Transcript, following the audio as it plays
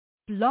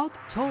Blog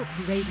Talk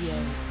Radio.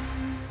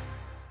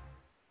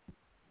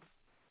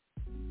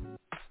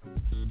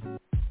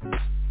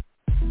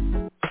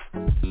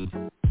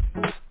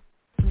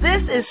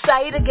 This is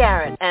Saida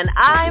Garrett, and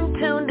I'm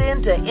tuned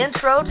in to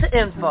Intro to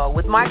Info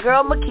with my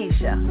girl,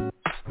 Mikeisha.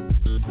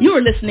 You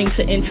are listening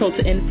to Intro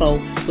to Info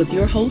with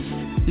your host,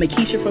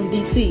 Mikeisha from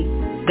D.C.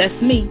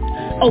 That's me,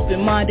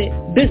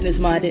 open-minded,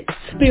 business-minded,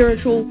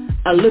 spiritual,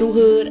 a little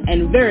hood,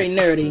 and very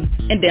nerdy,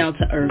 and down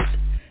to earth.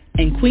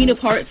 And Queen of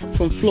Hearts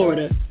from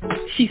Florida.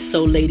 She's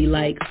so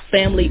ladylike,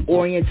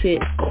 family-oriented,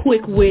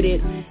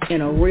 quick-witted,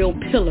 and a real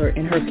pillar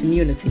in her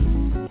community.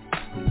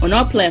 On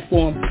our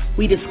platform,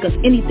 we discuss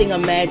anything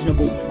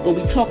imaginable, but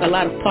we talk a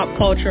lot of pop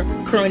culture,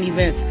 current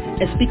events,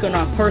 and speak on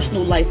our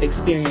personal life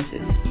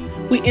experiences.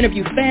 We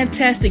interview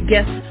fantastic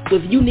guests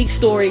with unique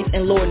stories,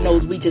 and Lord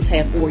knows we just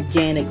have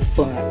organic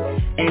fun.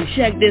 And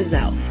check this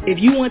out. If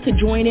you want to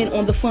join in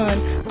on the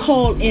fun,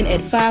 call in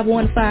at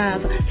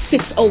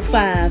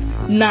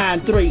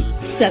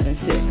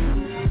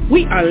 515-605-9376.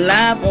 We are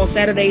live on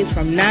Saturdays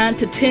from 9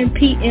 to 10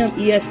 p.m.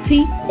 EST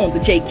on the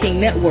J. King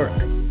Network.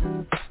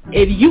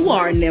 If you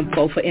are a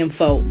nympho for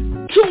info,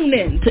 tune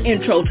in to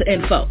Intro to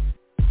Info.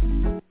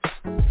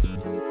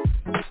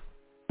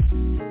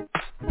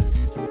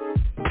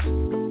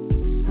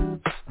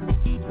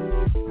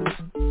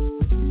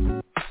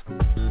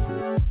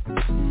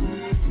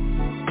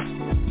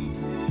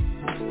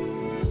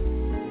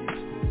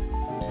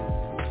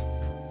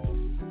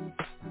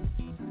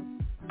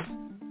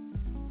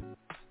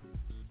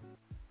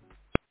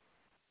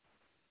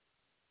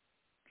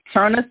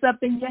 Turn us up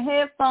in your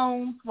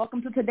headphones.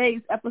 Welcome to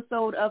today's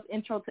episode of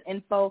Intro to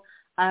Info.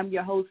 I'm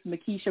your host,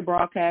 Mikeisha,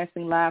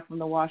 broadcasting live from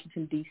the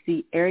Washington,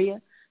 D.C. area.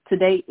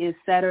 Today is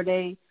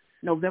Saturday,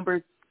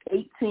 November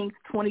 18th,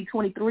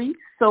 2023.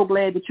 So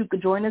glad that you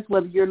could join us,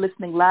 whether you're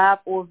listening live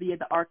or via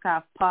the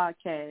archive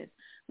podcast.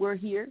 We're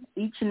here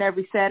each and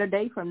every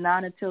Saturday from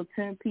 9 until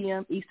 10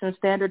 p.m. Eastern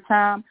Standard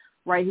Time,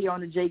 right here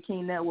on the J.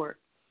 King Network.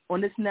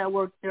 On this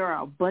network, there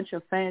are a bunch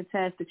of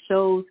fantastic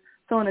shows.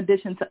 So in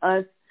addition to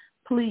us,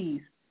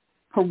 please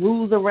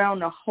peruse around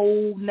the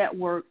whole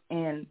network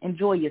and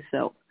enjoy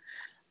yourself.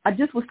 I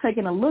just was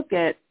taking a look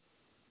at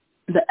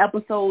the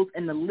episodes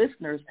and the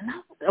listeners, and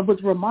I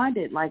was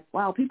reminded, like,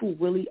 wow, people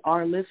really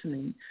are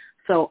listening.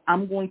 So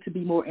I'm going to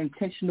be more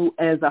intentional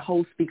as a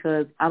host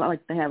because I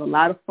like to have a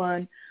lot of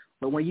fun.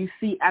 But when you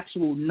see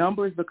actual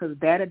numbers, because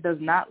data does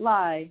not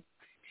lie,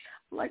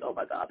 I'm like, oh,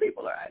 my God,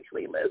 people are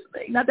actually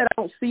listening. Not that I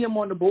don't see them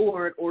on the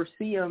board or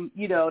see them,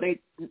 you know,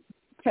 they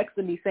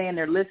texting me saying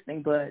they're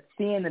listening, but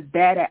seeing the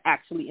data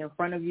actually in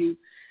front of you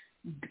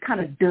kind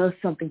of does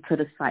something to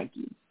the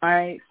psyche. All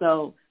right.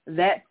 So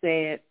that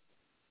said,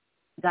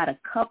 got a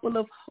couple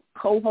of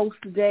co-hosts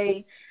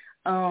today.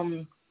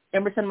 Emerson,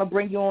 I'm gonna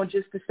bring you on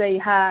just to say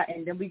hi,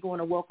 and then we're going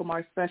to welcome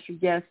our special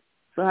guest.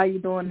 So how you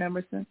doing,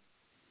 Emerson?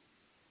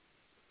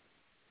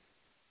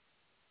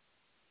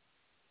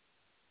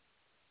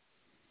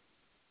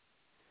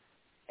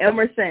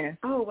 Emerson.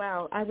 Oh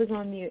wow, I was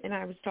on mute and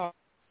I was talking.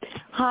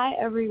 Hi,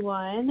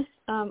 everyone.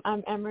 I'm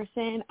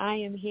Emerson. I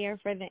am here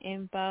for the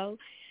info.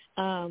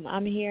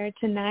 I'm here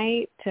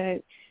tonight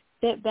to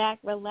sit back,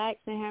 relax,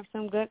 and have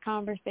some good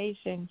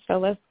conversation. So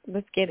let's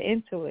get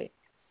into it.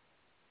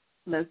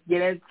 Let's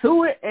get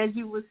into it, as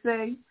you would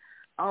say.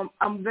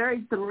 I'm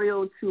very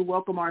thrilled to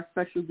welcome our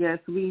special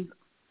guest. We've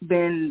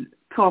been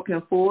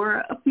talking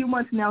for a few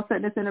months now,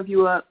 setting this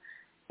interview up,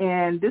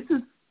 and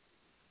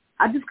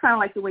I just kind of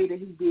like the way that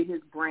he did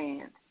his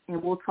brand,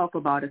 and we'll talk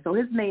about it. So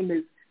his name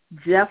is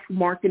Jeff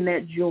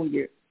Martinet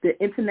Jr.,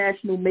 the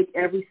international Make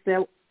Every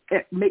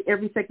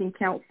Second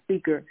Count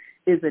speaker,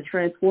 is a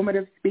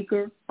transformative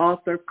speaker,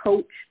 author,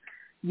 coach,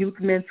 youth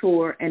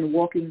mentor, and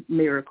walking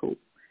miracle.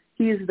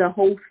 He is the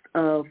host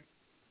of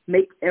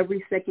Make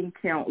Every Second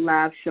Count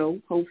live show,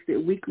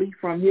 hosted weekly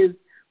from his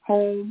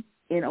home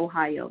in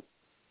Ohio.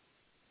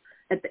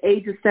 At the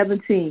age of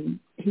 17,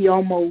 he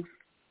almost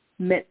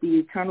met the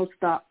eternal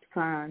stop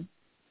sign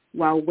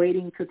while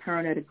waiting to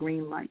turn at a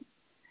green light.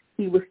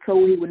 He was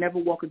told he would never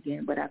walk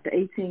again, but after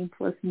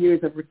 18-plus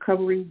years of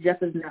recovery,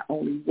 Jeff is not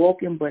only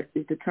walking but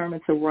is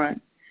determined to run.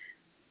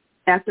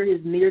 After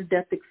his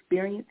near-death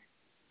experience,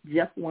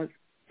 Jeff wants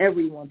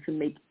everyone to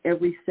make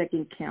every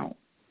second count.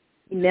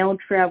 He now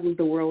travels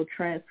the world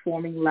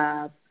transforming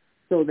lives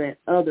so that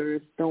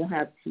others don't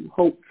have to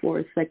hope for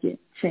a second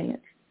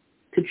chance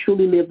to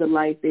truly live the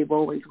life they've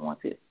always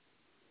wanted.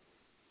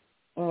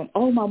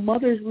 My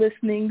mother's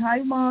listening. Hi,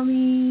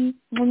 Mommy.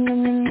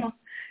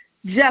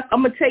 Jeff,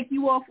 I'm going to take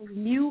you off of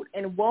mute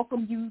and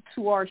welcome you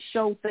to our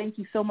show. Thank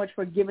you so much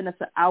for giving us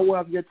an hour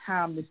of your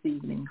time this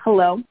evening.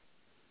 Hello.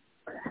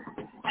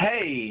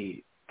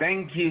 Hey,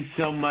 thank you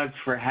so much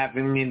for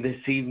having me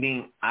this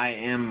evening. I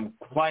am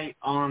quite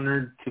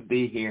honored to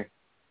be here.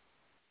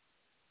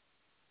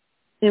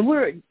 And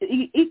we're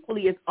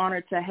equally as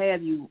honored to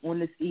have you on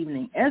this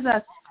evening. As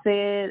I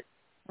said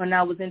when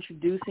I was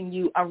introducing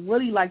you, I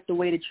really like the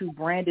way that you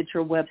branded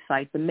your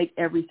website to Make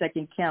Every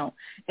Second Count.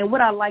 And what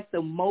I like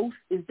the most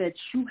is that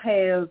you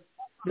have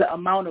the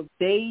amount of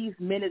days,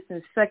 minutes,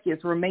 and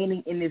seconds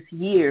remaining in this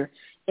year.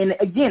 And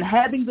again,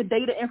 having the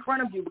data in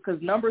front of you,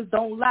 because numbers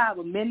don't lie.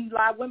 When men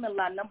lie, women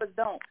lie, numbers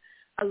don't.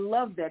 I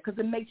love that because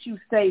it makes you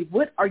say,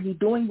 what are you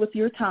doing with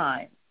your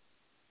time?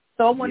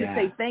 So I want to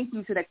say thank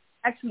you to that.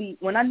 Actually,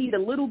 when I need a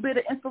little bit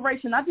of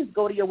inspiration, I just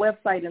go to your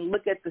website and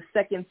look at the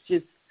seconds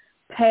just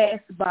pass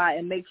by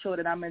and make sure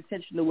that I'm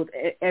intentional with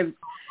as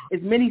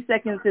many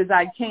seconds as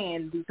I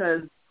can,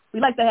 because we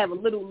like to have a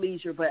little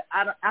leisure, but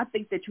I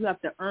think that you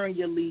have to earn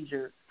your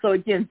leisure. So,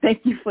 again,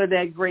 thank you for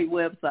that great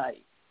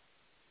website.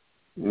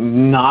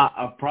 Not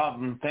a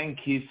problem.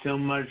 Thank you so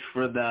much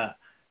for the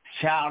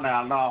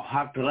shout-out. I'll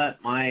have to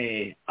let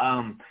my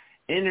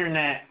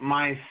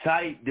my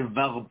site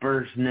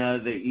developers know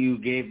that you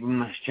gave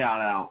them a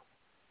shout-out.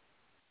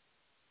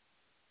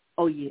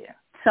 Oh, yeah.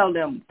 Tell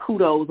them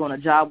kudos on a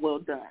job well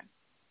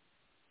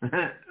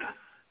done.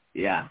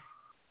 Yeah.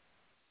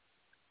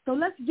 So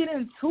let's get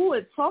into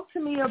it. Talk to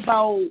me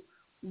about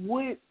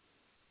what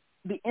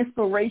the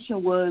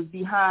inspiration was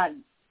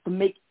behind the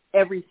Make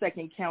Every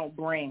Second Count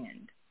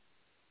brand.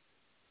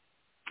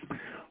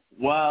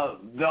 Well,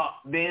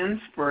 the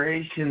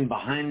inspiration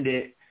behind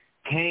it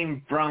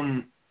came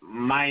from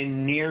my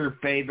near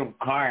fatal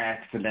car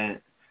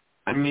accident.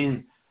 I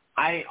mean,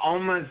 I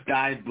almost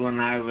died when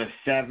I was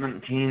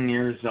 17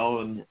 years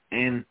old,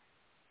 and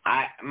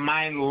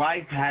my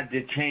life had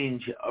to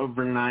change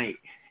overnight.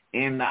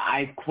 And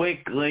I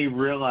quickly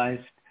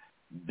realized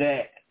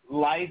that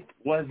life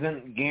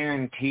wasn't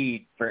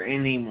guaranteed for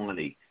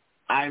anybody.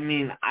 I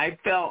mean, I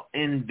felt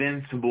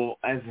invincible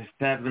as a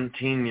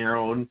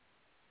 17-year-old.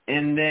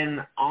 And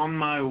then on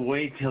my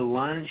way to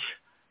lunch,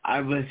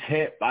 I was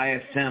hit by a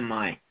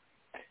semi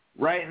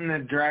right in the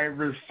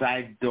driver's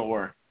side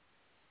door.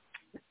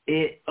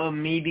 It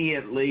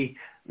immediately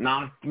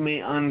knocked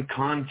me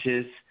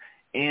unconscious,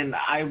 and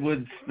I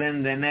would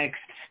spend the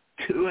next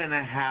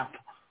 2.5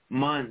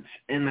 months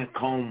in a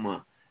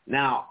coma.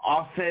 Now,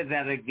 I'll say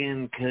that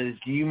again because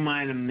you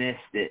might have missed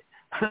it.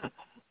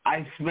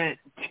 I spent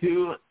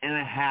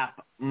 2.5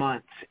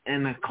 months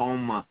in a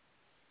coma.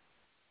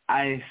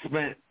 I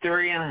spent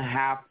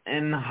 3.5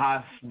 in the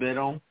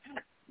hospital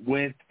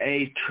with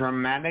a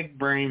traumatic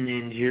brain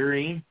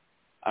injury,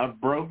 a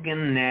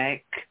broken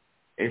neck,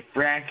 a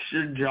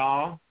fractured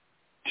jaw,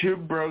 2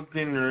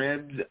 broken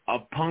ribs, a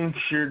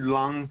punctured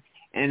lung,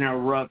 and a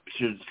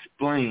ruptured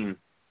spleen.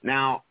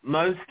 Now,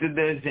 most of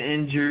those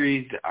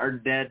injuries are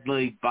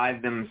deadly by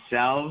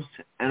themselves,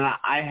 and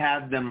I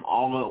had them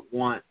all at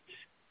once.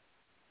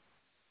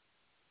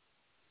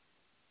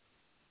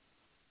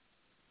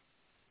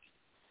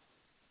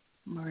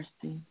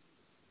 Mercy.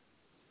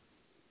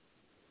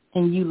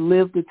 And you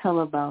live to tell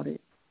about it.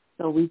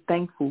 So we're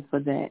thankful for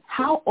that.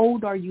 How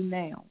old are you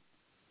now?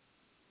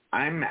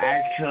 I'm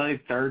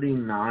actually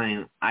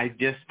 39. I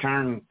just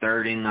turned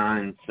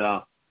 39,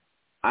 so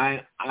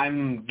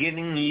I'm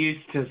getting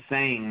used to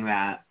saying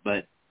that,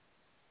 but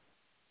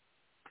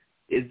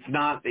it's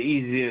not the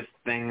easiest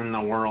thing in the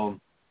world.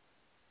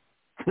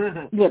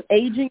 What,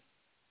 aging?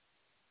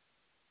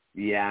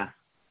 Yeah.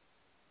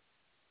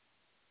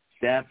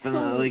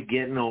 Definitely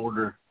getting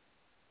older.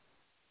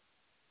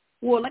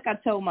 Well, like I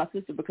told my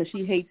sister, because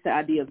she hates the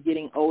idea of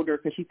getting older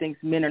because she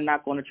thinks men are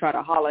not going to try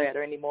to holler at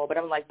her anymore. But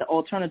I'm like, the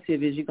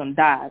alternative is you're going to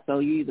die. So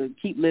you either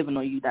keep living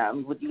or you die. I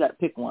mean, you got to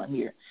pick one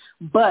here.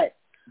 But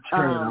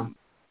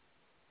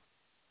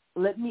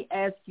let me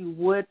ask you,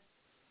 what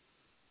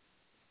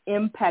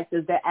impact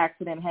does that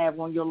accident have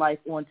on your life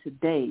on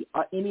today?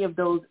 Are any of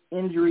those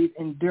injuries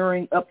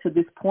enduring up to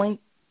this point?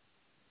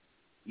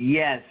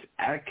 Yes,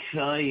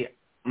 actually,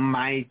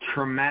 my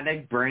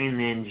traumatic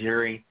brain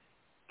injury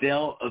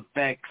still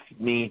affects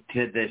me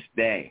to this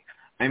day.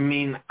 I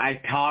mean, I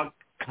talk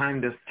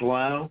kind of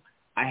slow.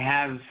 I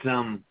have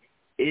some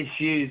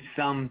issues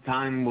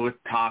sometime with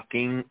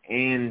talking,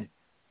 and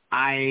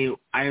I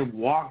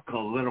walk a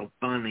little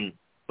funny.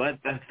 But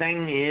the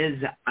thing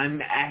is,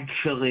 I'm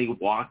actually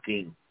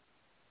walking.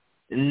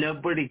 And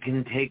nobody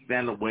can take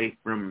that away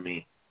from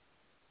me.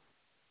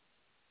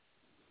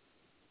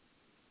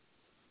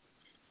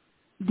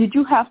 Did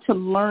you have to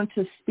learn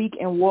to speak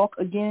and walk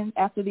again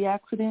after the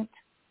accident?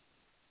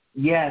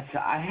 Yes,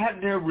 I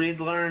had to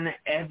relearn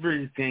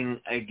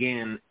everything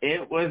again.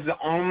 It was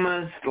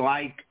almost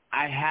like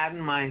I had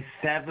my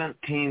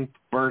 17th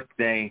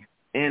birthday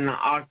in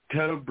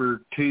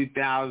October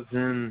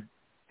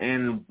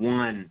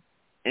 2001.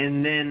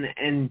 And then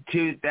in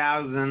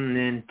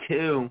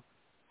 2002,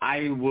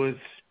 I was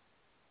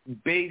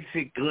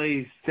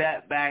basically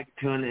set back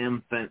to an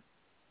infant.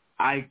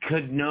 I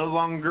could no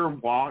longer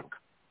walk.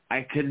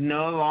 I could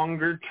no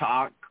longer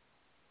talk.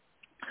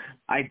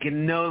 I could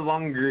no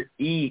longer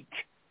eat.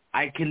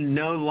 I could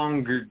no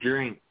longer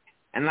drink.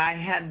 And I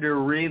had to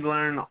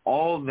relearn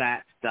all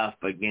that stuff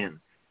again.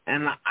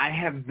 And I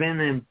have been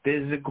in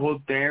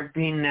physical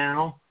therapy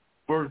now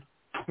for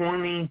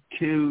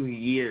 22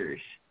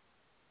 years.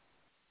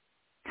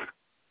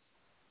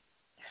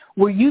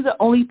 Were you the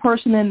only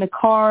person in the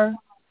car?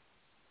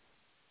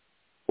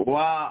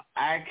 Well,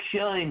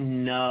 actually,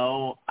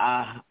 no.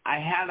 I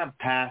had a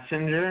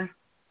passenger.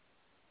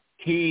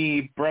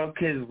 he broke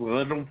his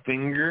little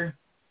finger,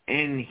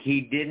 and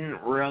he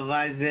didn't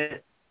realize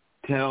it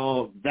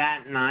till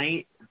that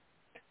night.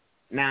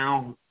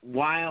 Now,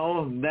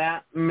 while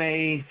that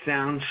may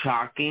sound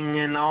shocking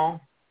and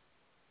all,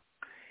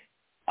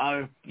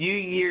 a few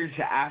years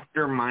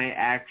after my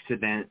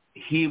accident,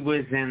 he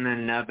was in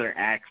another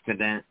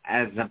accident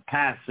as a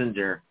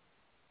passenger.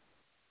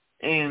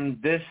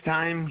 And this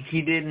time,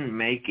 he didn't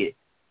make it.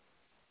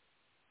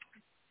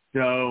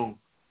 So,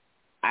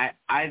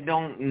 I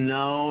don't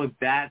know.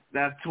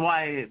 That's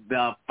why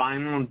the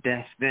Final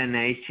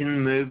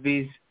Destination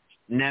movies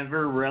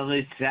never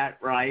really sat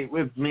right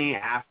with me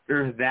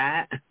after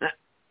that.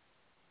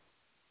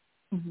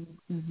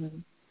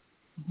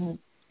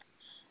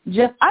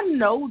 Jeff, I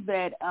know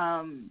that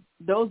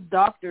those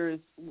doctors,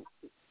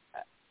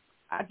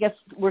 I guess,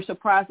 were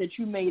surprised that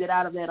you made it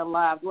out of that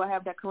alive. Do I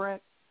have that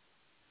correct?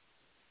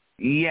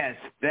 Yes,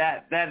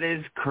 that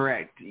is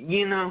correct.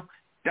 You know,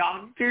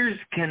 doctors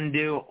can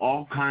do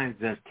all kinds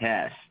of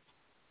tests.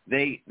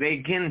 They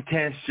can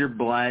test your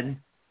blood.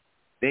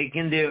 They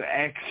can do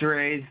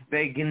x-rays.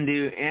 They can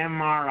do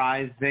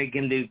MRIs. They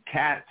can do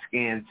CAT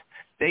scans.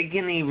 They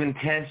can even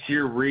test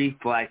your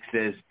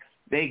reflexes.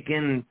 They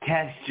can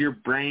test your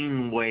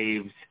brain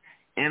waves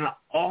and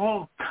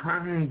all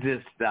kinds of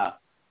stuff.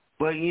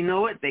 But you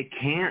know what they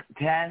can't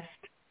test?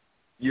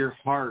 Your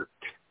heart,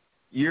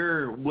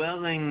 your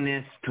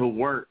willingness to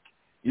work,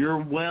 your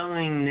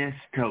willingness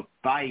to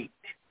fight,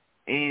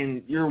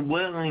 and your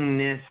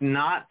willingness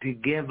not to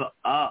give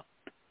up.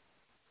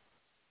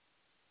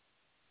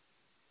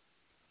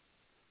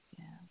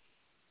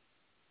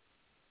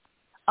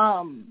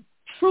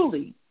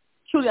 Truly,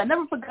 I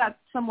never forgot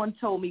someone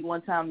told me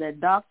one time that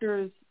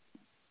doctors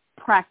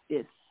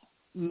practice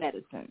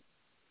medicine.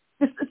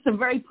 It's a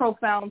very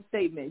profound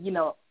statement. You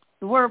know,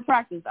 the word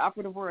practice, the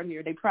operative word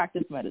here, they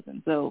practice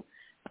medicine. So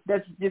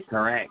that's just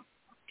correct.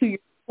 To your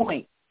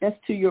point. That's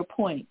to your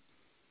point.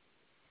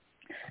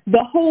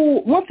 The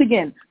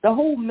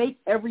whole make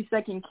every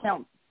second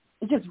count,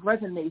 it just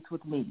resonates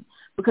with me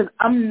because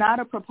I'm not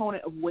a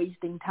proponent of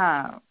wasting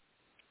time.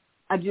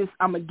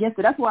 I'm against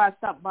it. That's why I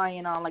stopped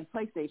buying on like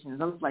PlayStations.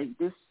 I was like,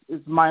 this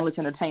is mindless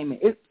entertainment.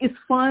 It's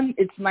fun.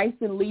 It's nice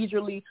and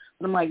leisurely.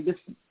 But I'm like,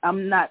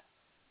 I'm not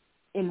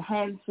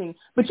enhancing.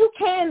 But you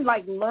can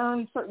like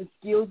learn certain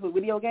skills with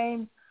video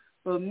games.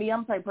 But me,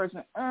 I'm the type of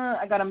person,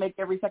 I got to make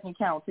every second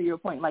count, to your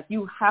point. Like,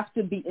 you have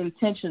to be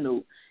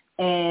intentional.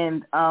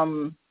 And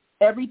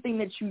everything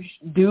that you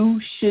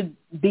do should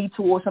be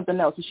towards something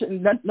else.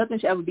 Nothing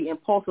should ever be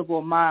impulsive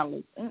or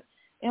mindless,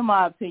 in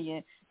my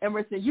opinion.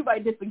 Emerson, you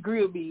might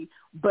disagree with me,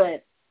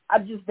 but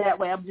I'm just that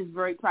way. I'm just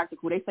very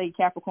practical. They say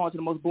Capricorns are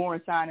the most boring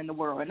sign in the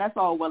world, and that's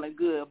all well and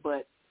good,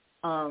 but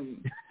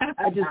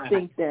I just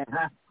think that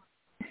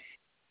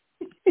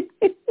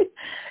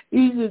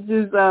you should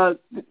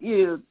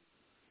just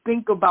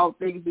think about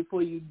things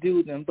before you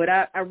do them. But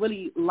I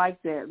really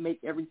like that make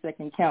every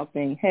second count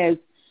thing. Has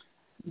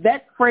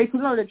that phrase,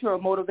 you know that you're a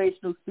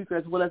motivational speaker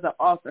as well as an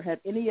author, have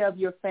any of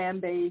your fan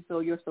base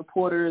or your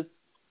supporters,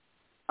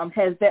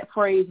 has that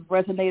phrase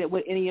resonated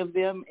with any of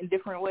them in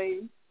different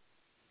ways?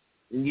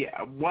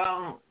 Yeah,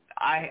 well,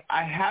 I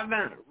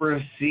haven't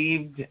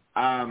received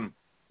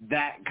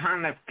that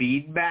kind of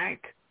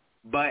feedback,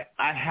 but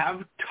I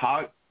have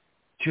talked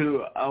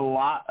to a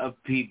lot of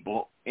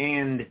people,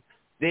 and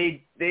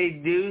they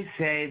do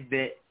say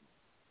that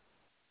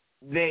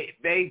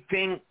they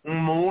think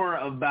more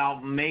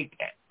about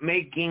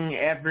making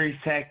every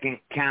second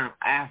count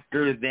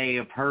after they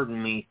have heard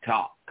me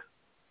talk.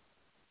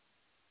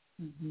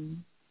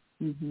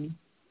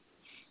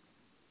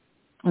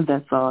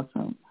 That's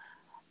awesome.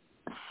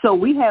 So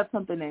we have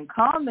something in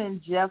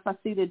common, Jeff. I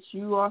see that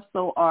you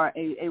also are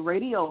a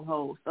radio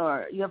host,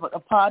 or you have a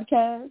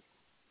podcast.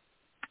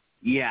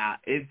 Yeah,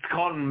 it's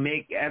called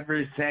Make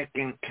Every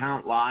Second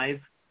Count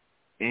Live,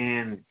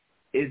 and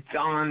it's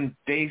on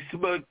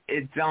Facebook,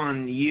 it's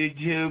on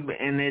YouTube,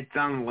 and it's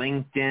on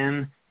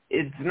LinkedIn.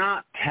 It's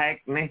not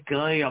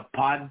technically a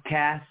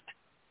podcast,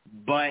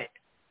 but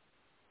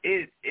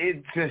it's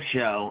a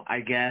show,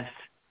 I guess.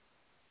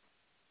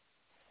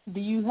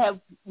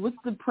 What's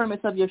the premise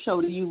of your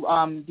show? Do you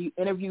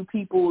interview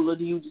people, or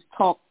do you just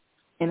talk,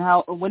 and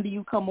when do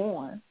you come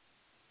on?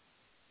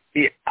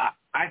 Yeah,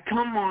 I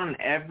come on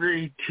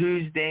every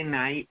Tuesday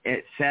night at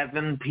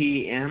 7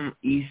 p.m.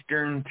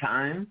 Eastern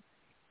Time,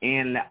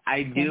 and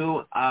I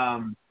do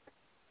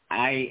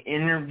I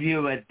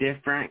interview a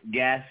different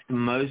guest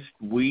most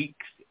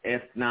weeks,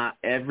 if not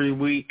every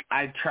week.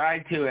 I try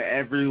to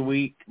every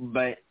week,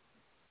 but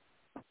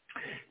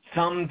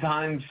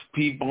sometimes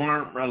people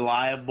aren't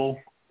reliable,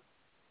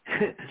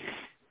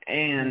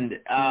 and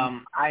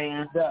I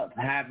end up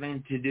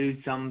having to do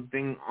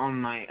something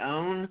on my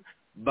own.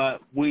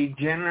 But we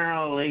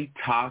generally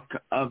talk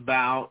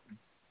about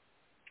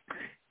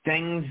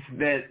things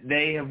that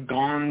they have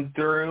gone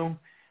through,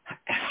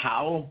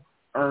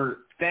 or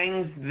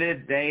things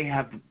that they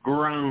have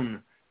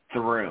grown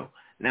through.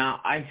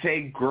 Now, I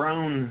say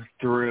grown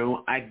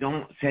through, I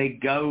don't say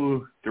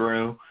go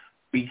through,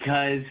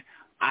 because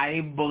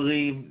I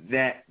believe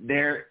that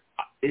there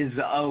is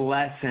a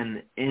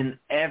lesson in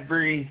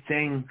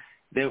everything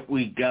that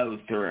we go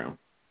through.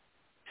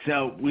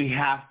 So we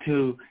have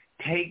to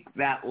take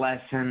that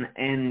lesson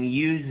and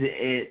use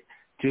it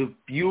to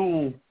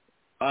fuel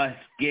us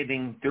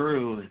getting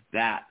through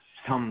that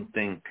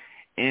something.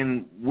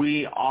 And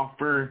we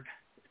offer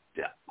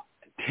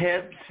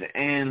tips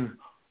and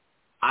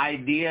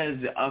ideas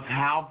of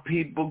how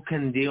people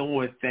can deal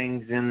with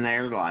things in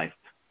their life.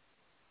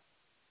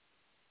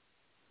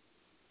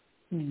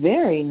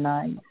 Very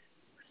nice.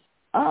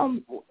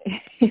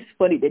 It's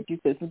funny that you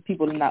said some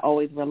people are not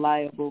always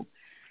reliable.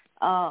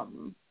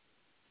 You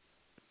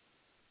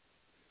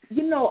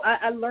know,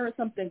 I learned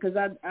something because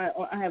I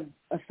have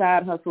a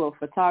side hustle of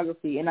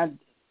photography, and I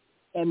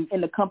am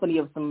in the company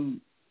of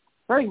some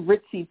very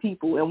ritzy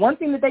people. And one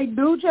thing that they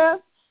do, Jeff,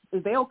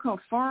 is they'll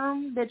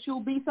confirm that you'll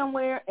be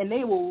somewhere, and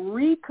they will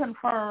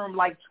reconfirm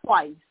like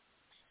twice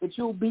that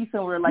you'll be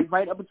somewhere, like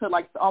right up until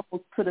like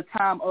almost to the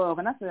time of.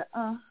 And I said,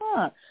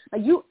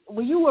 Like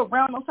when you were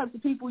around those types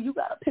of people, you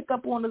got to pick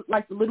up on the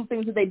little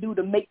things that they do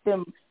to make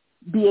them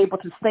be able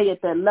to stay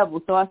at that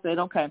level. So I said,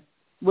 okay.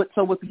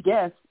 So with the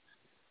guests,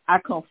 I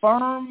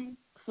confirm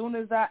as soon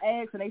as I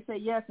ask, and they say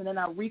yes, and then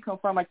I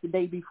reconfirm like the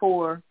day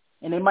before,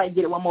 and they might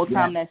get it one more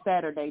time that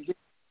Saturday.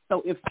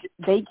 So if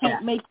they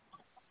can't make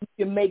it,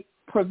 you can make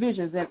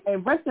provisions.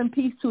 And rest in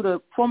peace to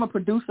the former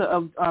producer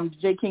of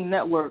J. King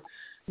Network,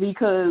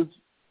 because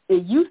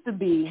it used to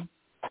be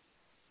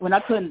when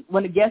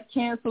the guest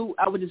canceled,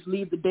 I would just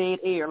leave the dead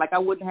air. Like I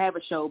wouldn't have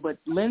a show. But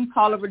Lynn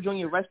Tolliver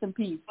Jr., rest in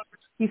peace,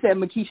 he said,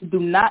 Mikeisha, do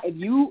not, if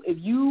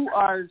you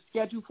are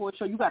scheduled for a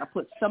show, you got to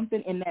put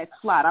something in that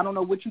slot. I don't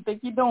know what you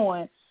think you're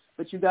doing,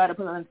 but you got to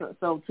put it in.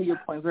 So to your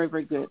point, very,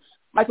 very good.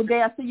 Michael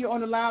Gay, I see you're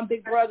on the line,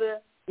 big brother.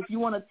 If you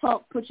want to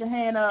talk, put your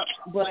hand up.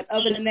 But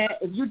other than that,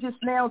 if you're just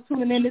now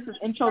tuning in, this is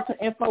Intro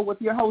to Info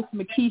with your host,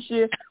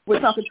 Mikeisha.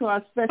 We're talking to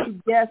our special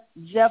guest,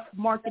 Jeff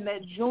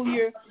Martinet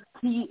Jr.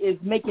 He is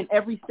making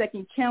every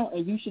second count,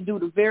 and you should do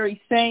the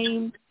very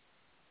same.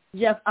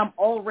 Jeff, I'm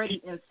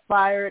already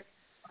inspired.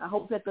 I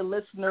hope that the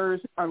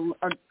listeners are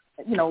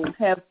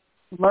have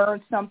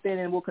learned something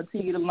and will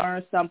continue to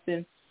learn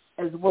something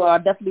as well. I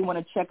definitely want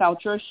to check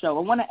out your show.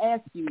 I want to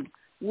ask you,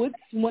 what's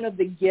one of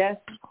the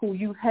guests who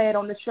you've had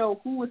on the show?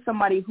 Who was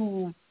somebody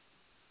who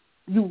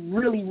you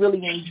really,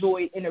 really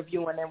enjoyed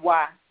interviewing, and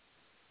why?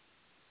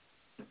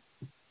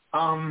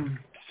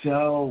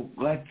 So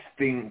let's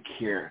think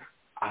here.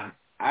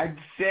 I'd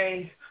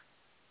say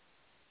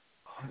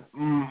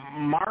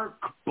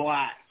Mark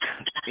Black,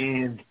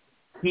 and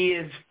he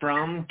is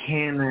from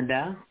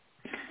Canada,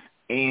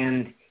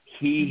 and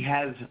he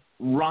has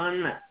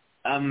run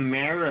a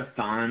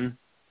marathon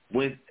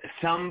with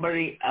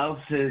somebody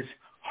else's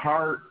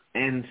heart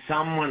and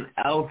someone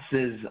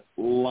else's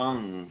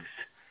lungs.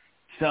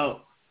 So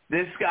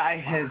this guy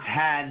has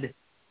had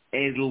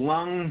a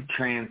lung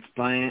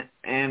transplant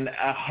and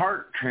a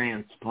heart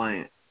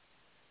transplant,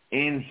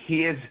 and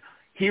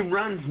he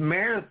runs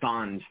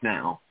marathons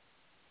now.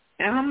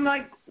 And I'm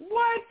like,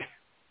 what?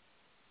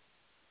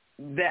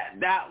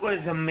 That was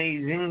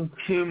amazing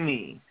to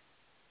me.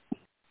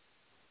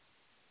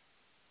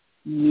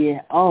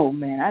 Yeah. Oh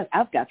man,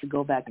 I've got to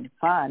go back and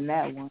find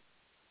that one.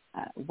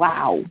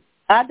 Wow.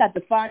 I got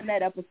to find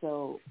that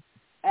episode.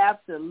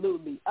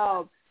 Absolutely.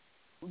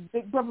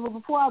 Big brother,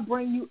 before I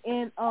bring you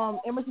in,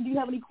 Emerson, do you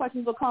have any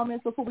questions or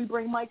comments before we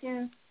bring Mike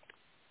in?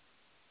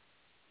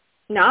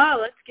 No,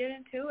 let's get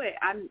into it.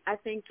 I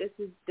think this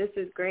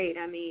is great.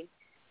 I mean,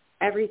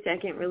 every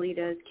second really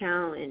does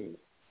count, and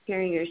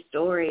hearing your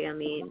story, I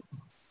mean,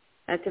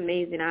 that's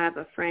amazing. I have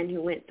a friend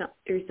who went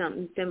through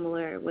something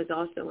similar, was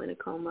also in a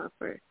coma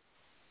for a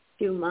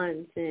few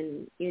months,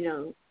 and,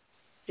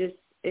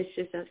 it's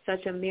just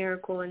such a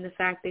miracle, and the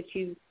fact that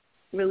you've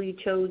really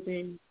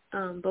chosen,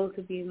 both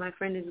of you, my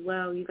friend as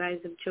well, you guys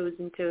have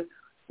chosen to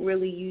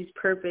really use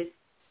purpose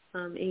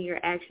in your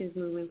actions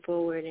moving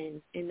forward,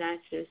 and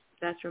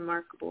that's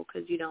remarkable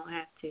because you don't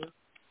have to.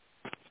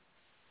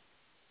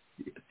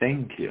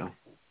 Thank you.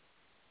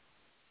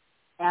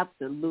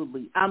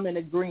 Absolutely. I'm in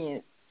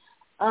agreement.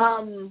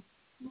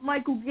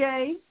 Michael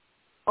Gay,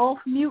 off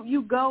mute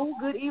you go.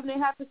 Good evening.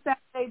 Happy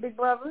Saturday, big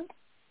brother.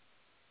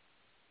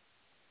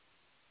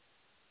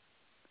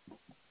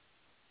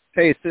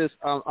 Hey, sis,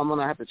 I'm going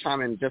to have to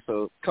chime in just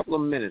a couple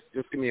of minutes.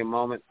 Just give me a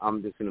moment.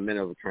 I'm just in the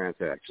middle of a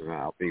transaction.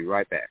 I'll be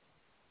right back.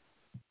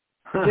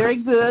 Very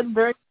good.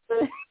 Very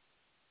good.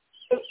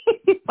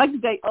 Michael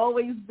Gay,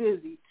 always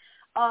busy.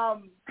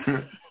 And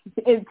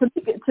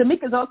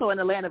Tamika's also in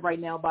Atlanta right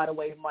now, by the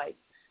way, Mike.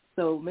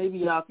 So maybe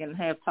y'all can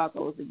have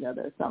tacos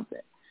together or something.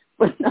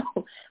 But no.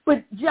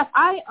 But Jeff,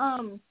 I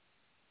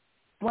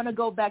want to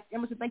go back.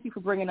 Emerson, thank you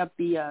for bringing up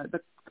the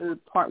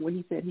part where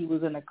he said he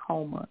was in a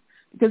coma,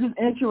 because it's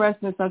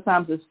interesting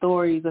sometimes the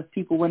stories of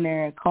people when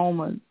they're in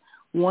comas.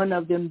 One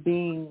of them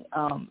being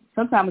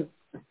sometimes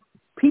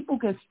people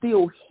can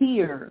still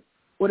hear,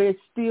 or they're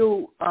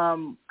still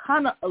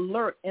kind of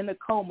alert in a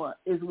coma,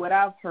 is what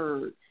I've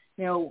heard.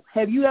 Now,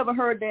 have you ever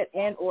heard that,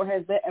 or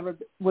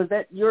was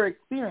that your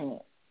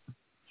experience?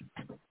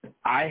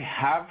 I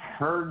have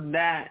heard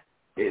that.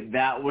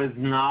 that was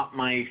not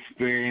my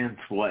experience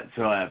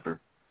whatsoever.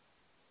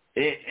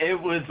 It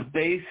was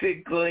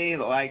basically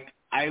like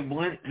I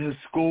went to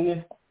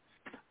school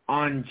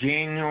on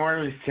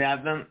January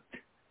 7th,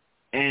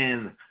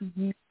 and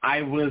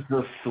I was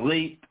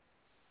asleep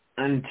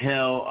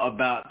until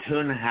about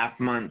 2.5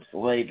 months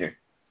later.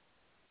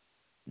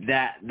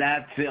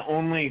 That's the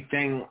only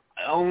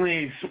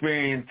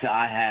experience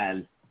I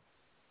had.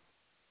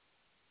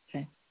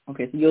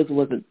 Okay, so yours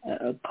was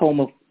a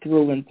coma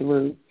through and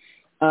through.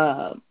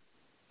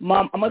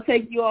 Mom, I'm going to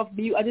take you off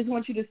mute. I just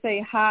want you to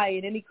say hi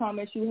and any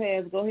comments you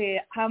have. Go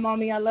ahead. Hi,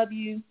 Mommy, I love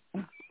you.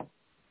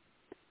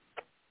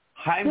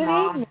 Hi, Good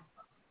Mom. Evening.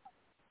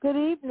 Good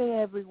evening,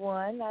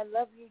 everyone. I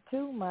love you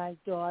too, my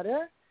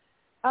daughter.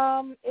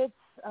 It's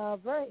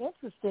very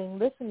interesting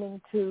listening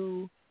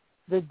to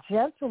the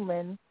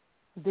gentleman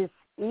this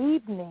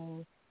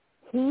evening.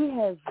 He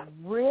has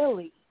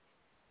really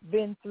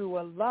been through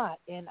a lot,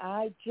 and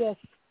I just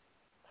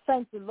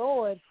thank the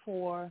Lord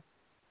for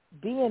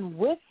being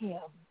with him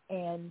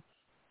and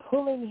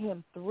pulling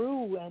him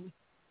through and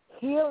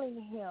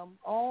healing him,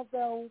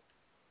 although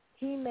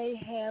he may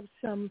have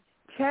some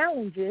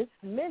challenges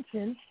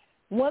mentioned.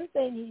 One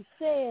thing he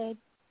said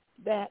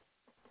that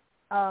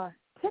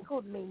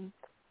tickled me,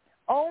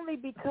 only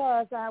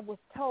because I was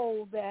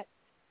told that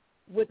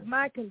with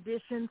my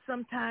condition,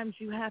 sometimes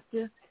you have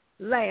to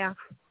laugh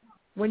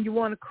when you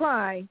want to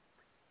cry,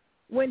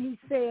 when he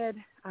said,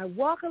 I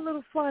walk a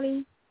little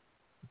funny,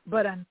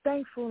 but I'm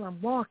thankful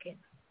I'm walking.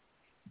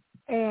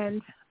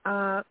 And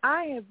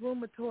I have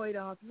rheumatoid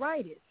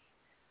arthritis,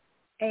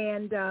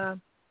 and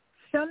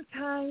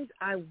sometimes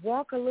I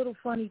walk a little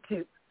funny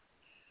too.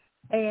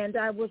 And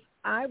I was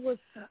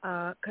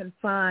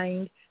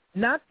confined,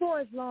 not for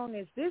as long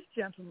as this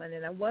gentleman,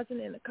 and I wasn't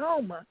in a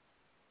coma,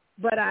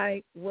 but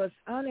I was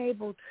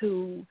unable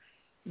to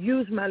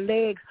use my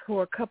legs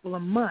for a couple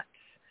of months,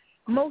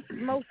 most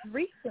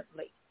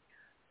recently.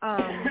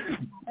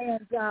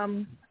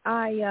 And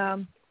I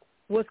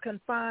was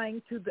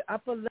confined to the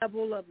upper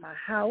level of my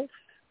house.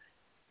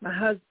 My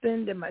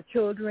husband and my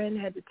children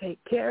had to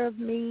take care of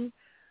me.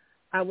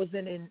 I was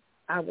in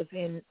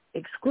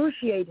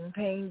excruciating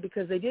pain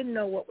because they didn't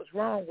know what was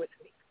wrong with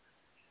me.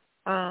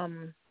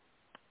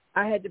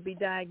 I had to be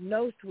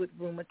diagnosed with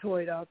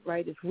rheumatoid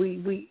arthritis.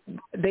 They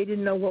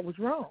didn't know what was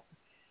wrong.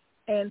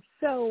 And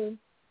so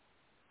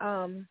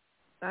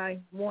I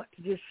want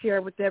to just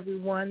share with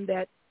everyone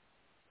that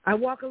I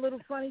walk a little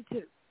funny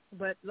too.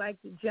 But like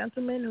the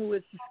gentleman who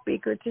is the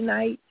speaker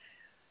tonight,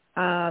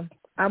 I'm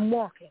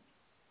walking,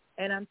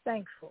 and I'm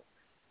thankful.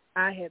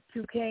 I have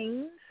 2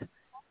 canes.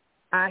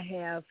 I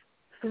have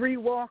 3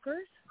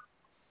 walkers.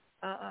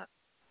 I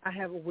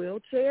have a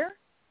wheelchair.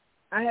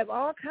 I have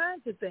all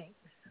kinds of things,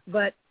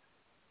 but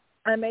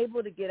I'm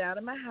able to get out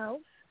of my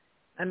house.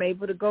 I'm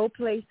able to go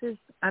places.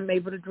 I'm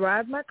able to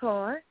drive my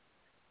car,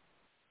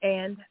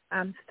 and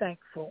I'm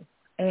thankful.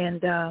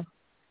 And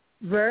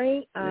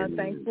very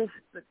thankful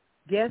for the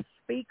guest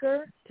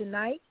speaker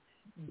tonight.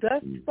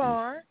 Thus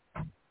far,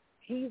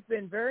 he's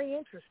been very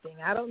interesting.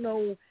 I don't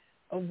know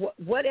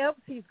what else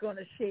he's going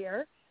to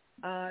share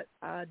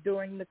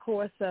during the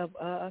course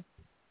of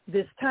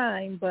this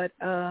time, but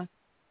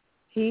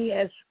he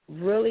has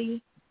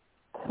really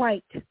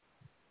quite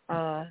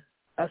a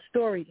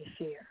story to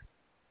share,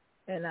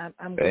 and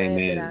I'm glad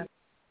that I'm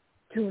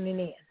tuning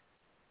in.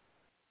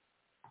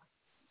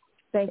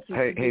 Thank you.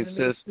 Hey,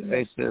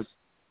 sis.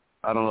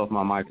 I don't know if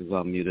my mic is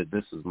unmuted.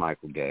 This is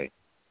Michael Gay.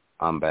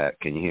 I'm back.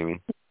 Can you hear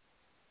me?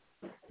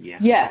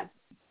 Yeah.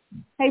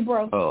 Hey,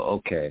 bro.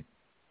 Oh, okay.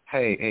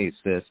 Hey,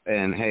 sis,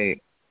 and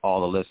hey, all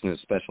the listeners,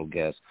 special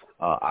guests.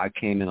 I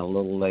came in a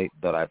little late,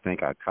 but I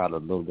think I caught a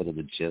little bit of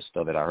the gist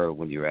of it. I heard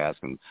when you were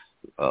asking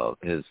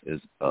his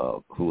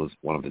who was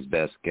one of his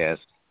best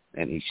guests,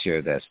 and he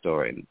shared that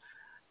story. And,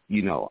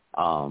 you know,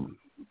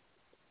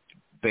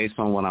 based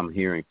on what I'm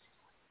hearing,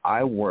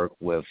 I work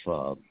with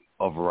a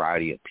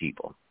variety of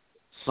people.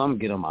 Some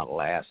get on my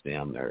last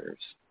damn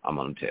nerves, I'm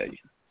going to tell you.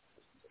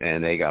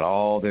 And they got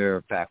all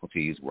their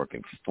faculties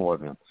working for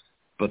them.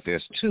 But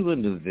there's 2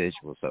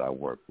 individuals that I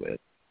work with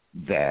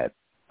that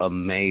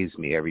amaze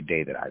me every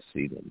day that I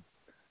see them.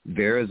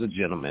 There is a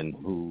gentleman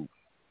who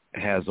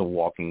has a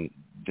walking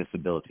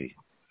disability.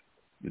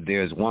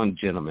 There's one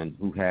gentleman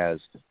who has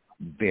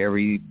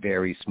very,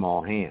 very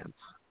small hands,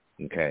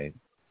 okay?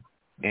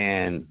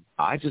 And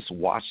I just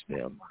watch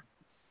them.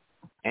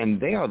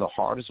 And they are the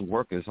hardest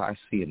workers I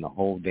see in the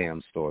whole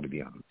damn store, to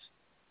be honest.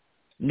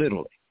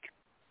 Literally.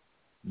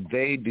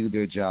 They do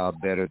their job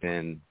better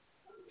than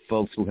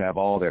folks who have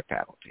all their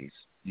faculties.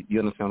 You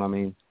understand what I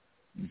mean?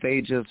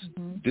 They just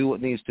do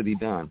what needs to be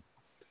done.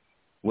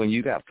 When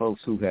you got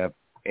folks who have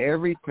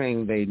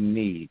everything they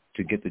need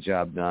to get the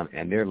job done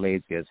and they're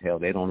lazy as hell,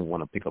 they don't even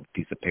want to pick up a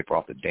piece of paper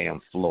off the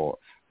damn floor.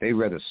 They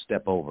rather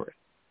step over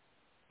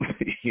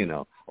it, you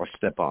know, or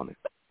step on it.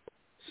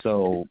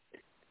 So,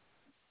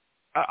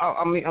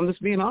 I mean, I'm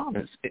just being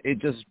honest. It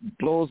just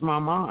blows my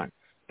mind.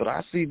 But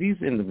I see these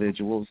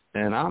individuals,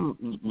 and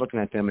I'm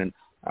looking at them, and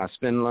I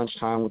spend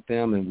lunchtime with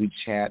them, and we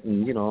chat,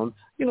 and, you know,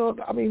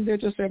 I mean, they're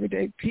just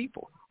everyday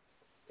people.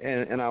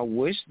 And I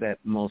wish that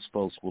most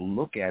folks will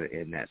look at it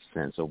in that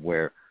sense of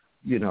where,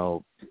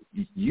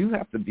 you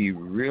have to be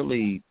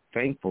really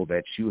thankful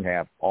that you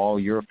have all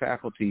your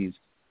faculties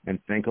and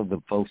think of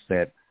the folks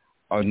that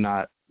are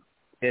not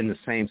in the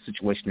same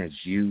situation as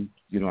you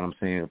know what I'm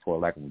saying, for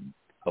lack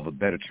of a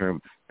better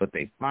term, but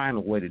they find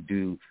a way to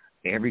do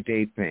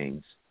everyday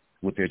things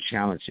with their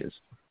challenges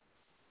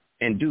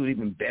and do it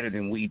even better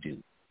than we do,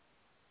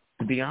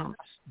 to be honest.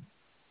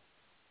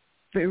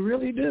 They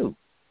really do.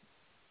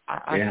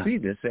 I see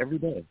this every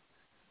day.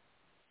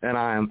 And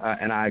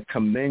I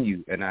commend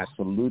you and I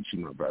salute you,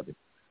 my brother,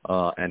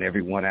 and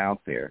everyone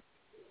out there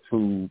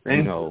who,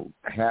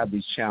 have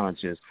these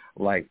challenges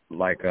like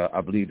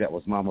I believe that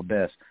was Mama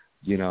Bess.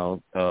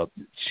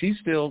 She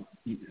still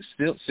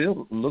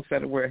looks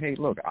at it where, hey,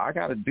 look, I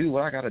got to do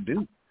what I got to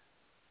do.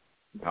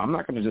 I'm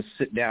not going to just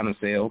sit down and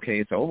say, okay,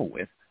 it's over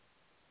with.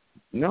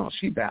 No,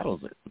 she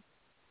battles it.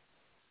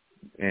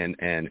 And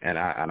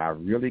I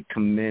really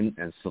commend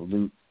and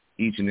salute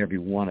each and every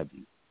one of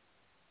you.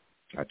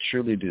 I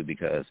truly do,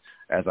 because,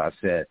 as I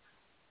said,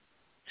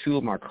 two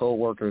of my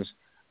coworkers,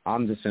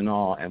 I'm just in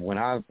awe. And when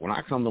I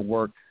come to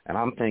work and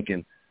I'm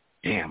thinking,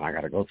 damn, I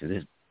got to go through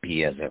this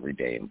BS every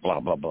day and blah,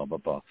 blah, blah, blah,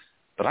 blah.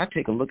 But I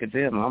take a look at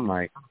them and I'm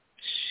like,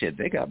 shit,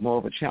 they got more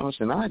of a challenge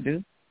than I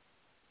do.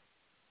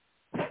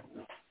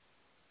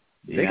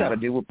 They got to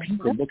deal with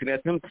people looking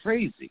at them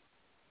crazy.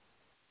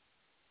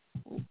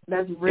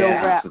 That's real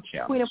rap.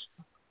 Queen of,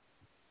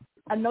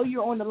 I know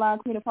you're on the line,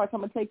 Queen of Hearts.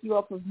 I'm going to take you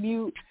off of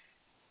mute.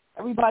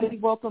 Everybody,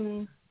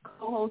 welcome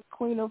co-host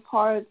Queen of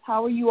Hearts.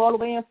 How are you all the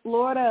way in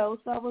Florida?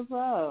 What's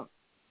up?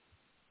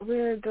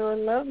 We're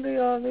doing lovely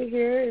over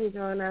here,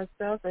 enjoying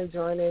ourselves,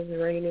 enjoying this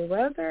rainy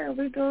weather, and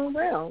we're doing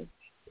well.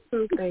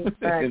 Thanks,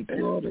 in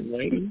Florida,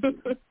 raining?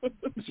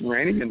 It's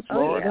raining in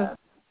Florida?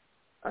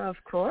 Oh, yeah. Of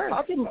course.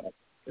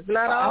 It's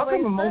not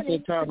always sunny. Most of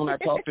the time when I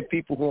talk to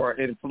people who are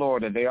in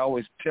Florida, they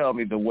always tell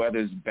me the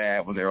weather's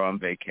bad when they're on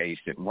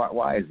vacation.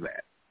 Why is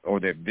that? Or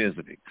they're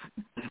visiting.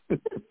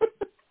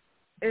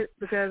 It's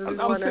because we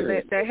want to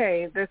let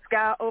the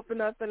sky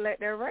open up and let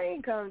that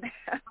rain come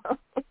down.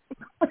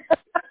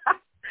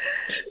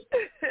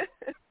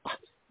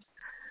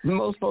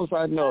 Most folks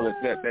I know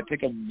that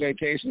take a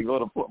vacation to go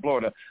to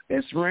Florida,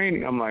 it's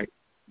raining. I'm like,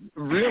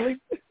 really?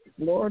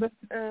 Florida?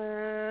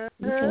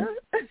 Okay.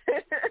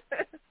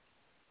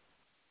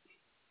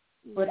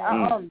 But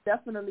I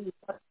definitely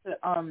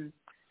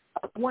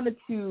wanted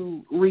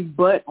to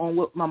rebut on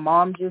what my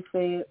mom just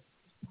said,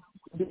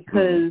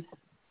 because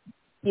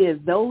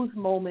those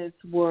moments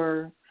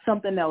were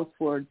something else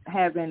for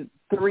having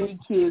 3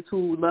 kids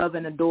who love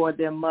and adore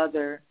their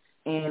mother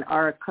and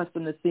are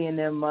accustomed to seeing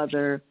their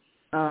mother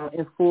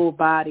in full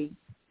body.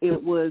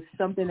 It was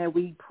something that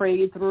we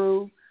prayed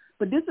through.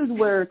 But this is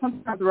where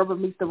sometimes the rubber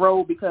meets the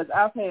road, because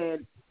I've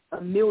had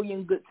a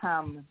million good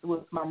times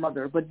with my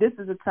mother, but this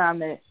is a time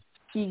that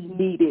she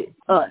needed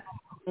us.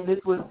 And this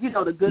was,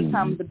 the good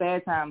times, the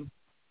bad times,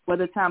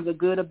 whether times are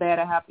good or bad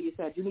or happy or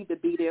sad. You need to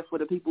be there for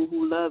the people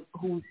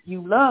who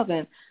you love.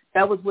 And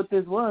that was what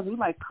this was. We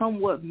like, come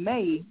what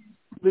may,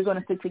 we're going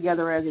to stick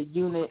together as a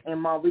unit,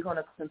 and Mom, we're going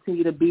to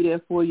continue to be there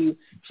for you.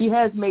 She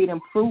has made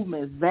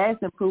improvements,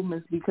 vast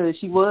improvements, because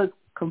she was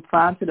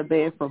confined to the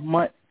bed for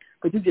months.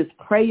 But you just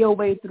pray your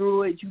way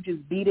through it. You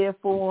just be there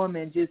for them.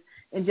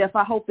 And Jeff,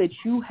 I hope that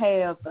you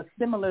have a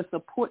similar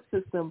support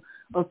system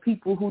of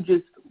people who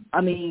just,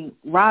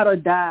 ride or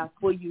die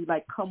for you,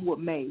 like come what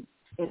may.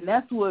 And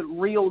that's what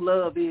real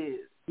love is,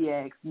 if you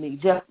ask me.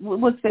 Jeff,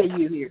 what say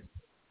you here?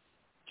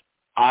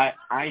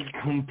 I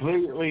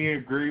completely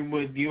agree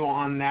with you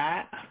on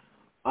that.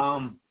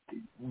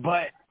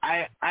 But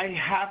I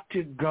have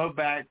to go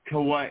back to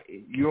what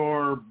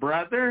your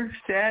brother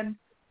said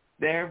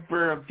there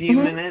for a few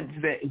minutes,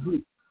 that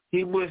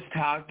he was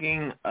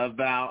talking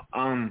about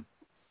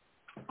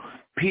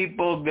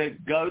people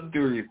that go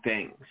through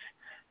things.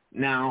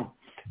 Now,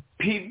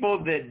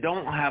 people that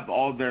don't have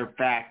all their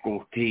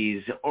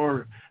faculties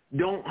or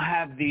don't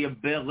have the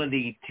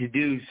ability to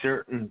do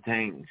certain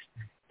things.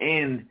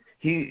 And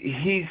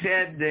he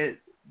said that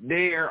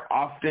they are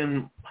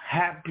often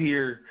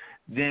happier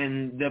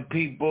than the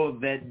people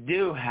that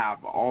do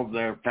have all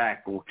their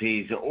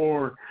faculties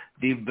or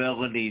the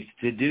abilities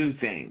to do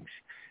things.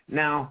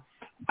 Now,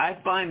 I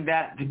find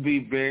that to be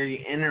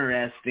very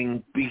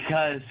interesting,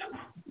 because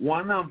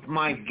one of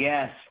my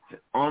guests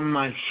on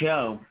my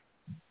show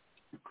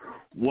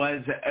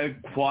was a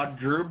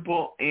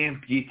quadruple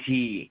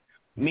amputee,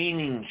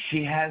 meaning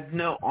she has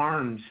no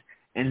arms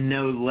and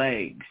no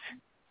legs.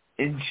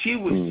 And she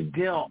was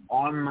still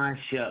on my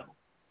show.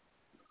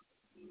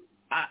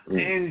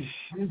 And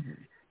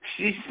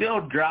she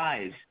still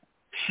drives.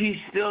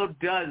 She still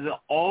does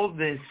all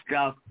this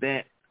stuff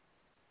that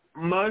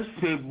most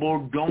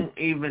people don't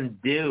even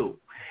do.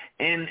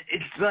 And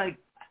it's like,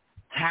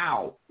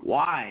 how?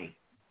 Why?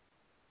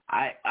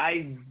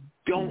 I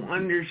don't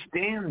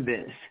understand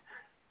this,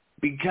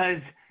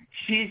 because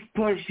she's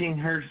pushing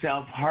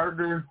herself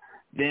harder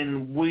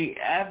than we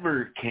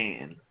ever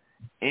can.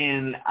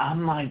 And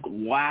I'm like,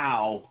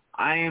 wow,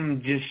 I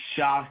am just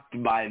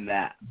shocked by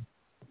that.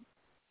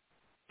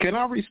 Can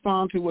I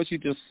respond to what you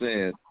just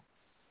said?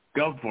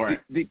 Go for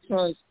it.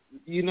 Because,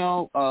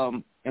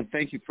 and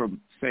thank you for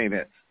saying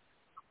that,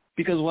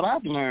 because what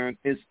I've learned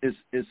is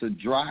a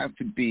drive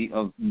to be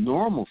of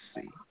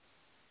normalcy,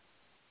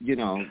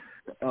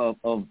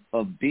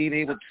 of being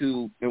able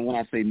to, and when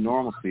I say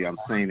normalcy, I'm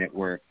saying that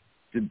where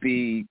to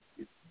be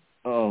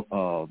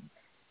a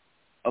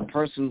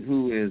person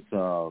who is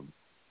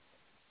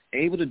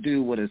able to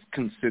do what is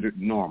considered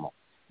normal,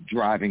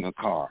 driving a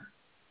car,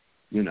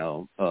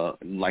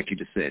 like you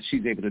just said,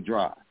 she's able to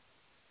drive.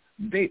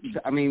 They've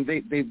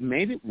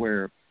made it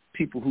where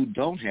people who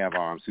don't have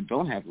arms, who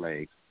don't have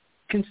legs,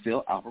 can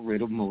still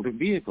operate a motor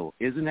vehicle.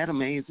 Isn't that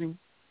amazing?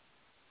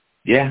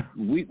 Yeah.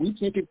 We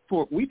take it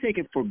for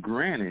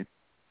granted,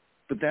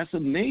 but that's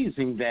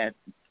amazing that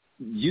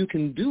you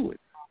can do it.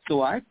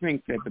 So I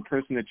think that the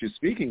person that you're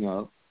speaking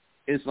of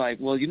is like,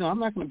 well, I'm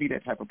not going to be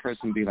that type of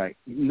person to be like,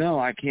 no,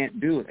 I can't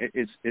do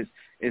it.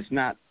 It's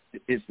not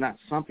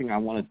something I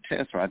want to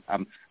test, or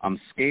I'm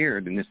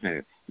scared and this and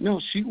that. No,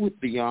 she went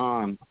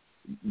beyond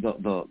the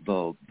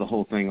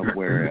whole thing of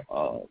where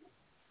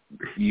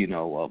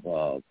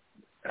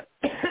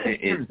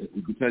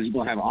because you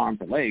don't have arms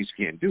or legs,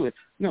 you can't do it.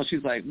 No,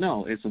 she's like,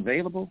 no, it's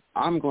available.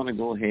 I'm going to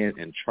go ahead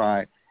and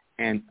try.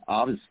 And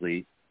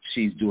obviously,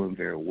 she's doing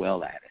very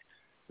well at it.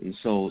 And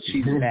so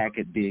she's back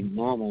at being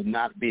normal,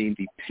 not being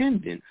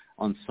dependent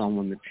on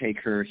someone to take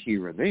her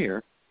here or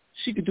there.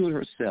 She could do it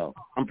herself.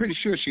 I'm pretty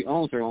sure she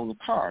owns her own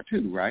car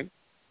too, right?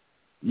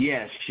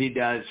 Yes, she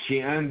does.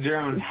 She owns her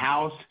own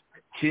house.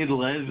 She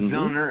lives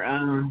on her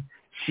own.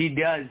 She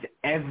does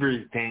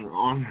everything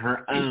on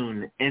her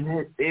own,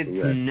 and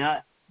it's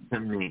nuts to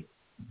me.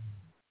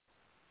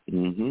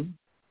 Mm-hmm.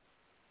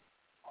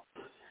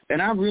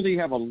 And I really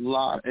have a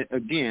lot,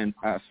 again,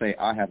 I say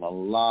I have a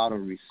lot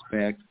of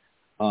respect.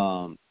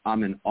 I'm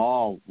in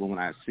awe when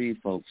I see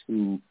folks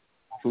who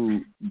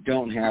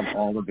don't have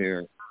all of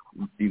their,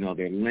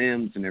 their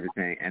limbs and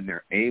everything, and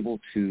they're able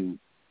to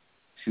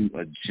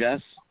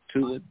adjust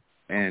to it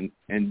and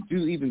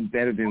do even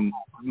better than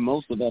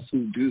most of us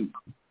who do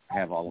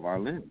have all of our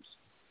limbs.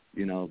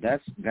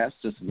 That's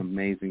just an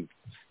amazing,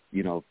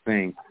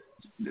 thing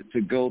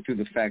to go through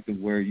the fact of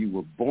where you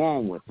were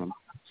born with them.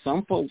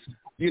 Some folks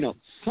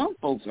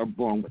are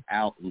born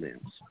without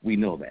limbs. We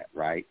know that,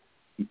 right?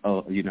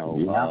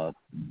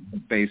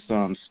 Based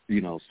on,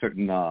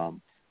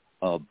 certain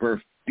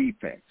birth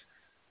defects,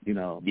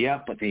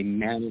 but they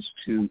manage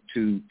to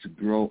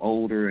grow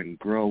older and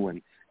grow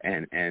and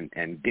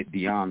get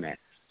beyond that.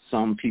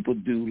 Some people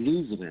do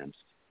lose limbs.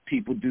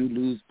 People do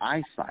lose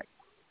eyesight,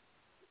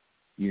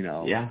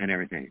 and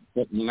everything,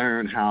 but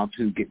learn how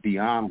to get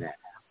beyond that.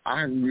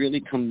 I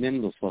really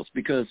commend those folks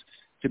because,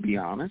 to be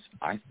honest,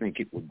 I think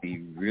it would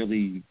be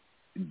really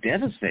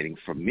devastating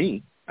for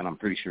me, and I'm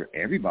pretty sure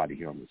everybody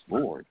here on this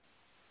board,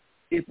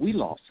 if we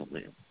lost a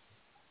limb,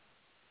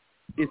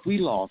 if we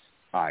lost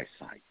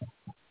eyesight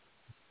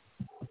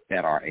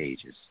at our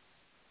ages.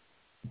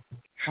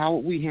 How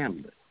would we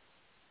handle it?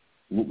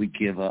 Would we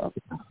give up?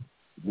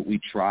 Would we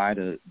try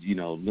to,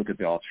 look at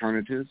the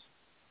alternatives?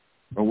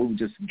 Or would we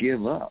just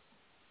give up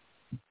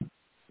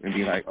and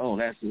be like, oh,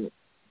 that's it?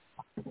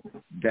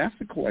 That's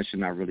the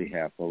question I really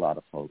have for a lot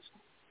of folks.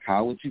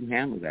 How would you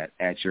handle that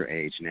at your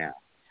age now?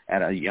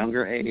 At a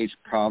younger age,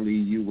 probably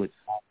you would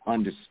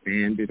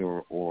understand it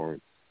or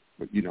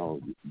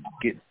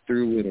get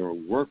through it or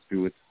work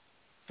through it.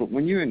 But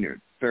when you're in your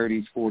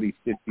 30s, 40s,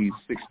 50s,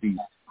 60s,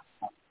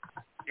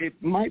 it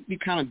might be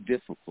kind of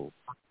difficult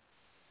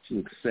to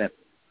accept,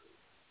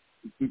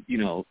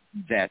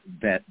 that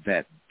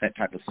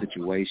type of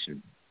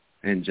situation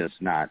and just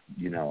not,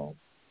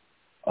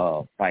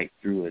 fight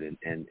through it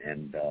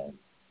and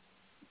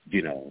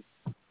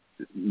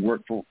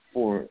work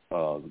for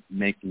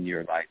making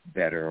your life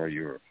better or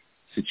your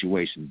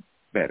situation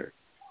better.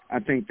 I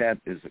think that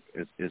is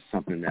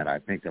something that I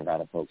think a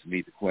lot of folks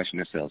need to question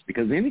themselves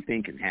because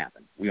anything can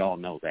happen. We all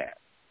know that.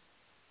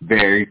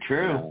 Very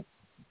true.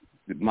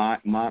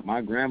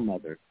 My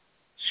grandmother,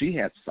 she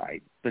had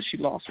sight, but she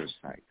lost her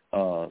sight.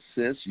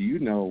 Sis,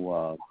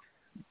 who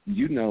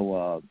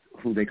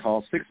they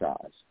call Six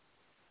Eyes.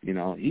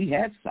 He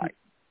had sight,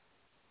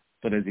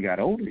 but as he got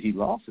older, he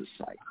lost his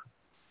sight.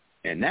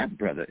 And that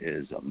brother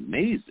is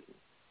amazing.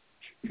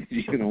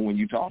 When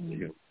you talk to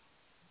him,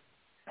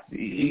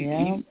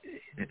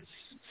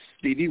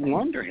 Stevie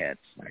Wonder had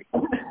sight.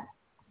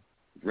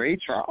 Ray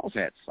Charles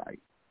had sight,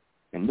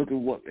 and look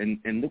what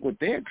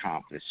they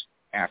accomplished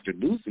after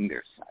losing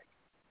their sight.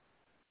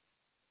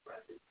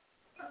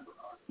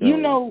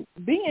 So,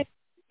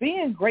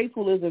 being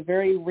grateful is a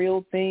very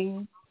real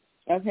thing.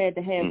 I've had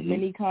to have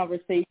many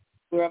conversations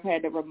where I've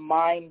had to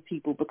remind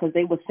people because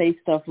they would say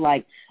stuff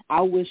like, I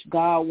wish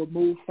God would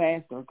move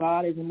faster.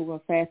 God isn't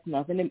moving fast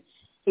enough. And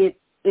it's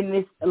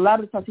a lot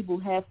of the time people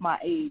half my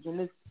age.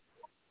 And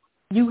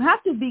you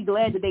have to be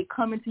glad that they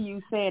coming to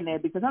you saying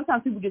that because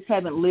sometimes people just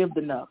haven't lived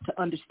enough to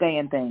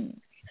understand things.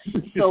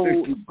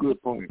 So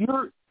good point.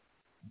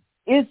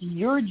 It's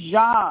your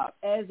job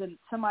as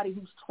somebody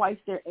who's twice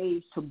their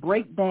age to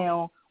break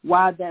down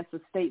why that's a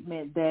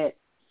statement that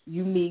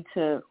you need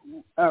to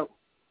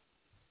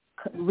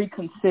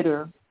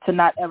reconsider to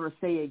not ever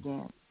say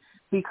again,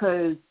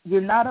 because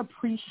you're not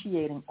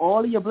appreciating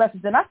all of your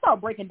blessings. And I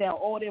start breaking down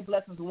all their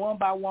blessings one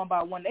by one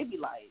by one. They be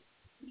like,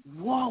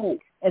 whoa.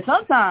 And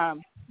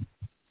sometimes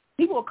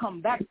people will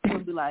come back to you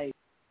and be like,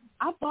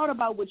 I thought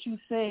about what you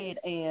said,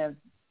 and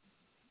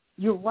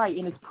you're right,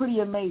 and it's pretty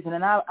amazing.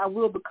 And I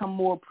will become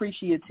more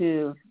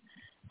appreciative.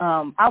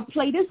 I'll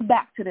play this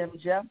back to them,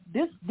 Jeff,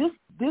 this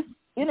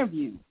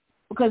interview,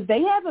 because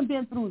they haven't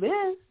been through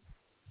this.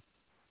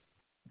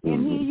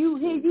 And here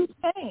you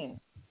saying.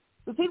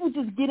 So people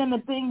just get in the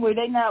thing where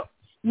they not,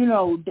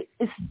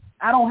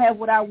 I don't have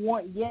what I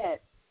want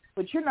yet,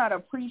 but you're not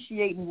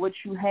appreciating what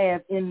you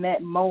have in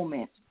that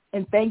moment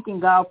and thanking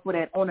God for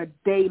that on a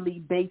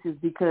daily basis,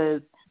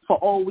 because for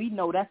all we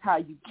know, that's how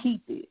you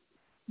keep it.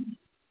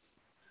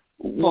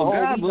 Well,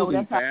 God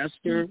moving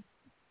faster.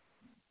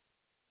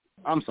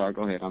 I'm sorry.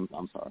 Go ahead. I'm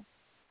sorry.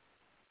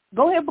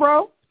 Go ahead,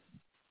 bro.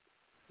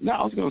 No,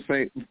 I was going to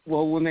say,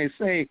 well, when they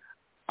say,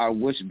 I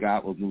wish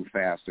God would move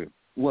faster,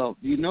 well,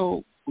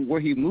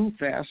 where he moved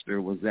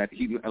faster was that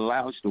he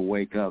allowed us to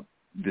wake up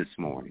this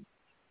morning.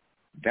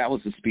 That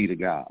was the speed of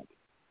God.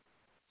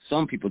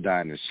 Some people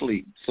die in their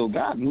sleep. So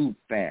God moved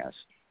fast.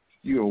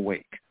 You're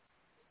awake.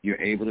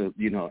 You're able to,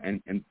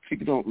 and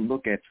people don't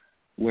look at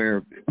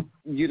where,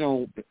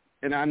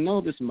 and I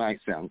know this might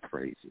sound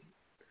crazy,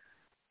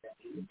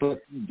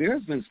 but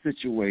there's been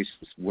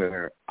situations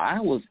where I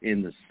was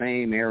in the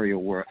same area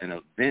where an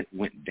event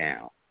went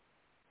down,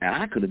 and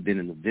I could have been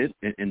in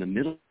the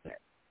middle of that.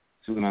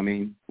 See what I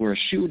mean? Where a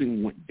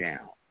shooting went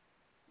down.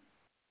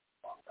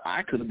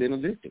 I could have been a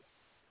victim.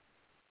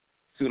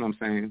 See what I'm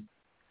saying?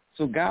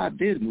 So God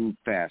did move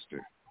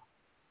faster.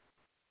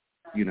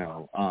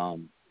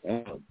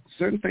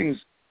 Certain things,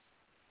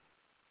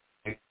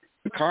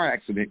 the car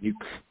accident,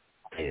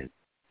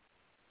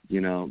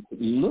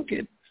 look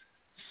at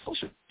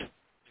social.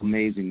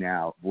 Amazing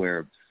now,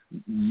 where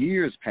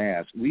years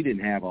past we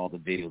didn't have all the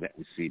video that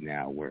we see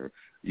now, where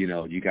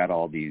you got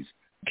all these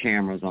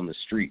cameras on the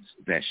streets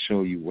that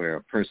show you where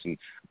a person,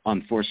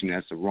 unfortunately,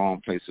 that's the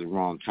wrong place at the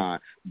wrong time,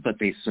 but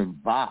they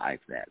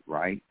survived that,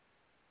 right?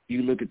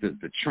 You look at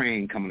the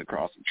train coming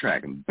across the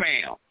track and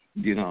bam,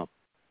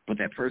 but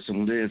that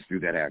person lives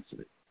through that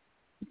accident.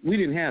 We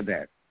didn't have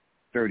that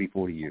 30,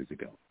 40 years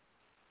ago,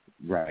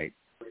 right?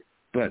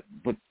 But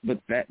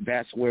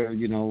that's where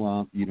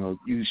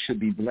you should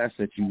be blessed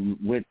that you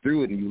went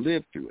through it and you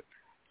lived through it.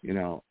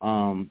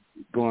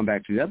 Going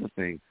back to the other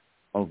thing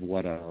of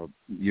what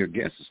your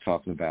guest is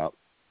talking about,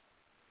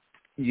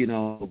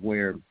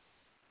 where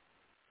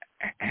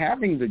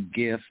having the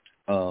gift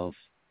of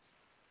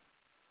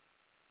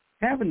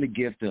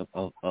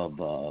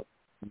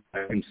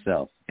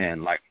himself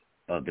and like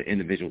the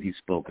individual he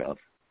spoke of,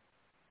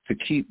 to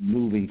keep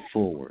moving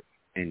forward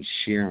and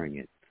sharing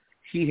it.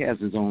 He has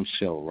his own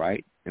show,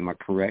 right? Am I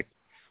correct?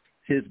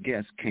 His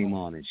guest came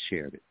on and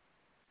shared it.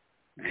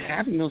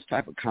 Having those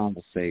type of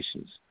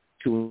conversations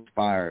to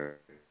inspire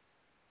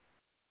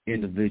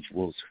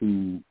individuals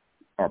who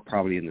are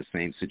probably in the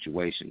same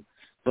situation,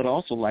 but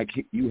also like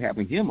you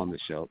having him on the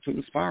show to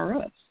inspire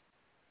us.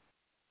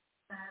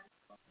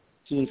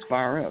 To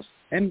inspire us.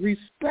 And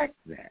respect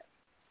that.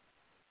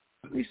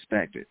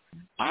 Respect it.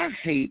 I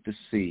hate to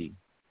see,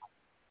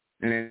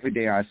 and every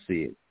day I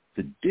see it,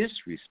 the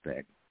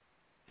disrespect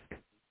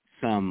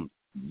some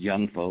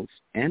young folks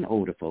and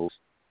older folks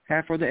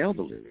have for the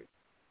elderly.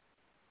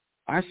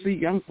 I see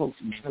young folks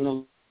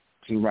getting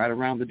right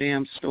around the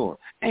damn store.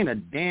 Ain't a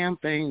damn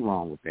thing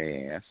wrong with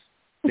their ass.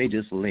 They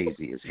just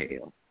lazy as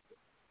hell.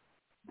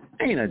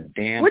 Ain't a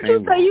damn what thing you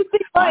say? wrong. You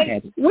see,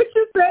 like, what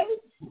you say?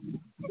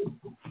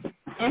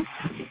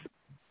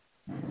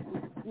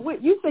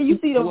 What you say? You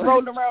see them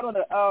rolling around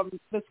on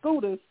the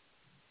scooters?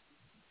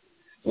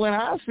 When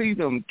I see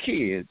them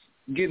kids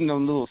getting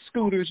them little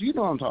scooters, you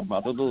know what I'm talking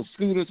about, the little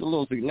scooters, the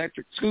little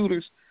electric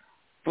scooters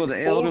for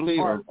the elderly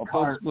or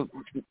folks.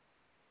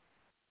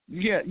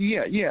 Yeah,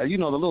 the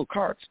little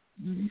carts.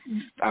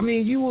 I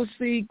mean, you will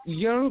see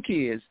young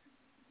kids,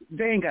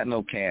 they ain't got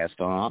no cast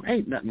on,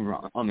 ain't nothing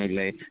wrong on their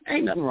leg,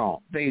 ain't nothing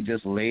wrong. They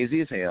just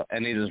lazy as hell,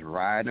 and they just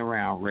riding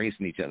around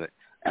racing each other.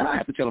 And I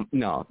have to tell them,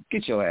 no,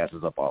 get your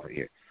asses up off of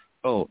here.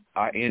 Oh,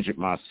 I injured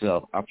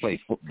myself. I played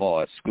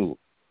football at school.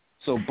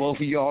 So both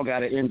of y'all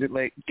got an injured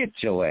leg? Get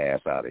your ass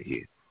out of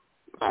here.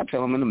 I'll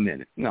tell them in a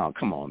minute. No,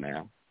 come on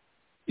now.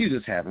 You're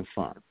just having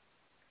fun.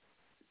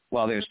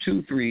 While there's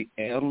 2, 3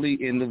 elderly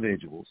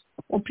individuals,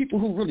 or people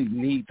who really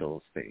need those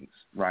things,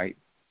 right,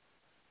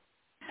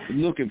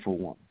 looking for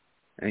one.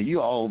 And you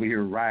all over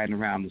here riding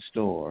around the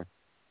store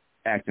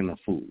acting a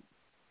fool.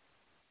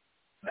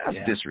 That's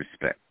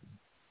disrespect,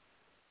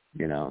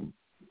 And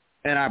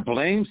I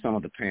blame some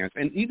of the parents,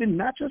 and even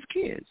not just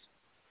kids.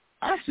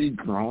 I see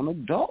grown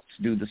adults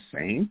do the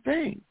same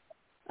thing.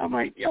 I'm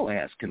like, your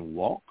ass can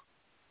walk.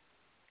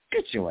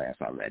 Get your ass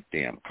out of that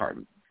damn cart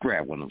and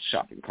grab one of those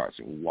shopping carts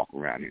and walk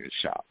around here and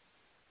shop.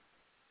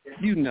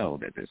 You know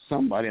that there's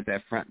somebody at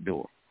that front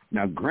door.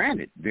 Now,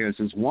 granted, there's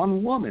this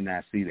one woman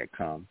I see that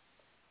come,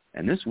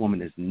 and this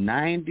woman is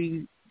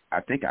 90,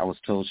 I think I was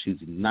told she's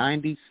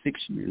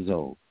 96 years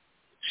old.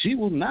 She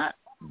will not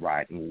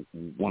ride in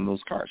one of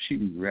those carts.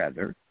 She'd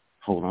rather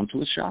hold on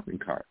to a shopping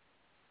cart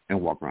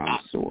and walk around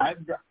the store.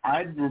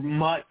 I'd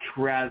much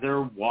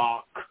rather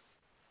walk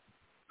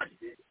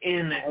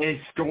in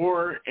a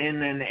store,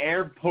 in an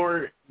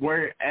airport,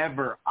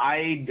 wherever.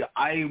 I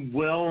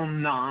will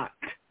not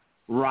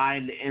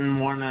ride in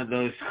one of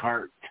those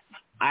carts.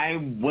 I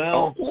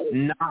will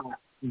not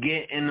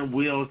get in a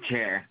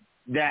wheelchair.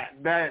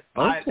 There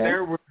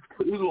was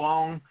too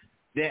long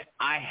that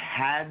I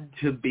had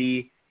to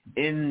be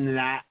in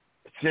that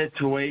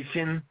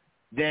situation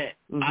that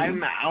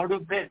I'm out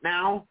of it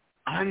now.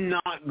 I'm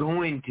not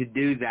going to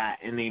do that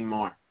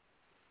anymore.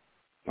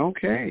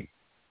 Okay.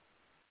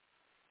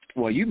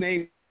 Well, you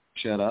may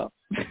shut up.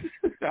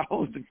 I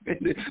was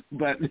offended,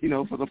 but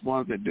for the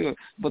ones that do it,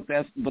 but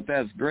that's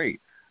great,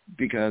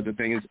 because the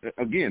thing is,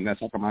 again,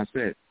 that's like I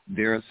said,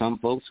 there are some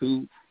folks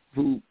who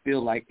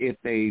feel like if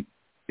they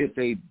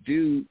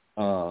do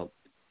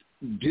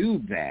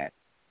that,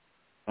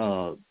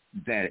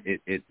 that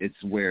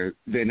it's where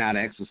they're not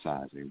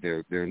exercising,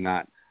 they're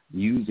not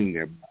using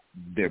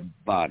their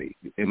body.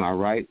 Am I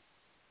right?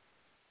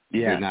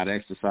 Yeah. They're not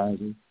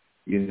exercising.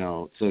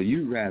 So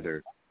you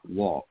rather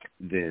walk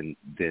than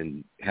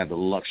have the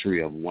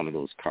luxury of one of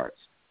those carts.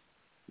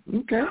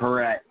 Okay.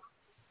 Correct.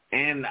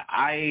 And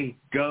I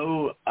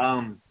go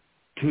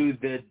to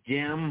the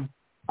gym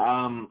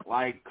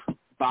like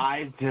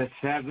 5 to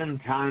 7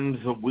 times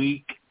a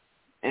week,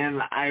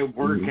 and I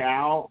work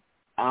out.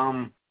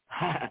 I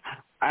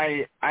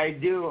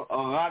do a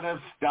lot of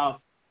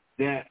stuff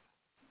that,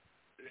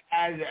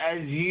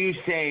 as you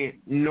say,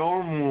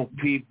 normal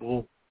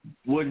people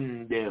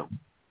wouldn't do.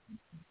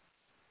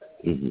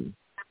 Mm-hmm.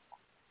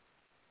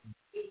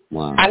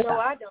 Wow. I know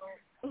I don't.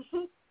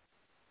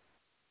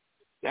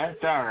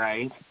 That's all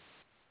right.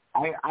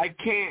 I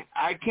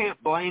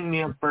can't blame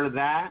you for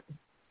that.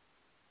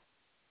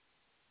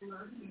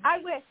 I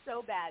wish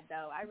so bad,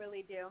 though. I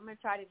really do. I'm going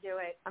to try to do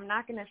it. I'm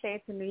not going to say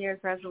it's a New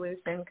Year's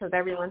resolution because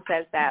everyone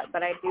says that,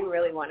 but I do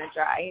really want to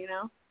try,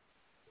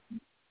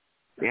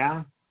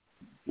 Yeah.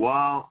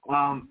 Well,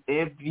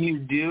 if you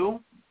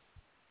do,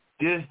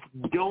 just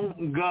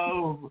don't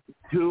go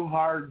too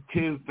hard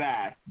too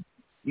fast.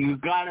 You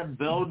got to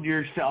build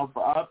yourself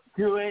up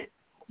to it,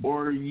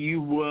 or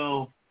you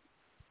will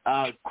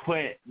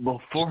quit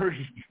before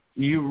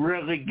you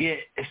really get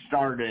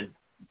started.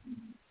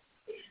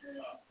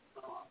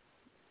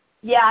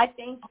 Yeah, I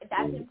think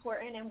that's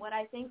important, and what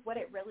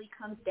it really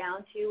comes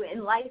down to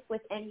in life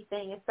with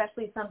anything,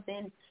 especially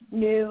something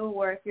new,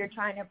 or if you're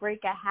trying to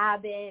break a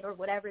habit or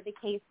whatever the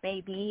case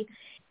may be,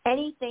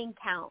 anything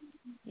counts,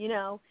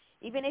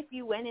 Even if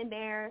you went in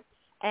there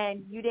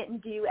and you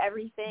didn't do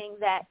everything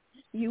that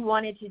you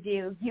wanted to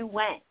do, you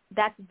went.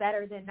 That's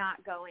better than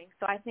not going.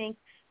 So I think,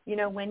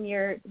 when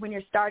you're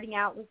starting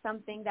out with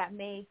something that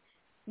may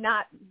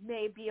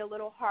be a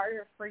little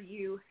harder for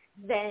you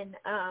than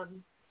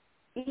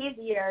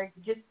easier,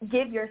 just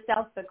give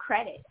yourself the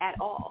credit at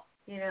all,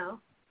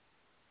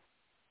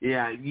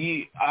 Yeah,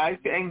 I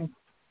think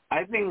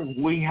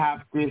we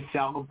have to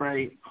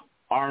celebrate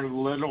our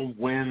little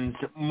wins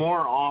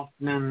more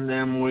often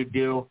than we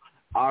do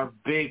our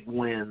big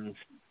wins.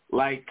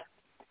 Like,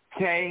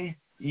 say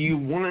you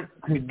want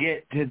to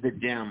get to the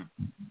gym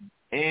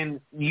and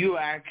you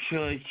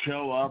actually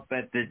show up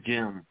at the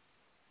gym.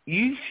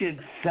 You should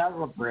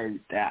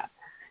celebrate that.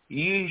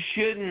 You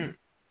should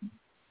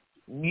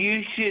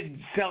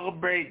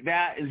celebrate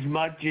that as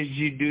much as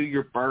you do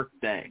your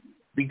birthday,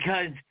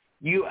 because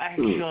you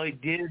actually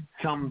did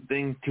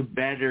something to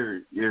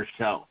better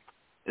yourself,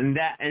 and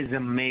that is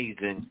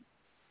amazing.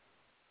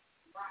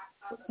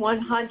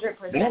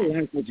 100%. I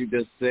like what you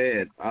just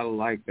said. I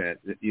like that,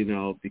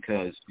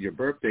 because your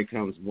birthday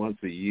comes once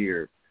a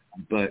year,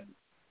 but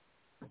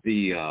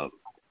the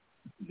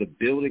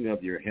building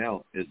of your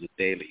health is a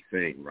daily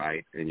thing,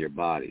 right, in your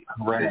body.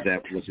 Correct. Is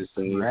that what you're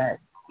saying?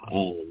 Correct.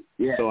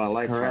 Yeah, so I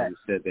like how you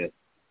said that.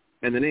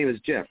 And the name is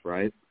Jeff,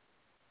 right?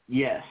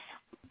 Yes.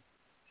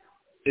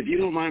 If you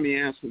don't mind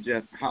me asking,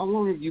 Jeff, how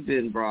long have you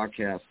been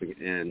broadcasting,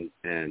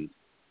 and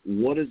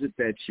what is it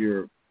that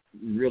you're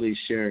really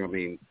sharing? I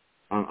mean,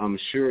 I'm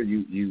sure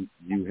you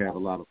have a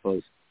lot of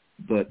folks,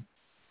 but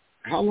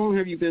how long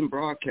have you been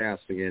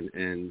broadcasting?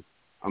 And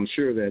I'm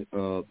sure that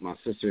my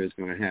sister is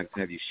going to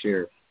have you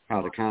share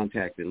how to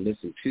contact and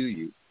listen to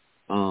you.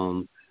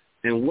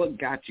 And what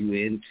got you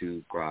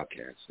into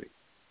broadcasting?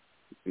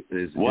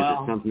 Is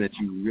it something that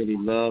you really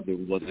loved,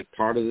 and was it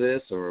part of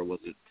this, or was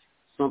it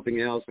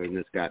something else and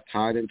this got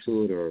tied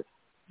into it? Or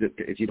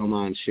if you don't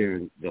mind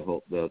sharing a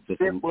little bit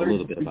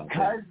about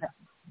that.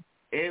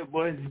 It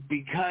was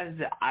because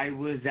I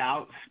was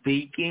out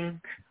speaking.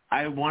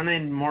 I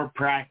wanted more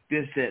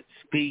practice at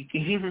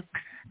speaking.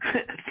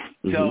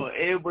 So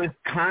it was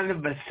kind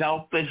of a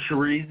selfish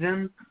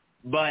reason.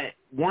 But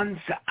once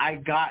I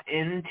got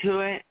into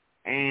it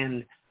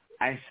and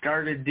I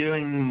started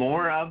doing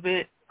more of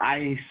it,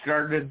 I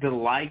started to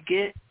like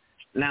it.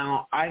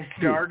 Now, I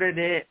started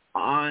it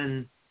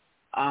on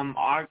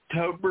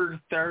October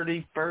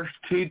 31st,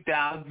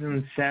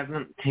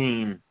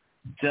 2017.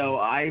 So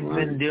I've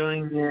been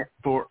doing it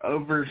for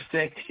over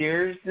 6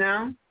 years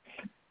now,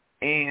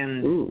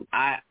 and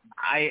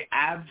I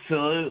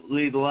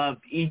absolutely love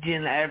each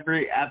and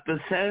every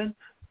episode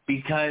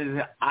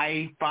because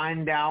I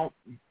find out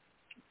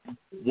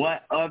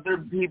what other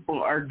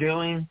people are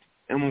doing,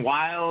 and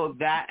while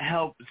that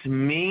helps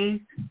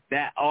me,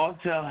 that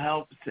also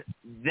helps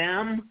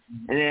them,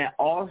 and it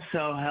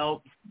also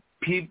helps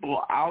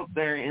people out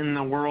there in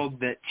the world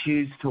that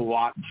choose to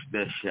watch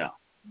this show.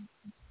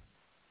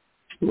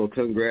 Well,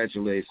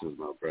 congratulations,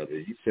 my brother.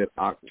 You said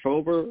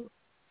October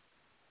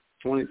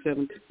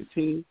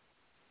 2017?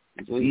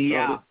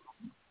 Yeah.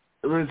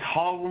 It was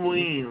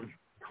Halloween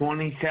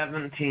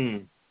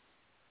 2017.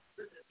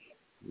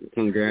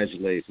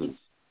 Congratulations.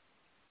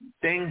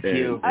 Thank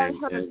you.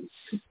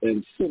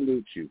 And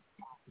salute you.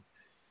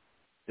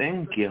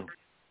 Thank you.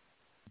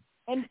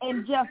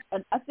 And Jeff,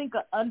 I think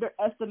an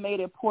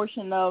underestimated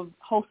portion of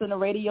hosting a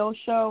radio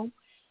show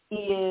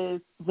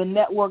is the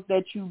network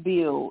that you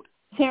build.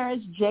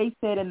 Terrence J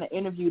said in the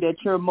interview that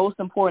your most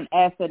important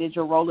asset is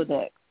your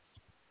Rolodex.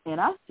 And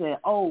I said,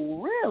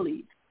 oh,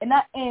 really?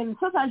 And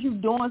sometimes you're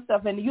doing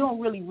stuff and you don't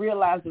really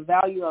realize the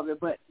value of it.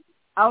 But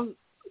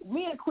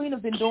me and Queen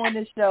have been doing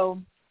this show.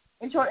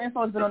 Intro to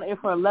Info has been on the air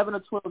for 11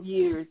 or 12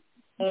 years,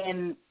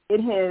 and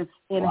it has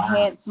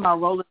enhanced my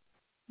Rolodex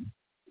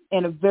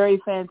in a very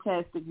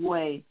fantastic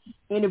way.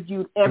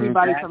 Interviewed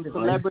everybody from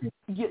celebrities,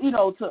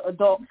 to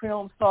adult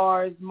film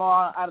stars,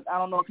 I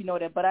don't know if you know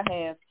that, but I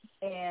have,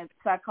 and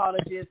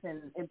psychologists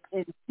and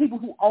people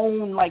who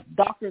own, like,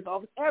 doctors'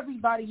 office,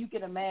 everybody you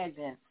can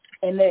imagine.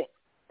 And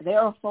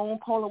they're a phone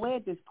call away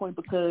at this point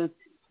because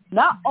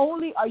not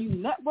only are you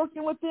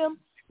networking with them,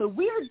 but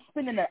we're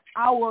spending an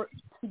hour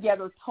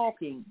together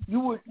talking.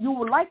 You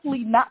will likely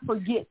not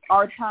forget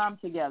our time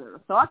together.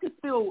 So I could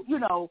still,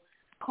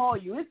 call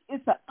you.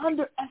 It's an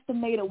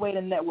underestimated way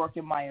to network,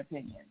 in my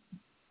opinion.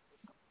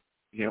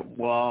 Yeah,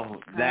 well,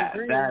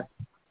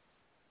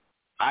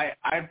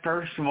 I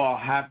first of all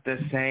have to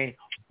say,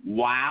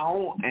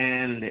 wow,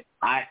 and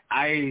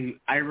I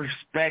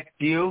respect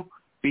you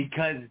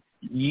because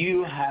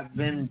you have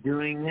been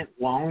doing it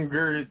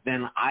longer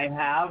than I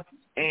have,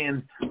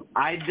 and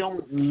I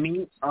don't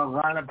meet a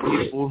lot of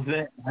people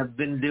that have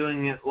been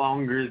doing it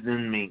longer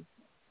than me.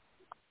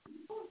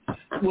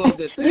 Well,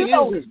 the thing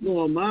is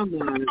blowing my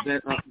mind is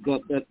that,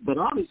 but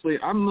obviously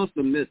I must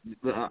have missed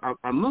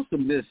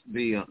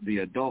the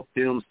adult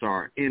film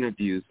star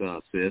interviews,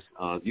 sis.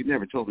 You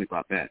never told me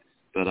about that,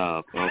 but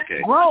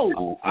okay.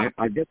 Bro,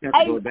 I guess I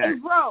have to go back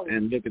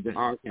and look at the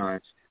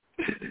archives.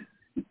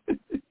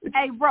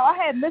 Hey, bro, I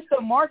had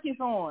Mr. Marcus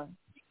on.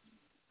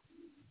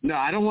 No,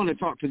 I don't want to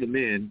talk to the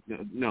men.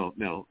 No.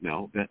 I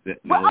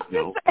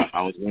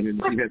was wondering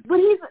if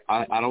you had.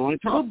 I don't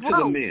want to talk to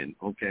the men.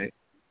 Okay.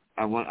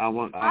 I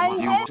want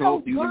you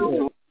told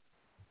you.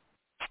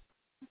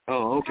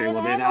 Oh, okay.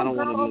 Well, then I don't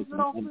want to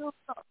listen.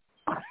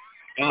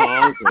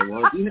 Oh, okay.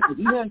 Well, if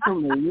you have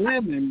some of the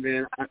women,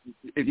 then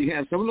if you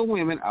have some of the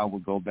women, I will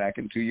go back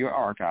into your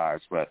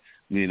archives. But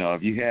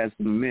if you have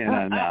some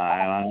men,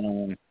 I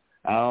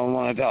don't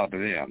want to talk to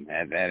them.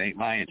 That ain't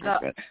my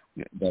interest.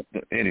 But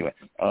anyway,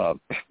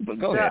 but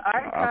go ahead. The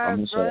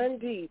archives run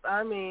deep.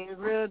 I mean,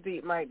 real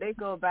deep, Mike. They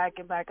go back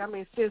and back. I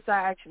mean, since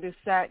I actually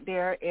sat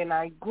there and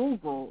I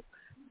Googled,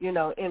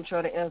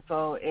 Intro to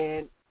Info,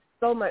 and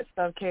so much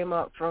stuff came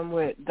up from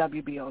with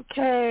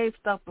WBOK,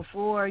 stuff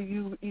before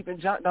you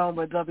even jumped on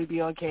with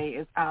WBOK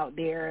is out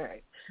there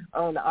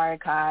on the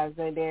archives,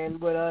 and then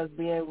with us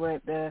being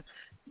with the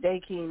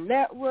Day King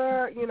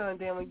Network, and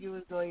then when you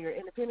was doing your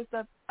independent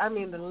stuff, I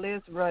mean, the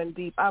list run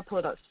deep. I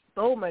put up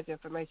so much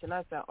information.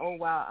 I said, oh,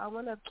 wow, I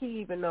wonder if Key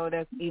even know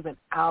that's even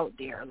out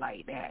there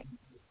like that.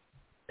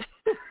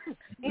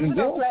 Even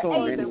though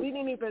we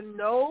didn't even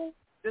know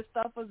this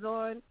stuff was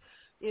on,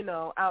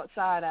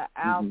 outside of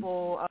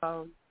Apple.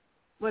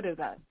 What is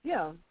that?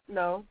 Yeah,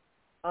 no.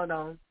 Oh,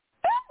 no.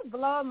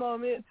 Blow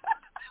moment.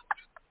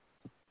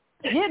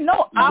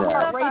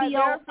 Apple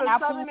Radio.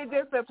 There's so many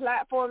different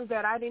platforms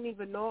that I didn't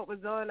even know it was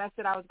on. I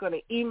said I was going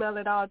to email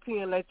it all to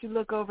you and let you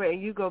look over it,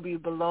 and you going to be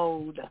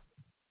blowed.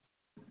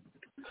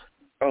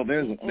 Oh,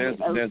 there's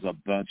a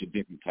bunch of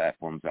different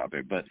platforms out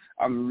there, but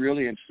I'm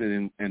really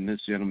interested in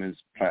this gentleman's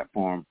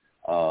platform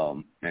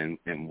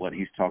and what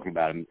he's talking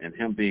about, and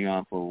him being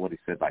on for what he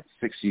said, like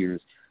 6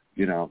 years.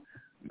 Those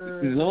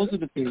are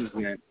the things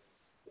that.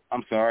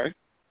 I'm sorry.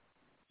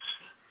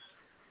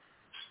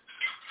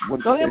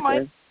 Go ahead,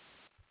 Mike.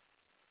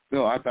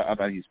 No, I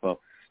thought he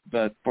spoke.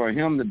 But for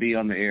him to be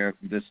on the air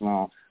for this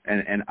long,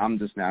 and I'm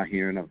just now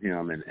hearing of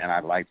him, and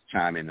I'd like to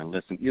chime in and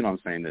listen,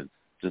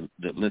 to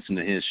listen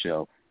to his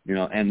show,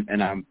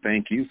 and I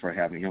thank you for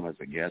having him as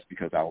a guest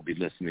because I will be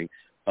listening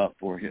up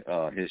for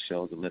his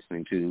shows and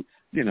listening to,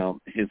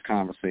 his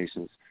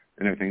conversations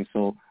and everything.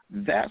 So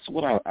that's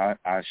what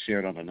I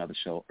shared on another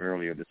show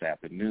earlier this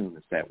afternoon,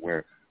 is that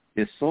where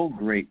it's so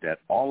great that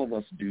all of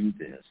us do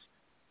this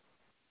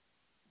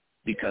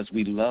because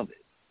we love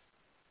it.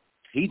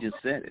 He just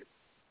said it.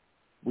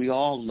 We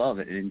all love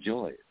it and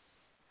enjoy it.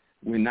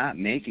 We're not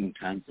making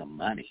tons of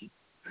money.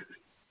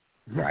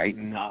 right?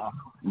 No,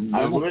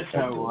 I wish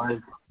I was.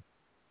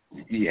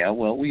 Yeah,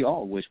 well, we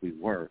all wish we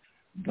were,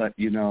 but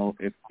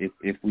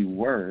if we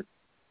were,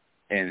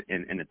 and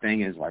the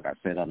thing is, like I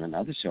said on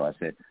another show, I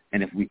said,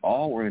 and if we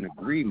all were in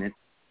agreement,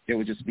 there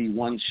would just be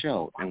one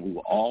show, and we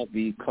would all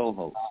be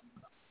co-hosts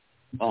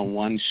on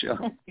one show.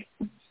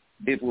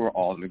 If we were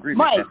all in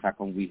agreement, Mike, that's how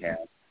come we have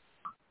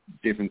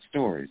different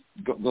stories.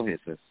 Go ahead,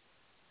 sis.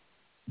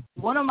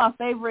 One of my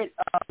favorite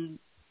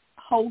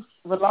host,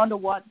 Rolanda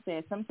Watts,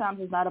 said, sometimes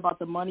it's not about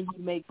the money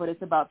you make, but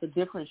it's about the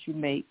difference you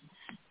make.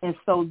 And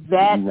so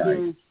that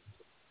is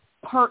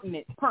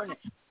pertinent.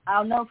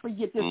 I'll never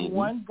forget this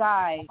one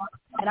guy,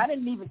 and I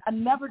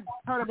never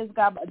heard of this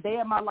guy a day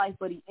in my life,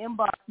 but he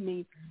inboxed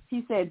me.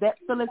 He said, that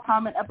Phyllis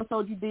Hyman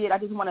episode you did, I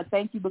just want to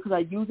thank you because I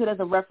use it as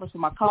a reference for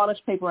my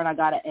college paper and I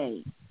got an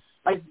A.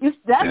 Like, that's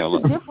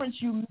the difference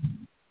you make.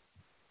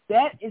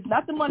 That is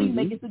not the money you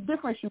make, it's the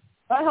difference you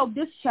make. I helped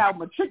this child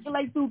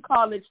matriculate through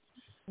college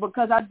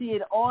because I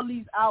did all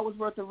these hours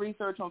worth of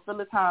research on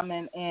Phyllis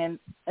Hyman, and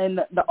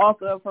the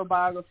author of her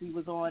biography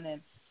was on,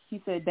 and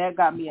he said that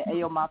got me an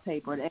A on my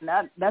paper. And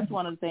that's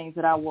one of the things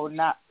that I will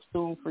not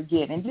soon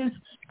forget. And just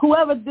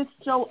whoever this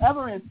show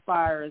ever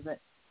inspires,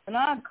 and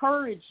I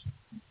encourage,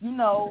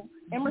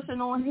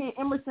 Emerson on here.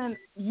 Emerson,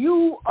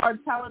 you are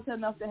talented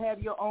enough to have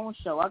your own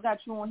show. I got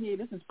you on here.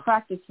 This is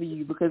practice for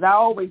you because I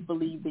always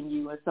believed in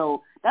you. And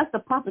so that's the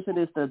purpose of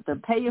this, to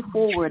pay it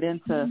forward and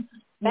to,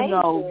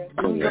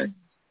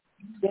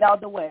 get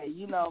out the way.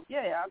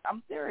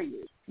 I'm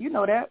serious. You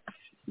know that.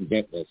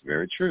 That's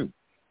very true.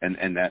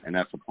 And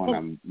that's the point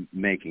I'm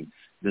making.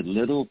 The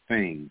little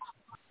things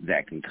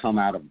that can come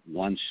out of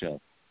one show.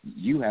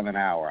 You have an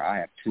hour. I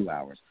have 2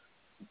 hours.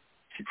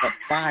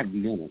 5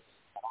 minutes,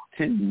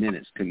 10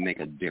 minutes can make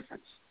a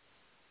difference.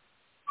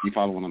 You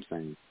follow what I'm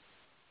saying?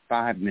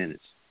 5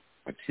 minutes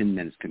or 10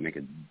 minutes can make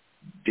a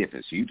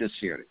difference. You just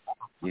shared it,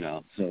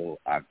 So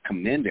I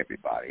commend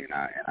everybody,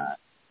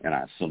 and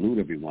I salute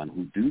everyone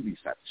who do these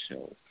types of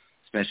shows,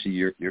 especially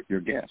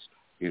your guests.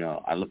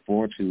 I look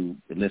forward to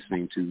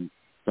listening to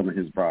some of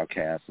his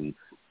broadcasts and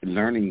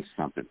learning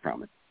something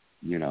from it.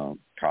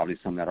 Probably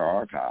some that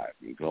are archived.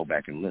 You go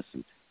back and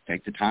listen.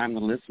 Take the time to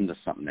listen to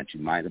something that you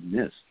might have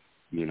missed,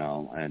 and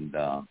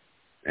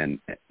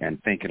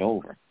think it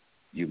over.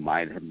 You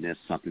might have missed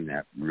something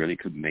that really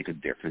could make a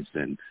difference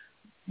in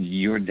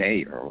your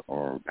day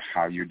or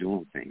how you're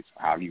doing things,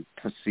 how you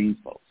perceive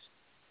folks.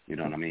 You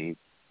know what I mean?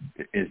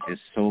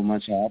 It's so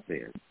much out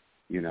there,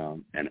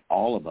 and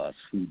all of us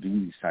who do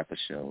these type of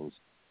shows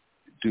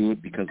do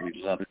it because we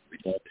love it. We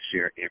love to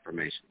share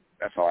information.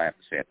 That's all I have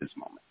to say at this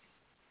moment.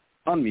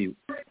 Unmute.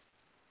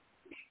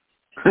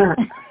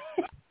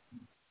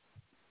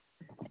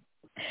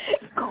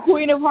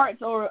 Queen of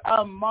Hearts or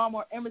Mom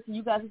or Emerson,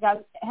 you guys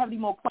have any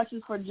more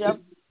questions for Jeff?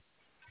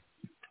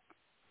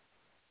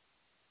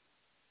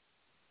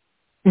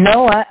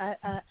 No, I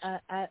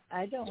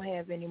don't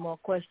have any more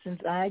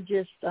questions. I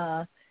just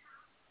I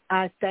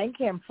thank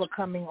him for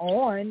coming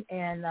on,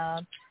 and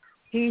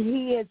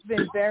he has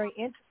been very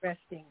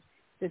interesting,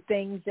 the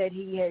things that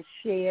he has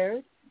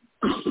shared,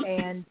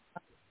 and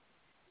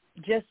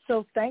just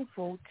so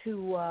thankful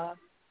to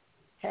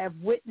have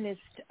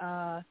witnessed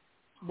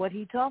what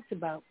he talked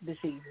about this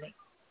evening.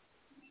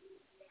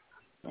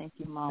 Thank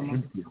you, Mama.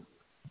 Thank you.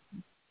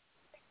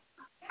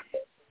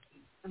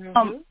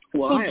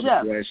 Well, I have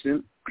a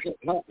question.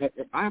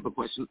 I have a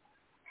question.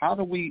 How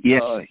do we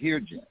hear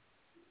Jeff?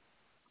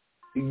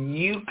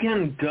 You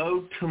can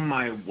go to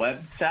my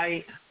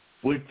website,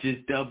 which is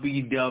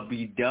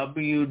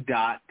www.jeffmarconet,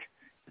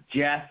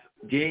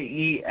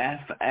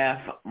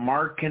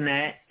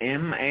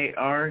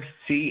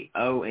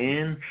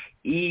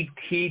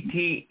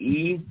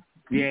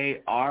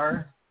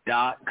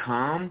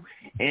 marconettejr.com,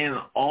 and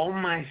all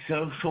my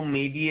social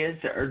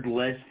medias are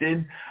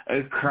listed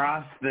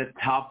across the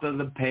top of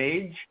the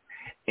page.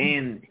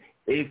 And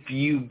if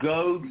you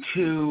go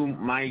to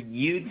my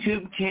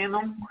YouTube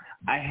channel,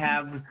 I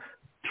have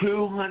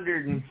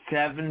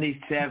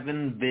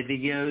 277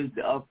 videos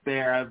up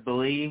there, I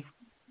believe.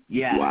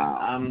 Yeah, wow.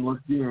 I'm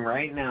looking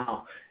right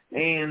now.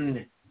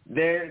 And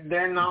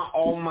they're not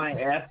all my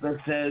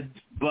episodes,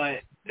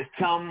 but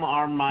some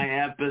are my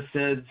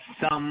episodes,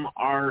 some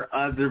are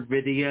other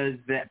videos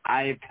that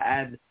I've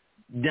had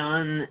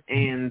done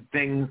and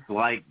things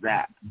like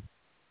that.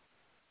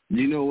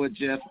 You know what,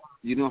 Jeff?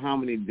 You know how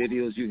many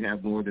videos you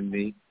have more than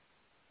me?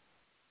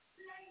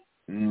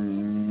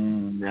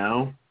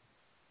 No.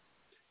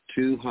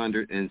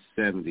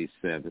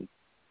 277.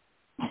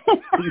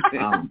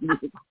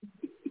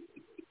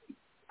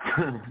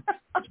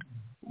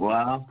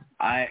 Well,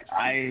 I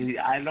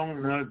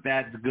don't know if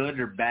that's good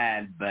or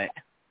bad, but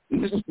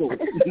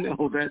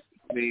no,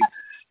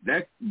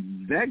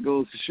 that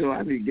goes to show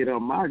I need to get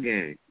on my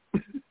game.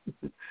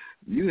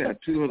 You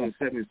have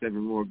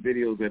 277 more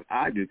videos than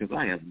I do because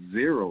I have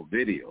 0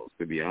 videos,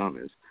 to be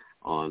honest,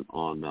 on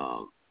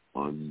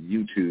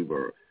YouTube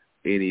or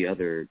any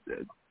other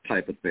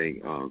type of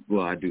thing.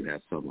 Well, I do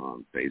have some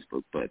on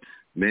Facebook, but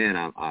man,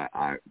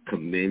 I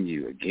commend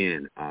you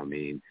again. I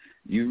mean,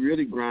 you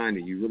really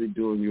grinding, you really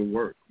doing your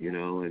work,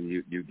 and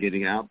you're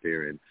getting out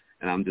there, and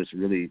I'm just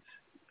really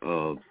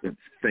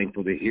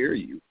thankful to hear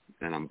you.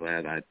 And I'm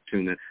glad I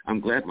tuned in.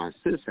 I'm glad my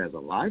sis has a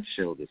live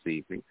show this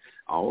evening.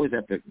 I always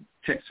have to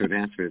text her and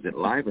ask her, is it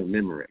live or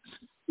Memorex?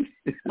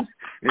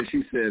 And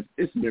she says,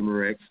 it's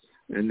Memorex.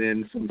 And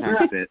then sometimes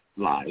I said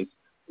live,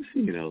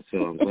 so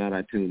I'm glad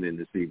I tuned in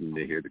this evening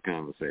to hear the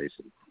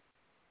conversation.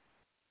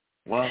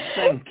 Well,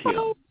 thank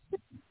you.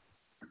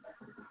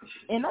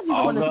 And I just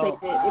want to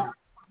say that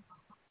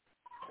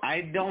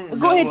I don't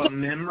know what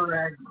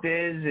Memorex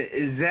is.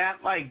 Is that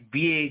like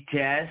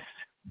VHS?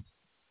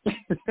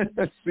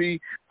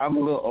 See, I'm a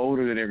little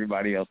older than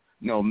everybody else.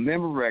 No,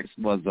 Memorex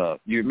was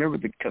you remember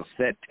the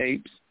cassette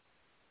tapes?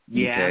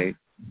 Yeah. Okay.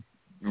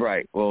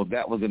 Right. Well,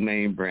 that was a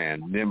name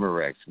brand.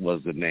 Memorex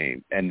was the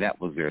name, and that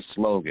was their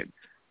slogan.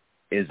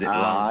 Is it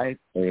live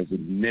or is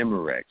it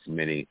Memorex?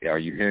 Are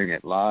you hearing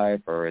it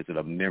live or is it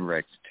a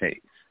Memorex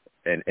tape?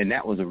 And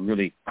that was a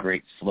really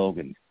great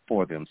slogan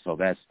for them. So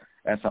that's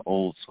an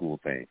old school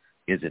thing.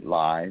 Is it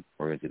live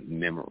or is it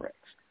Memorex?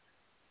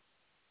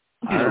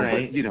 All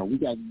right. But, we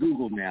got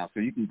Google now, so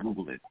you can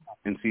Google it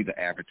and see the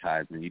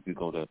advertisement. You can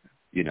go to,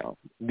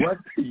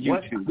 what's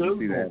YouTube Google? and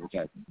see the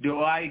advertisement.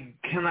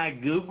 Can I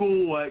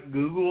Google what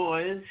Google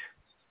is?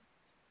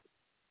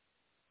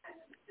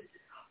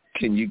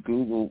 Can you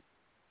Google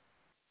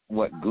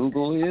what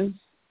Google is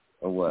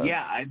or what?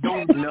 Yeah, I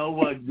don't know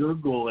what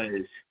Google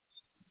is.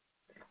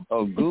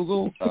 Oh,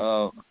 Google?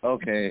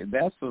 Okay.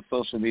 That's a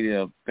social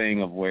media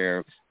thing of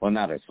where, well,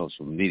 not a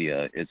social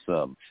media. It's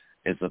a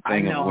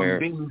thing of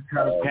where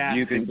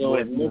you can go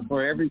and look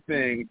for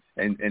everything,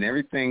 and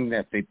everything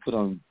that they put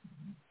on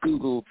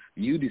Google,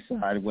 you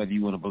decide whether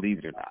you want to believe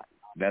it or not.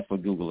 That's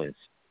what Google is.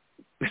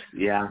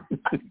 Yeah.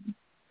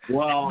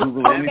 Well,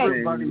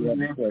 everybody in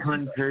this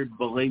country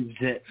believes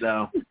it,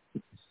 though.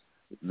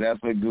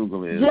 That's what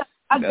Google is. Yeah,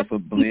 that's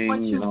what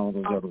Bling and all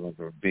those other ones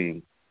are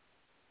being.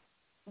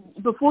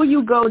 Before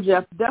you go,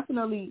 Jeff,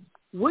 definitely,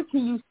 what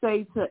can you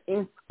say to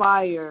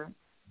inspire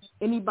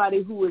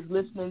anybody who is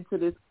listening to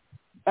this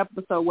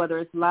episode, whether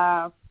it's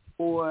live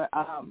or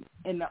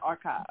in the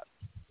archives?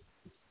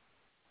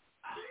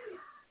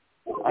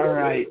 All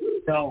right,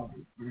 so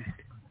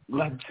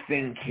let's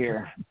think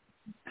here.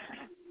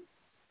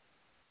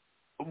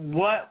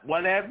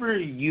 Whatever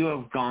you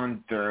have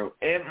gone through,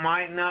 it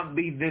might not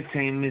be the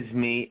same as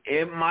me.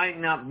 It might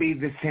not be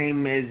the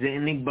same as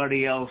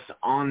anybody else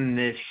on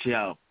this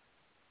show.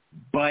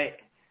 But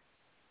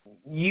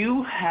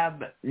you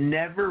have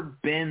never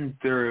been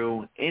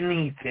through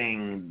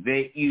anything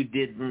that you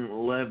didn't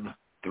live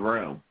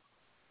through.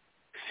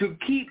 So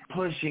keep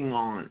pushing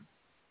on.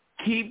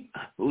 Keep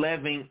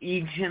living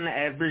each and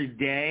every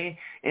day.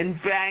 In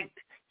fact,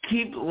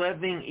 keep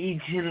living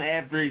each and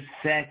every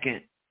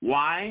second.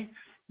 Why?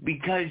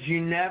 Because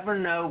you never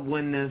know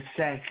when the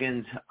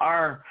seconds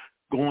are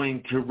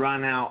going to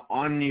run out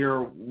on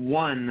your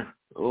one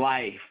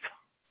life.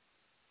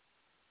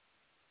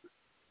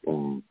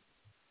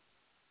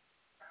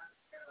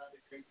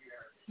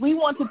 We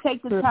want to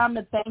take the time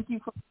to thank you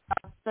for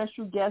our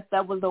special guest.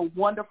 That was a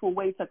wonderful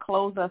way to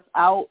close us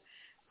out.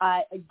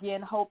 I,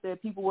 again, hope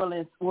that people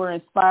were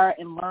inspired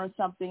and learned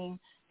something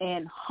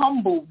and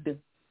humbled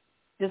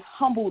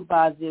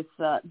by this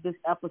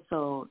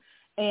episode.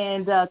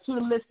 And to the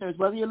listeners,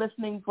 whether you're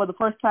listening for the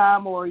first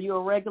time or you're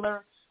a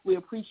regular, we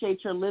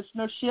appreciate your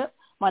listenership.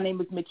 My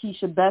name is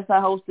Mikeisha Best. I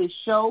host this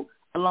show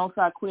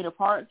alongside Queen of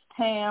Hearts,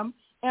 Tam.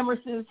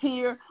 Emerson's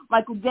here.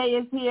 Michael Gay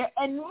is here.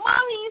 And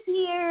Mommy's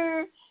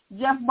here.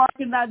 Jeff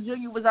Barkenau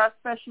Jr. was our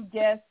special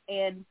guest.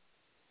 And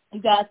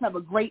you guys have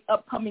a great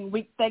upcoming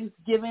week.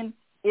 Thanksgiving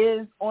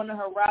is on the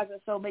horizon,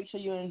 so make sure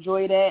you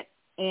enjoy that.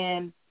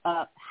 And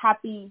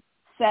happy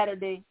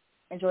Saturday.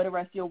 Enjoy the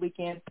rest of your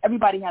weekend.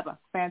 Everybody have a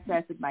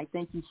fantastic night.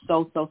 Thank you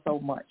so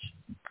much.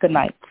 Good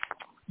night.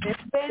 It's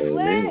been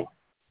lit.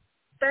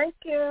 Thank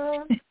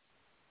you.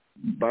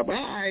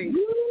 Bye-bye.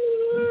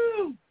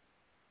 Woo!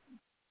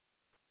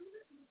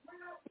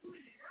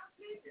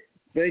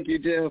 Thank you,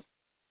 Jeff.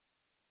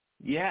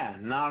 Yeah,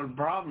 not a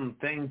problem.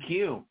 Thank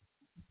you.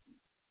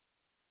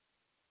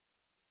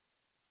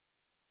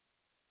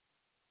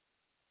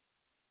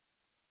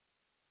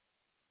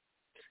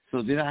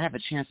 So did I have a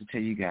chance to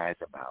tell you guys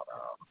about,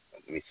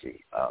 let me see,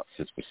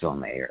 since we're still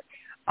on the air,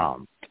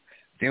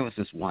 there was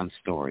this one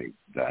story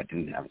that I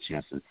didn't have a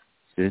chance to,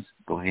 sis,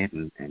 go ahead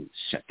and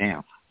shut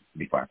down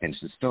before I finish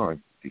the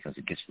story because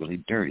it gets really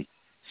dirty.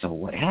 So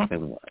what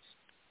happened was,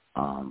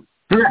 I'm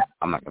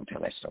not going to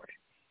tell that story.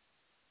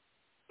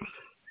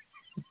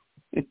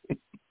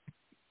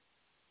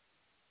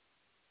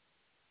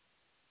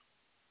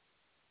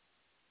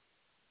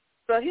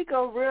 So he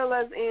gonna reel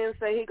us in and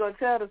say he gonna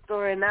tell the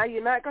story, and now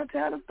you're not gonna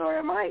tell the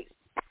story, Mike?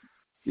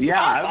 Yeah,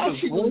 I was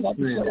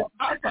listening.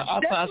 I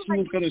thought she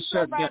was going to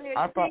shut down.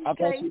 I thought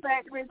she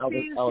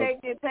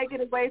take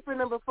it away from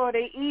them before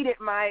they eat it,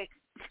 Mike.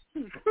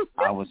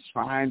 I was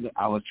trying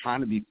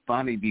to be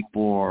funny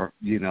before,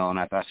 and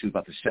I thought she was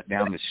about to shut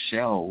down the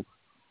show,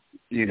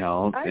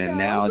 and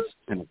now it's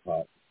 10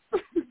 o'clock.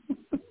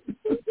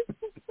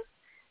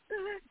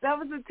 That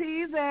was a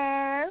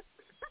teaser.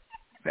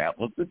 That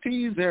was the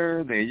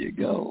teaser. There you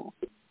go.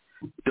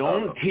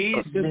 Don't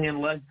tease me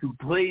unless you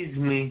please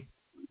me.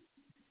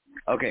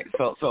 Okay,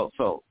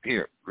 so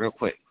here, real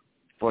quick,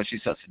 before she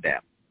shuts it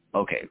down.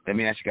 Okay, let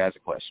me ask you guys a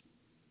question.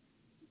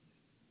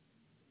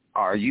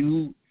 Are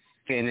you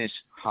finished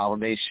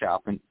holiday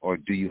shopping, or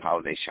do you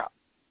holiday shop?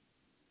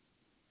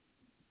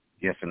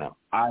 Yes or no?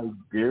 I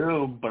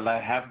do, but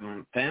I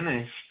haven't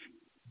finished.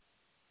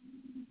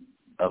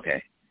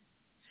 Okay.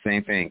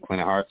 Same thing, Queen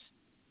of Hearts.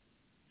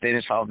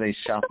 Finish holiday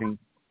shopping,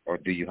 or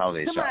do you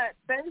holiday shop? Come on,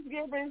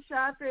 Thanksgiving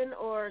shopping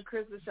or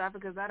Christmas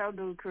shopping? Because I don't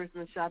do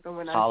Christmas shopping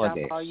when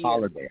holiday, I shop all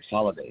year.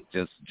 Holiday.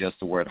 Just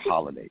the word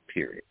holiday,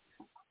 period.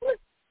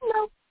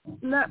 No,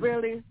 not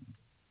really.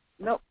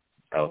 Nope.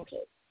 Okay.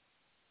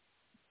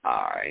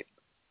 All right.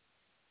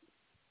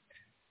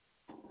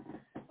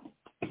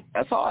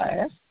 That's all I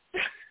ask.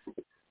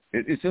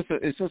 It's just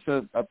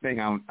a thing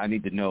I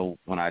need to know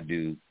when I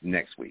do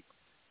next week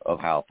of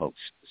how folks,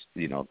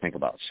 think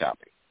about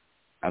shopping.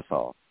 That's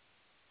all.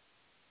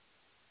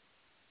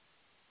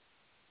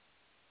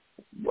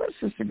 Where'd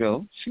Sister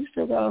go? She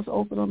still got us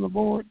open on the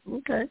board.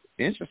 Okay,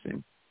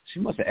 interesting. She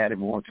must have added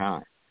more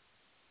time.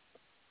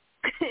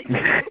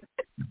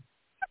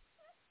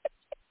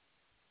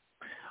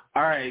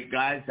 All right,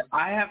 guys,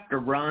 I have to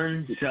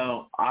run,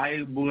 so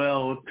I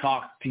will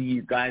talk to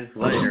you guys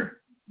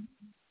later.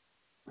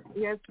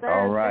 Yes, sir.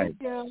 All right.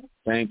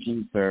 Thank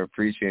you, sir.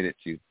 Appreciate it,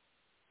 too.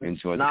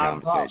 Enjoy the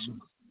conversation.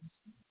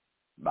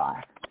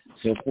 Bye.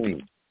 So,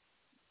 Queen,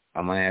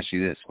 I'm going to ask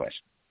you this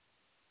question.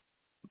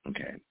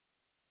 Okay.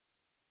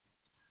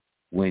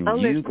 When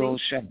you go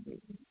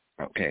shopping,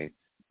 okay,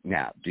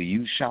 now, do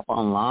you shop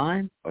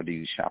online or do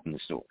you shop in the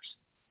stores?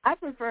 I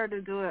prefer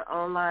to do it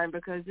online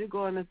because you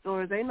go in the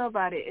stores, ain't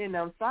nobody in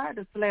them. I'm sorry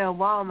to play on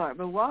Walmart,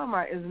 but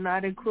Walmart is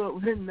not equipped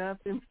with enough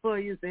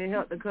employees to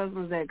help the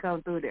customers that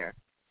come through there.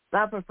 So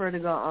I prefer to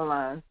go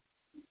online.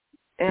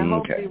 And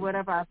hopefully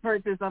whatever I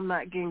purchase, I'm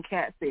not getting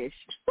catfish.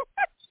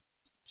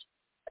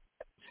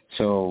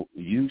 So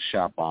you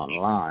shop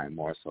online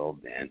more so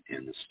than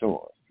in the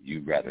store.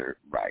 You rather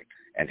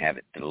and have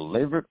it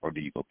delivered, or do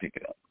you go pick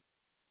it up?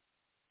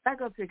 I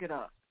go pick it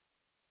up.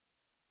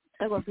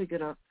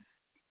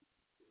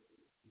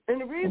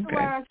 And the reason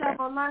why I shop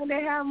online,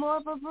 they have more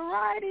of a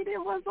variety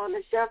than what's on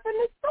the shelf in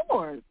the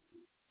stores.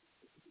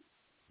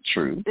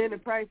 True. And the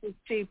price is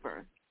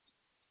cheaper.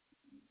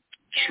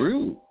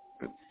 True.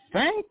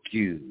 Thank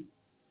you.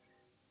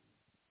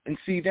 And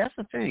see, that's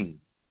the thing.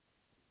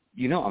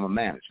 I'm a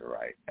manager,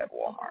 right, at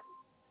Walmart.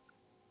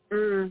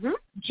 Mm-hmm.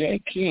 Jay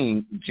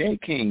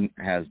King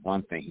has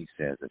one thing he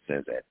says that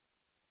says that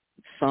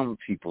some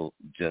people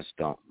just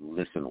don't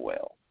listen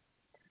well.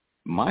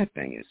 My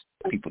thing is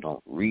people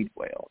don't read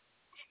well.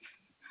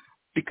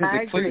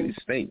 Because it clearly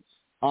states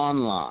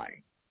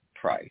online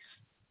price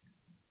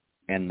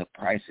and the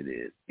price it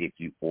is if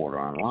you order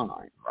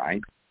online,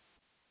 right?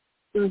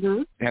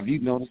 Mm-hmm. Have you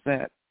noticed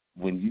that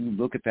when you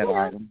look at that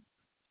item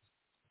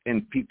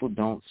and people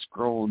don't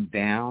scroll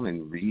down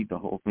and read the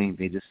whole thing,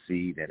 they just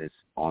see that it's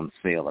on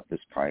sale at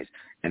this price,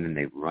 and then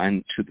they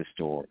run to the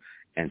store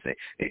and say,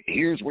 hey,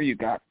 here's where you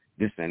got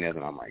this and that.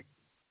 And I'm like,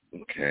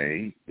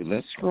 okay,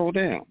 let's scroll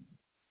down.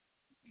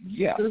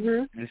 Yeah,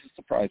 this is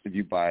the price if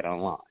you buy it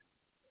online.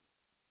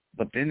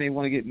 But then they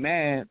want to get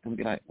mad and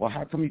be like, well,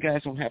 how come you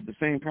guys don't have the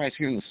same price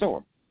here in the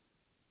store?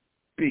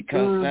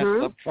 Because that's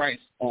the price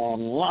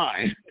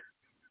online.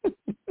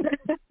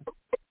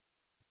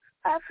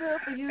 I feel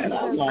for you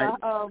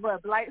because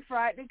Black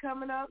Friday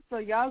coming up, so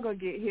y'all gonna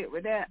get hit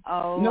with that.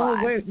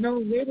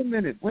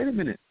 Wait a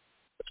minute.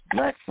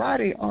 Black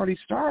Friday already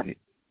started.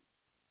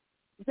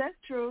 That's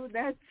true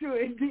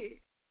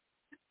indeed.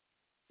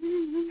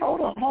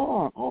 Hold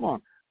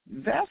on.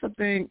 That's the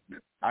thing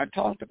I'm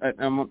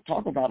going to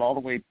talk about all the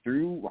way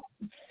through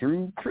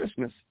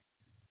Christmas,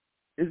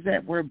 is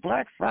that where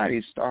Black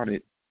Friday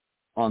started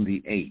on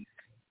the 8th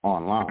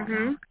online.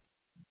 Mm-hmm.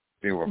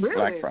 There were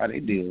Black Friday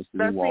deals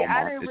through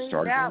Walmart that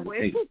started on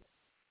the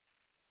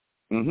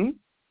 8th.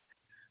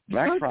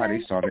 Black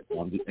Friday started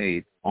on the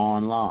 8th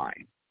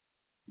online.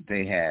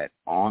 They had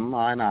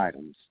online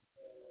items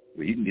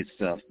where you can get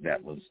stuff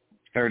that was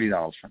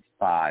 $30 for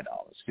 $5,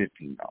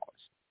 $15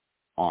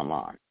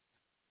 online.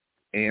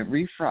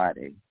 Every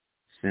Friday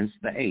since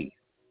the 8th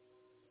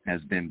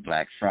has been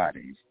Black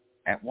Fridays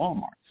at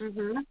Walmart.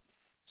 Mm-hmm.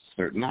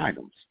 Certain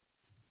items.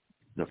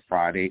 Last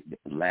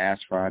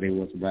Friday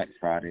was Black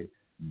Friday.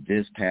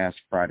 This past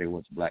Friday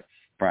was Black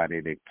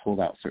Friday. They pulled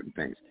out certain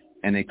things,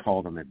 and they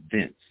call them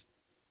events.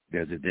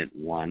 There's event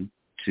 1,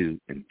 2,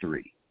 and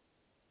 3.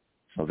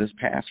 So this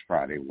past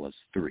Friday was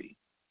 3.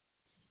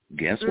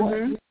 Guess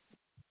what?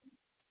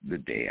 The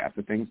day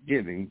after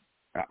Thanksgiving,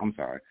 it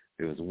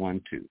was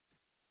 1, 2.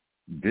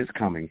 This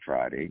coming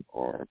Friday,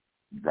 or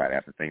right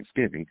after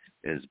Thanksgiving,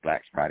 is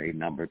Black Friday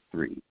number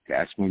 3.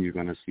 That's when you're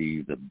going to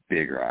see the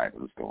bigger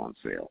items go on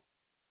sale.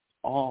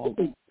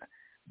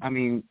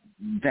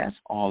 That's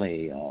all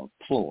a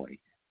ploy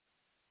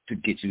to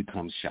get you to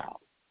come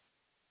shop.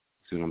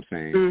 See what I'm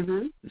saying?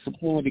 Mm-hmm. It's a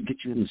ploy to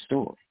get you in the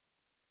store.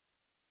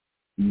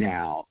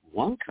 Now,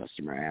 one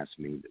customer asked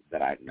me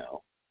that I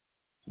know,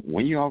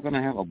 when you all going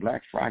to have a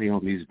Black Friday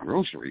on these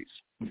groceries?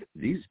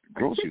 These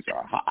groceries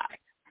are high.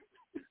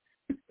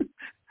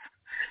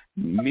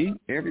 Meat,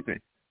 everything.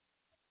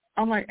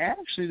 I'm like,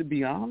 actually, to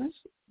be honest,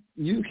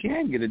 you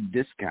can get a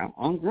discount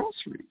on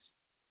groceries.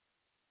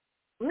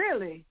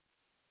 Really?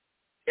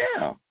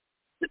 Yeah.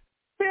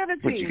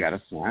 But you got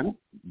to sign up.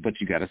 But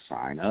you got to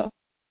sign up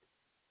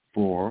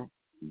for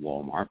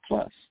Walmart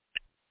Plus.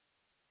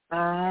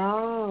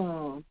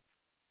 Oh.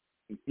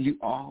 You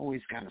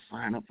always got to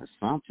sign up for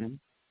something.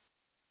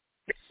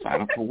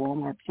 Sign up for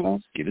Walmart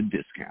Plus, get a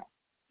discount.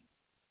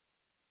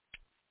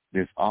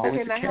 There's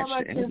always a catch how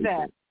much to everything. Is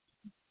that?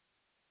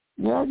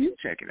 Well, you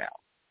check it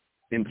out.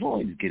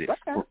 Employees get it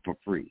for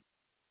free.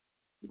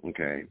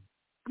 Okay?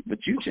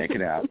 But you check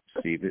it out,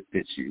 see if it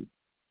fits you.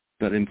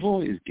 But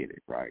employees get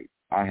it, right?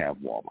 I have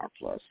Walmart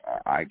Plus.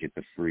 I get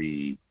the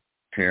free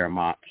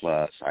Paramount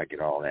Plus. I get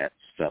all that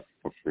stuff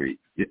for free.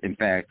 In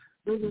fact,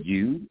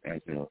 you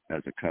as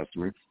a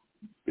customer,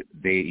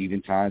 they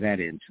even tie that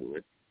into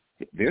it.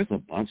 There's a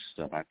bunch of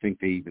stuff. I think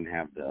they even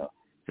have the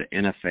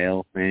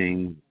NFL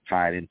thing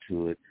tied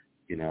into it.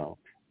 You know,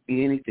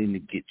 anything to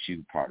get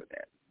you part of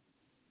that.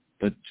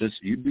 But just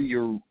you do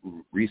your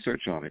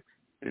research on it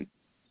and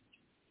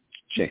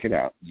check it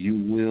out. You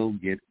will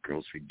get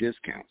grocery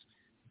discounts,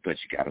 but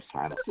you got to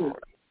sign up for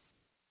it.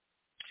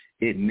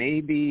 It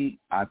may be,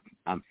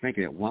 I'm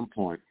thinking at one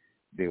point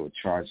they were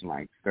charging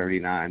like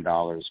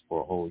 $39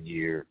 for a whole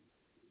year,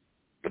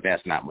 but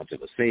that's not much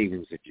of a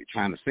savings if you're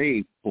trying to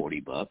save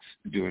 $40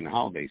 during the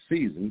holiday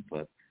season.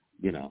 But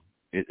you know,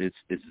 it's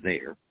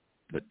there.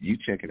 But you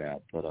check it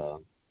out. But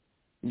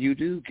you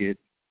do get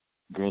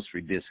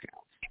grocery discounts.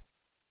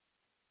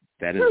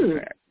 That is a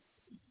fact.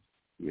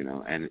 You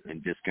know, and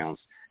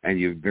discounts, and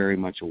you're very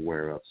much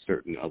aware of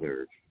certain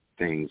other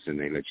things, and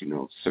they let you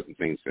know certain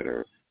things that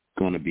are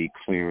going to be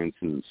clearance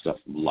and stuff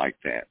like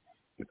that.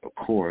 Of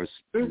course,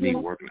 me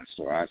working in a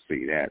store, I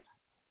see that.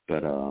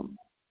 But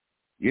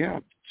yeah,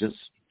 just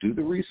do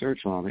the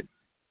research on it,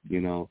 you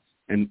know.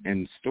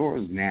 And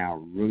stores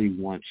now really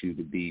want you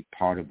to be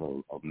part of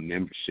a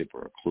membership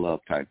or a club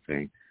type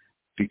thing,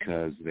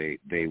 because they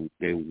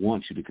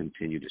want you to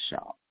continue to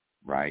shop,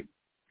 right,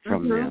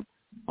 from them.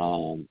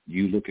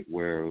 You look at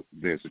where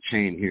there's a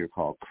chain here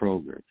called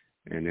Kroger,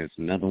 and there's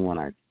another one,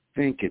 I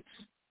think it's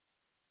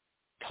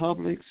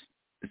Publix.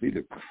 It's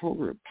either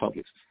Kroger or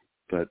Publix,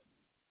 but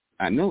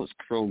I know it's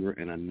Kroger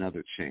and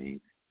another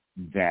chain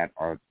that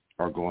are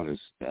going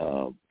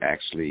to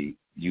actually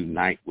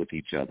unite with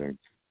each other.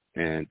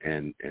 And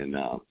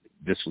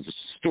this was a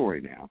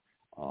story now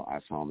I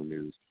saw on the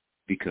news,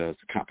 because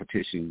the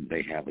competition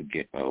they have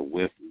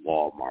with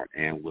Walmart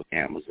and with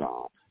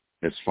Amazon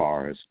as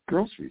far as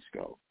groceries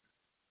go.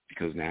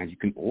 Because now you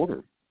can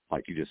order,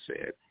 like you just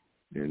said,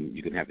 and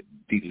you can have it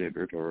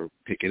delivered or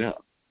pick it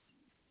up.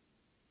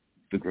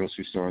 The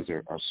grocery stores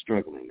are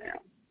struggling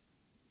now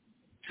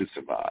to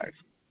survive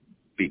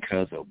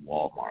because of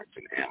Walmarts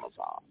and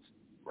Amazons,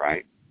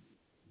 right?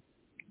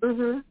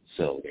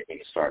 So they're going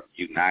to start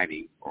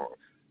uniting, or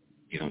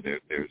you know,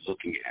 they're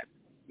looking at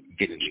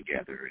getting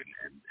together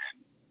and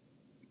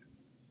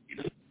you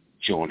know,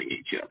 joining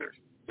each other,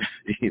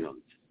 you know,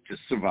 to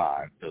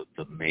survive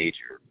the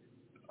major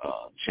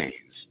chains.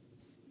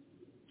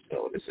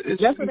 So it's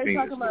that's what they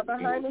talk about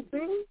behind the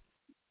scenes.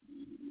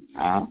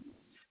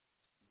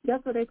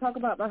 That's what they talk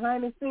about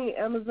behind the scenes.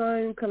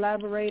 Amazon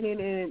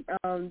collaborating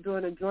and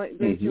doing a joint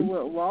venture with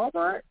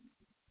Walmart.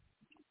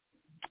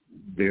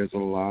 There's a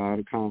lot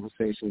of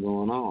conversation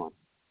going on.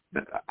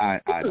 I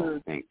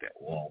don't think that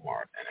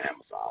Walmart and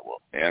Amazon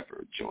will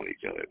ever join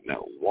each other.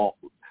 No,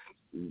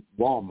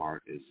 Walmart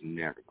is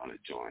never going to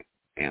join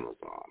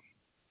Amazon.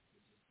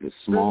 The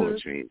smaller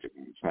chains are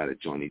going to try to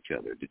join each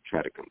other to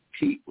try to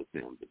compete with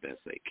them the best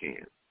they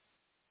can.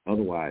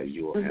 Otherwise,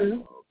 you'll have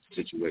a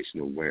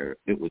situation where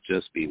it will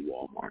just be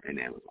Walmart and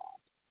Amazon.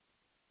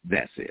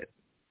 That's it.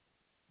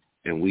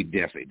 And we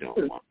definitely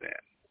don't want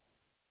that.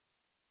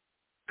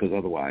 Because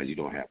otherwise, you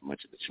don't have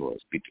much of a choice.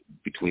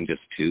 Between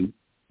just two,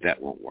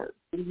 that won't work.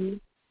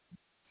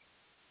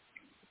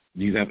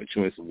 You have a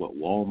choice of what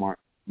Walmart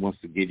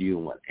wants to give you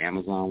and what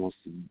Amazon wants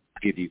to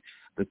give you.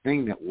 The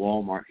thing that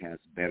Walmart has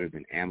better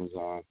than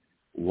Amazon,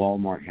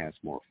 Walmart has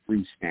more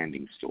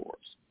freestanding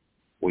stores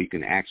where you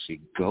can actually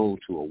go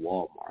to a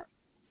Walmart.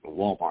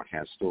 Walmart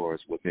has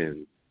stores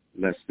within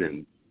less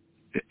than,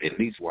 at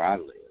least where I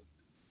live,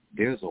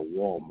 there's a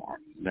Walmart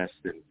less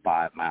than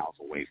 5 miles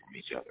away from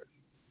each other.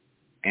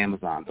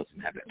 Amazon doesn't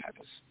have that type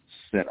of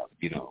setup,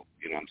 you know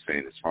what I'm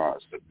saying, as far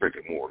as the brick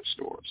and mortar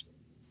stores.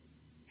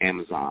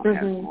 Amazon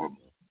has more of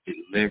a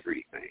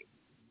delivery thing,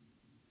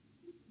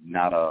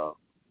 not a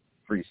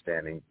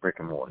freestanding brick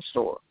and mortar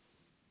store.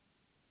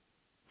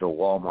 So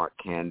Walmart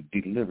can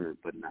deliver,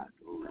 but not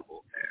to the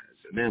level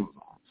as an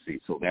Amazon. See,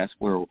 so that's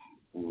where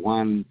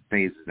one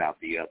phases out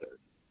the other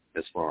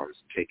as far as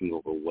taking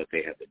over what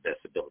they have the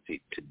best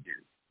ability to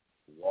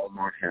do.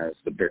 Walmart has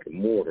the brick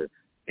and mortar.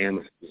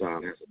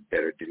 Amazon has a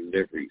better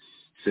delivery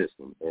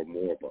system, or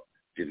more of a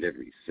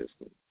delivery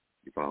system.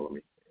 You follow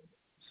me?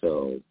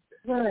 So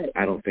Right.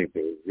 I don't think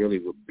there really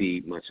would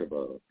be much of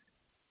a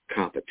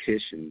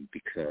competition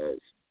because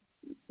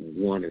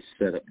one is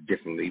set up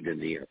differently than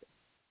the other.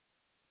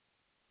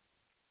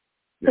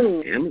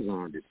 Now,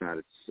 Amazon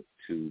decided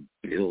to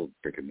build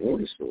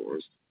brick-and-mortar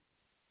stores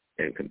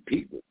and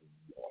compete with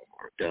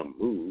Walmart. Dumb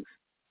move,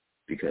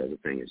 because the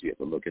thing is you have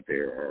to look at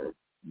their,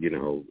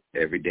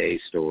 everyday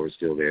stores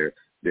still there.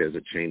 There's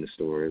a chain of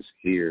stores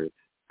here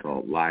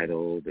called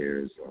Lido.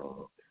 There's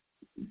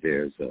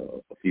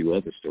a few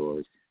other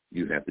stores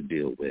you have to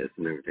deal with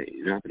and everything.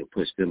 You're not going to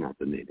push them out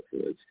the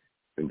neighborhoods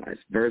and vice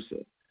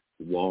versa.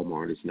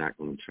 Walmart is not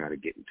going to try to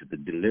get into the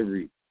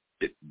delivery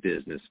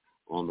business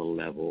on the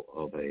level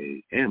of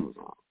a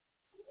Amazon.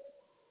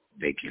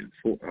 They can't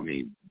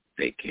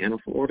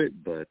afford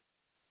it, but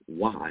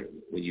why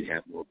when you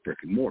have more brick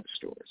and mortar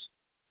stores?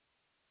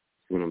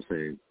 That's what I'm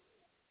saying.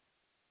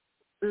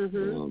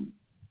 Mm-hmm.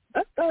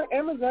 I thought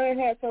Amazon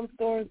had some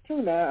stores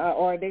too now,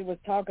 or they was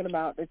talking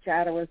about, the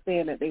chatter was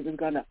saying that they was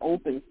going to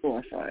open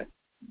storefronts.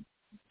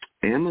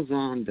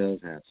 Amazon does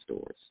have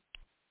stores.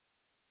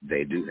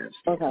 They do have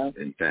stores.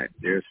 Okay. In fact,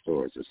 their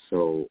stores are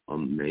so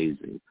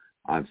amazing.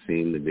 I've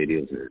seen the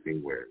videos and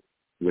everything where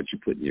what you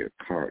put in your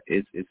cart,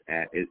 it's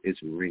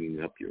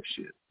ringing up your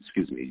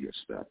your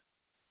stuff.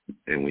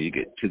 And when you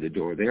get to the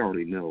door, they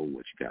already know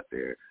what you got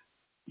there.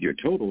 Your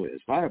total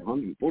is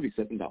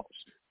 $547.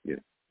 Yeah,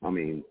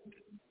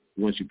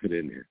 once you put it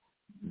in there,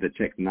 the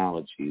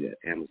technology that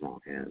Amazon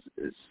has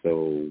is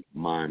so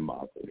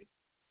mind-boggling.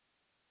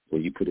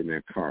 When you put in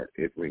their cart,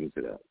 it rings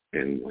it up.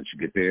 And once you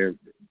get there,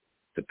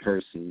 the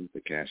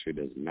cashier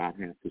does not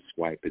have to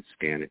swipe it,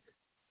 scan it.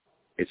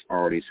 It's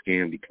already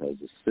scanned because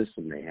the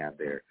system they have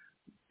there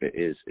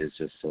is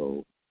just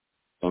so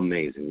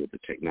amazing with the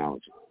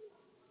technology.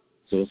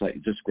 So it's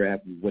like just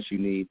grab what you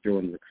need, throw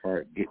it in the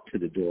cart, get to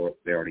the door.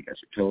 They already got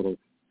your total,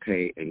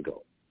 pay, and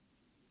go.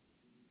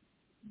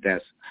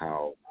 That's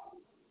how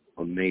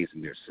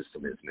amazing their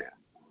system is now.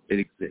 It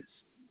exists.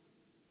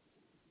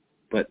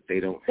 But they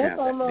don't have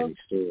that many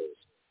stores.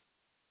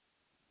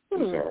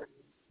 I'm sorry.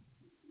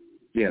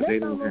 Yeah, they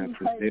don't have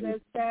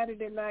that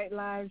Saturday Night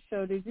Live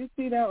show. Did you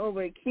see that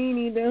over at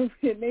Keeney? And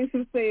they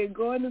were saying,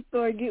 go in the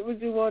store, get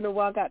what you want, and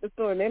walk out the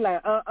store. And they're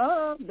like,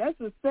 that's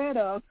a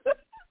setup.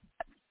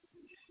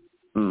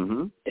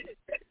 Mm-hmm.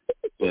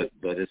 But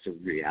it's a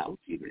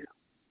reality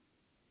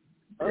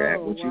now.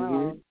 Grab what you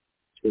want,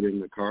 put it in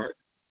the cart.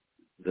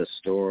 The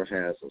store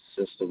has a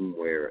system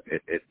where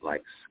it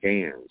like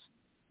scans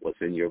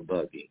what's in your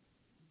buggy.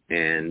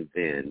 And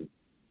then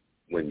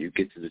when you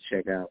get to the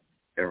checkout,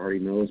 it already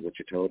knows what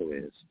your total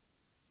is.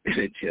 And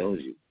it tells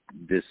you,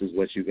 this is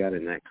what you got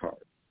in that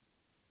cart.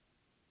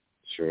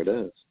 Sure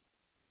does.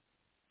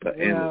 But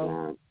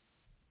Amazon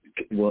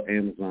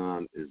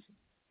is,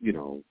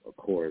 of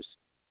course,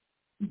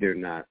 they're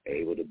not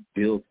able to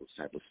build those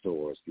type of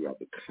stores throughout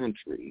the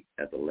country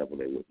at the level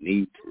they would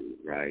need to,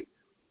 right,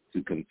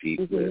 to compete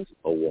with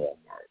a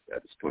Walmart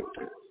at this point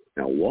in time.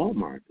 Now,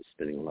 Walmart is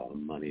spending a lot of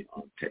money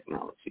on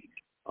technology.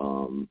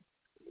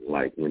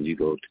 Like when you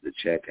go to the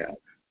checkout,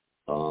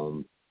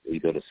 you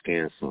go to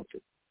scan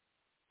something.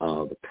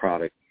 The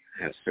product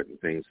has certain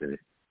things in it.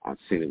 I've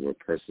seen it where a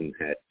person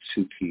had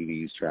two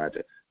TVs, tried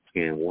to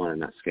scan one and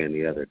not scan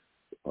the other.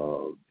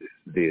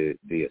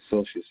 The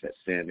associates that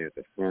stand there at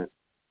the front,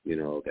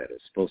 that are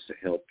supposed to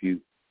help you,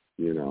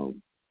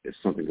 if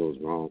something goes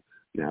wrong.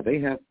 Now they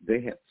have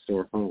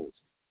store phones,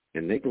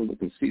 and they can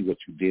look and see what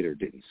you did or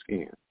didn't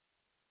scan,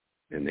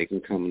 and they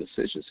can come in the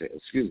session and say,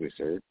 "Excuse me,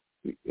 sir,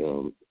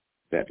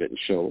 that didn't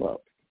show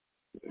up."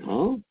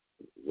 Huh?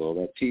 Well,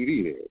 that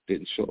TV there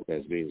didn't show up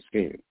as being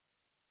scanned.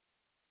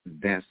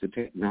 That's the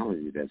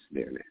technology that's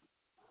there now.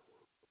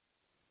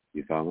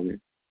 You follow me?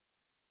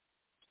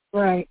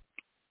 Right.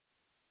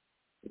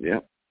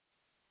 Yep.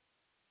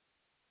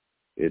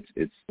 It's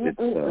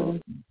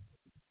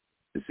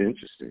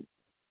interesting,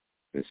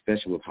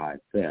 especially with high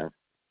theft.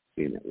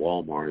 Seeing that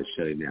Walmart is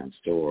shutting down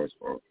stores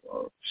or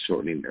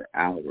shortening their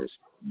hours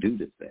due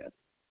to theft.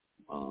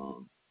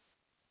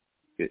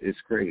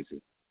 It's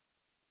crazy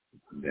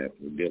that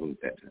we're dealing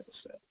with that type of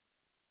stuff.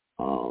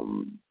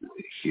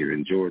 Here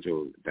in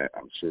Georgia, that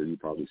I'm sure you've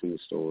probably seen the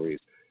stories.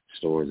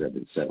 Stores have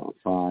been set on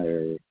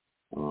fire.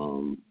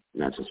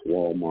 Not just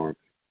Walmart,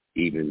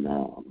 even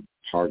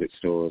Target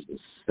stores were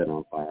set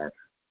on fire.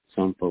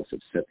 Some folks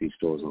have set these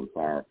stores on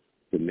fire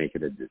to make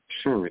it a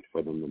deterrent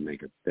for them to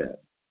make a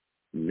theft,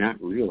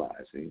 not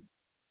realizing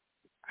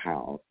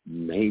how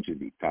major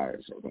these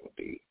fires are going to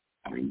be.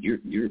 I mean,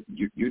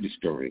 you're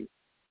destroying.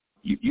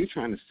 You're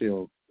trying to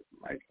steal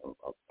like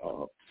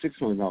a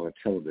 $600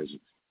 television,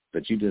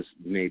 but you just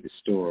made the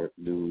store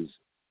lose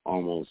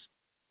almost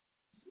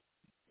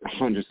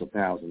hundreds of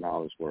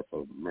 $1,000s worth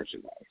of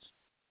merchandise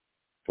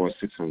for a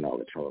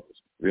 $600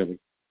 television. Really?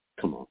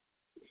 Come on.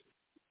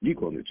 You're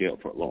going to jail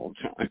for a long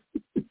time.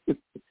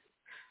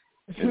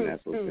 And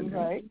that's what's been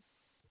happening.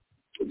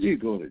 You're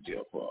going to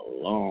jail for a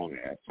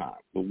long-ass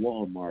time. The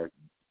Walmart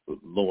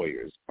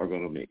lawyers are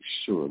going to make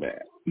sure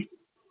that.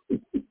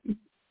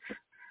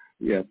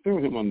 Yeah, throw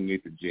him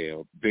underneath the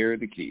jail, bury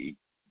the key,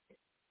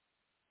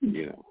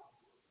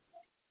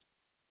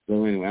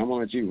 So anyway, I'm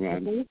going to let you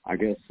run. Mm-hmm. I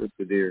guess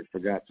Sister Dear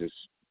forgot to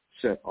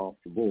set off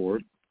the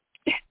board.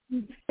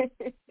 She's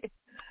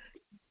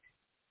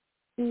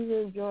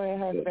enjoying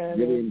her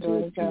family,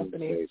 enjoying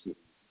company.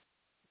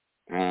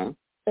 Huh?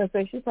 I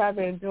say she's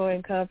probably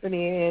enjoying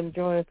company and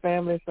enjoying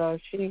family, so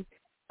she'll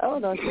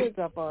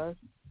jump on.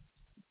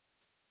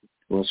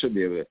 Well, she'll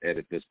be able to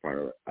edit this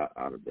part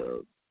out of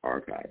the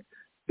archive.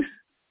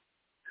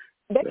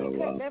 They can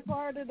cut that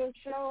part of the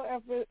show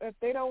if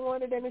they don't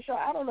want it in the show.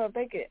 I don't know if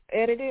they can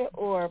edit it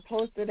or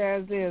post it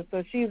as is.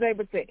 So she's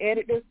able to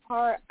edit this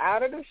part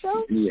out of the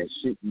show?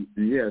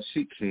 Yeah,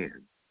 she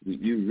can.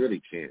 You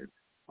really can.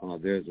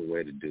 There's a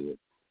way to do it.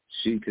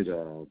 She could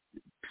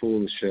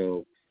pull the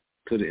show,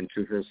 put it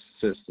into her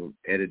system,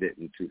 edit it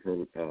into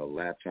her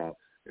laptop,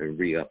 and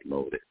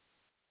re-upload it.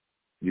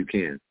 You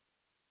can.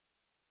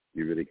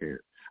 You really can.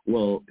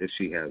 Well, if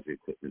she has the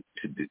equipment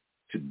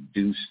to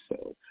do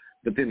so.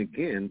 But then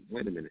again,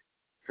 wait a minute.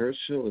 Her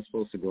show is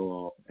supposed to go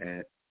off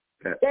at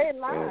they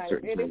live.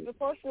 It is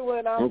supposed to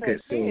went off at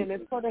 10.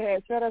 It's supposed to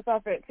have shut us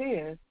off at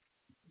 10.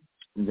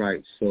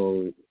 Right.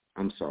 So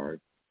I'm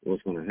sorry.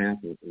 What's going to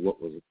happen? What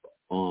was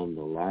on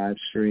the live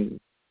stream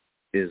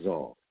is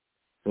off.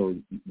 So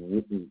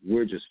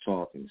we're just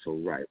talking. So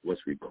right,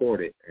 what's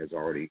recorded has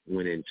already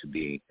went into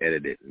being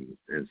edited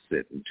and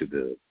set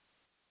into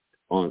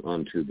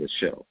onto the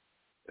show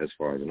as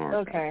far as an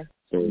archive. Okay.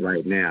 So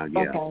right now,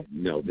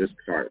 no, this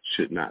part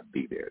should not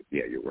be there.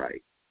 Yeah, you're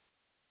right.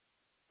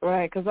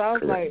 Right, because I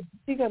was like,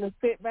 she's going to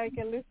sit back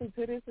and listen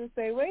to this and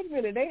say, wait a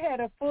minute, they had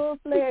a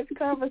full-fledged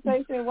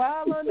conversation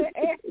while on the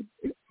air.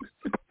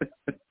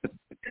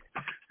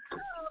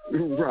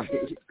 Right.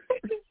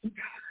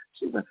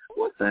 She's like,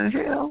 what the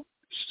hell?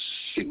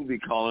 She will be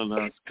calling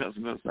us,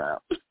 cussing us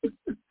out.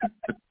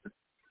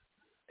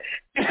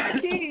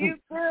 Key, you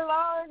still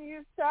on?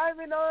 You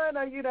chiming on,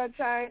 or you done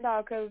chimed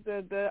off? Because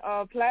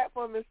the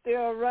platform is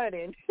still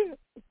running.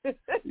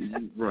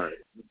 Right.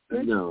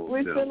 No,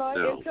 we're still on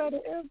Intro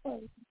to Info.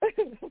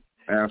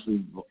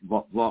 Actually,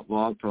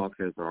 Blog Talk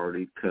has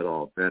already cut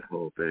off that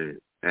whole thing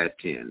at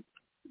 10.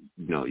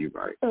 No, you're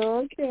right.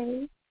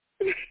 Okay.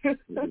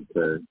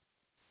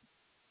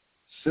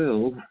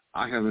 So,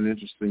 I have an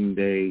interesting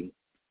day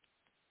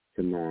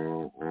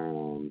tomorrow.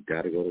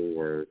 Got to go to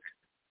work.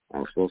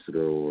 I'm supposed to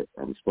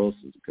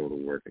go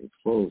to work and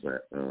close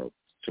at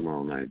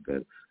tomorrow night,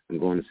 but I'm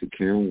going to see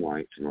Karen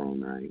White tomorrow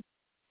night.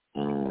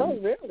 Oh,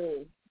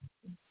 really?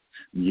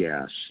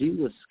 Yeah, she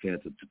was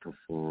scheduled to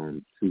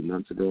perform 2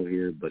 months ago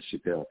here, but she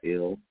fell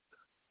ill,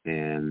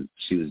 and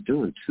she was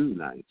doing 2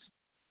 nights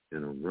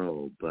in a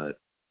row, but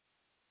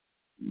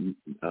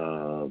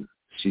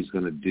she's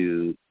going to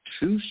do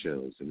 2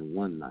 shows in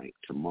 1 night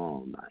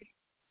tomorrow night.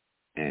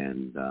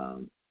 And,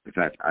 in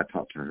fact, I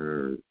talked to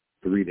her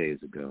 3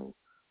 days ago.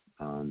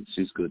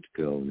 She's good to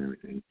go and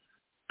everything.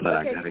 But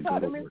I got to go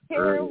to Miss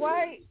Karen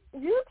White.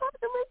 You talked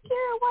to Miss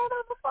Karen White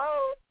on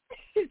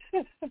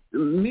the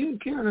phone? Me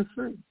and Karen are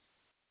friends.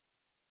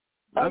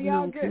 Oh,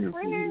 y'all good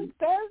friends?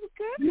 That's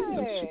good.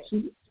 Yeah,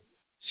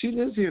 she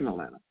lives here in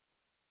Atlanta.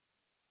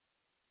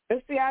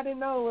 And see, I didn't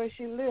know where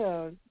she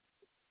lived.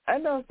 I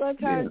know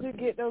sometimes you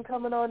get them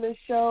coming on this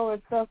show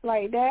and stuff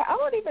like that. I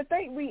don't even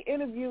think we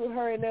interviewed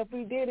her, and if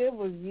we did, it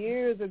was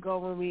years ago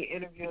when we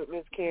interviewed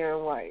Miss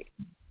Karen White.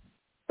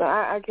 So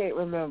I can't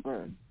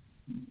remember.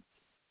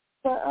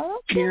 But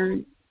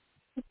Karen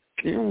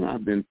and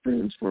I've been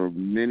friends for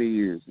many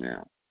years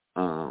now.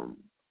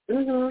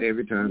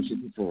 Every time she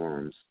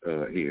performs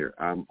here,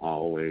 I'm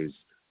always,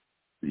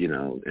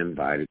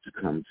 invited to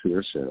come to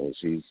her show.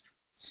 She's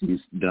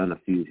done a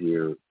few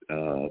here.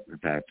 In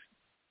fact,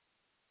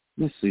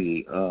 let's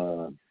see.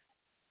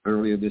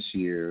 Earlier this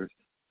year,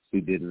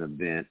 she did an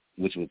event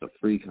which was a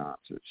free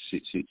concert.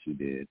 She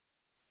did.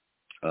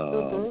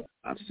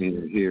 I've seen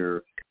her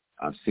here.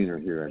 I've seen her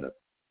here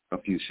at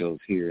a few shows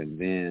here, and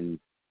then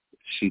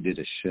she did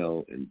a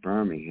show in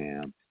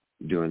Birmingham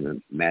during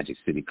the Magic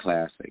City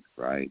Classic,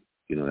 right?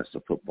 That's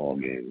the football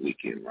game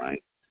weekend,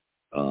 right?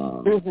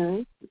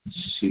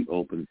 She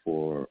opened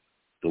for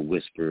the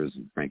Whispers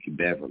and Frankie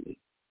Beverly,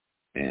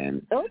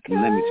 and let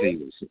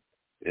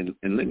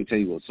me tell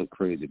you what's so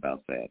crazy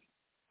about that.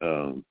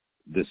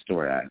 This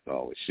story I have to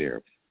always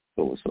share.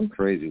 But what's so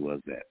crazy was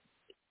that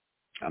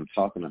I'm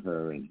talking to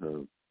her and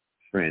her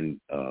friend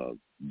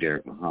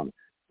Derek Muhammad,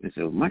 and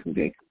said, Michael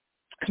Gay,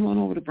 come on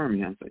over to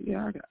Birmingham. I said,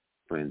 yeah, I got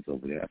friends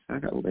over there. I said, I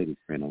got a lady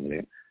friend over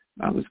there.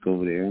 I'll just go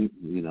over there and,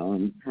 and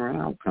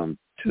I'll come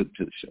to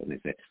the show. And they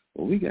said,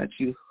 well, we got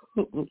you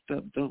hooked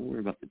up. Don't worry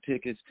about the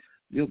tickets.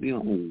 You'll be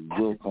on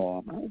Will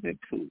Call. I said,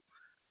 cool.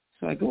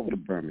 So I go over to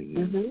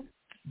Birmingham.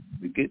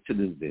 We get to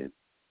the event,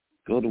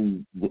 go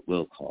to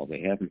Will Call.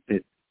 They haven't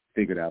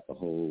figured out the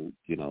whole,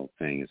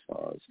 thing as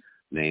far as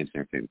names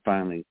and everything.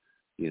 Finally,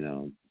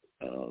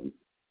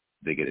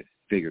 they get it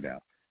figured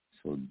out.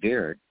 So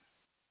Derek,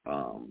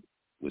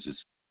 which is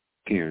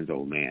Karen's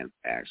old man,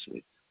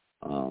 actually,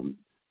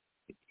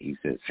 he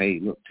says, hey,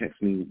 look,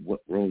 text me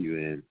what role you're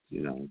in,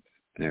 and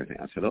everything.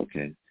 I said,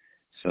 okay.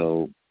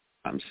 So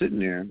I'm sitting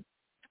there,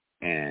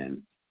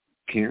 and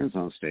Karen's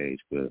on stage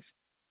with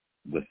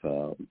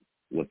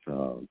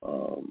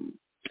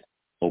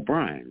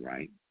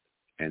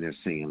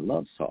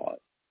Saw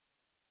It.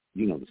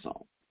 You know the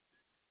song.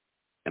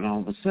 And all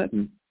of a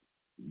sudden,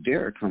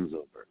 Derek comes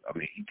over.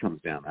 He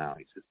comes down the aisle.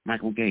 He says,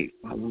 Michael Gay,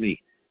 follow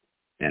me.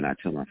 And I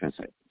tell my friends,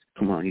 like,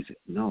 come on. He said,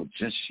 no,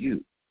 just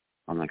you.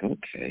 I'm like,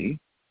 okay.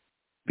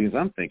 Because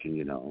I'm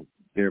thinking,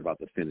 they're about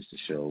to finish the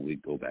show. We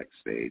go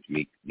backstage,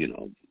 meet,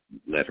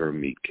 let her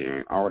meet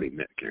Karen. I already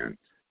met Karen.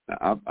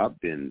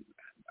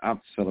 I've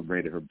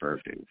celebrated her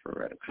birthday with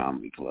her at a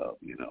comedy club,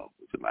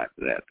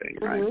 after that thing,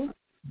 right? Mm-hmm.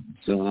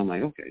 So I'm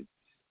like, okay.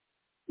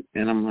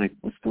 And I'm like,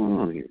 what's going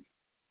on here?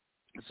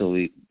 So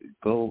we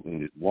go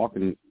and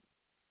walking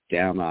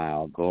down the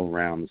aisle, go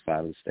around the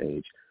side of the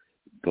stage,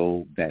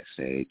 go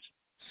backstage,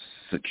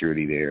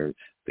 security there.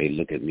 They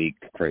look at me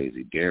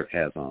crazy. Derek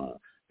has on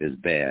his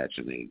badge,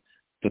 and they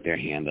put their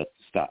hand up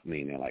to stop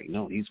me, and they're like,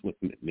 no, he's with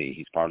me.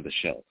 He's part of the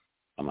show.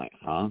 I'm like,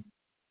 huh?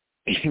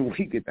 And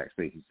we get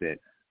backstage. He said,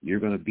 you're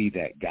going to be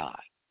that guy.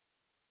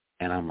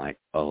 And I'm like,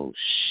 oh,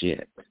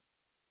 shit.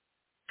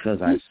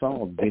 Because I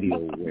saw a video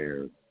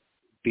where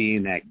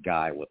being that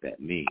guy, what that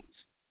means.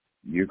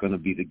 You're going to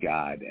be the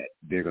guy that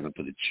they're going to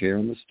put a chair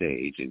on the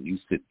stage, and you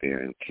sit there,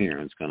 and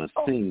Karen's going to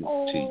sing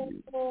to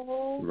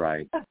you,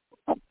 right?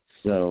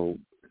 So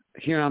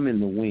here I'm in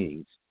the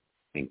wings,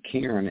 and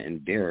Karen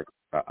and Karen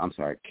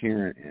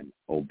and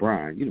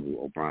O'Brien, you know who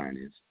O'Brien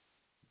is,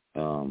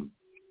 are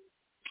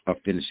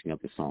finishing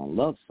up the song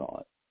Love Saw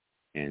It.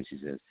 And she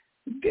says,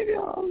 give it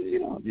all,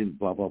 just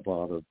blah, blah,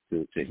 blah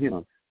to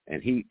him.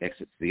 And he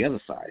exits the other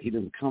side. He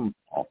doesn't come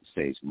off the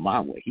stage my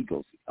way. He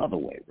goes the other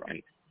way,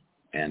 right?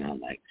 And I'm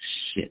like,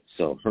 shit.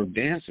 So her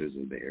dancers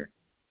are there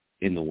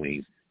in the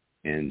wings,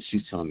 and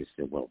she's telling me,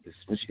 she said, well, this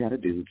is what you got to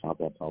do, blah,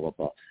 blah, blah, blah,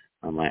 blah.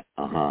 I'm like,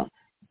 uh-huh.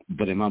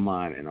 But in my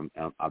mind, and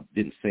I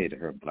didn't say it to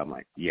her, but I'm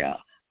like, yeah,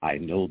 I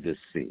know this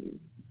scene.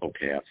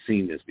 Okay, I've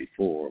seen this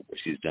before, but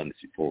she's done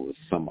this before with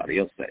somebody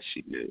else that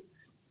she knew.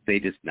 They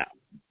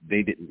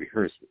didn't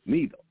rehearse with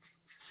me, though.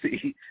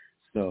 See?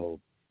 So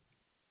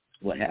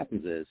what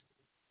happens is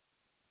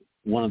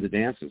one of the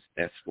dancers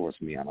escorts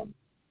me out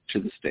to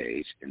the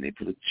stage, and they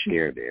put a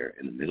chair there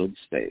in the middle of the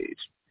stage,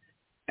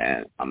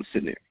 and I'm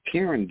sitting there.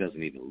 Karen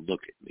doesn't even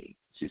look at me.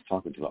 She's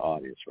talking to the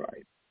audience,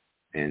 right?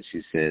 And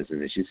she says,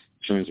 and then she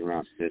turns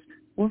around and says,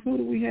 well, who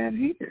do we have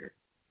here?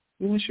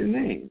 What's your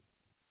name?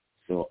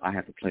 So I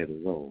have to play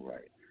the role,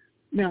 right?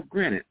 Now,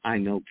 granted, I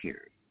know Karen.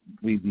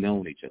 We've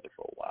known each other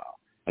for a while.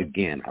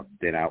 Again, I've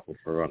been out with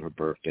her on her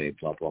birthday,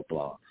 blah, blah,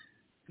 blah.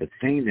 The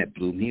thing that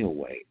blew me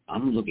away,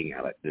 I'm looking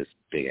out at this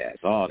big-ass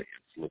audience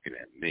looking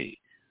at me,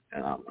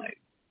 and I'm like,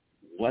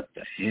 what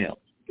the hell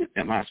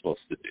am I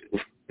supposed to do?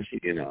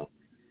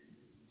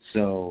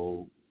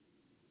 So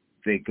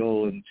they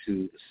go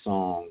into the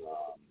song,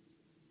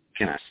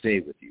 Can I Stay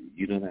With You?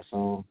 You know that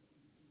song?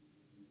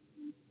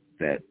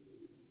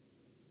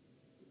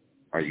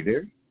 Are you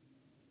there?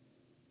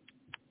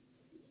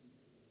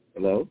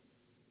 Hello?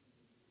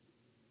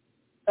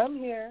 I'm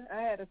here.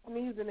 I had a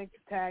sneezing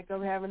attack.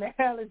 I'm having an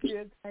allergy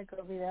attack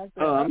over here.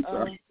 I'm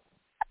sorry.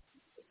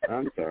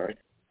 I'm sorry.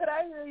 But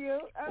I hear you.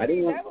 I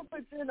mean, that would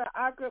put you in an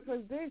awkward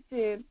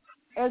position,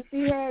 and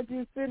she had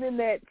you sitting in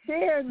that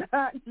chair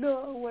not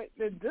knowing what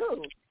to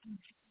do.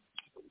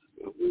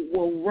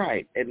 Well,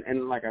 right.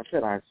 And like I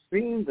said, I've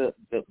seen the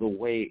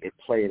way it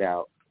played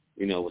out,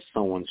 with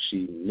someone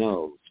she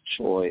knows.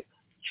 Troy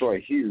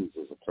Hughes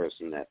is a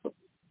person that's a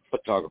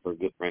photographer, a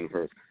good friend of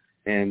hers,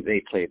 and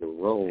they played the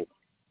role.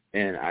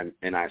 And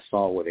I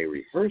saw where they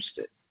rehearsed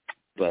it,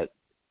 but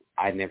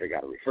I never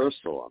got a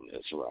rehearsal on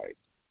this, right?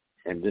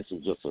 And this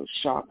is just a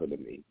shocker to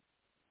me.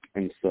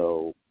 And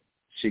so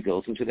she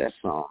goes into that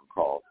song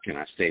called Can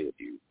I Stay With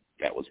You?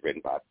 That was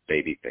written by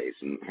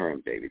Babyface, and her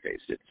and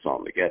Babyface did the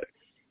song together.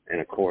 And,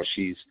 of course,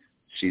 she's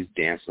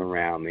dancing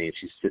around me, and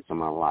she sits on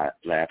my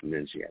lap, and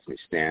then she has me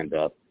stand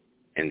up.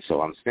 And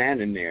so I'm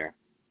standing there,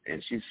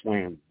 and she's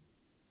swaying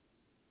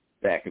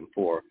back and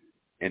forth,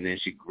 and then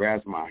she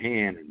grabs my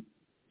hand and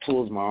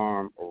pulls my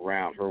arm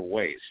around her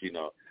waist,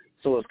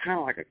 So it's kind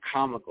of like a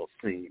comical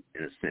scene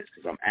in a sense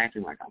because I'm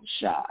acting like I'm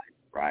shy,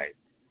 right,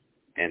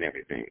 and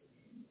everything.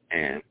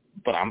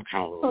 But I'm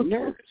kind of a little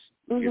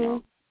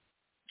nervous,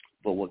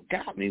 But what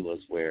got me was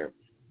where,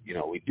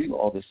 we do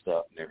all this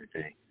stuff and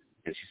everything,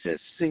 and she says,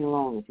 sing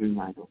along with me,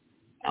 Michael.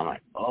 I'm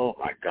like, oh,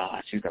 my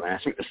God, she's going to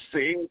ask me to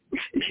sing,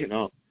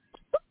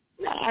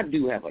 Now, I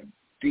do have a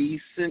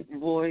decent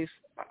voice.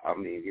 I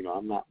mean,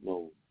 I'm not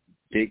no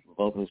big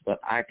vocalist, but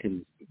I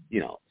can,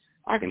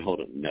 I can hold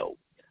a note,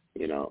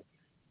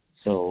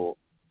 So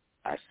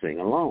I sing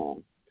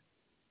along,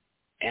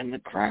 and the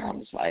crowd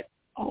was like,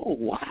 oh,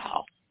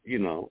 wow,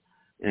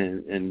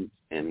 and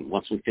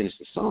once we finish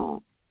the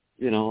song,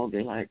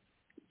 they're like,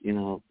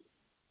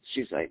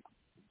 she's like,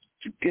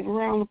 give a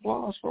round of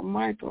applause for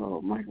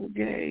Michael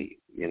Gay,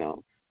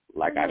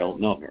 like I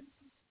don't know her.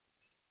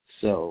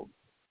 So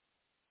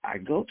I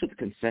go to the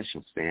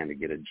concession stand to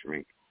get a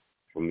drink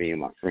for me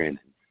and my friend,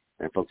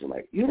 and folks are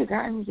like, you're the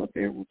guy who's up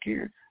there with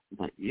Karen? I'm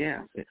like,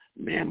 yeah. I said,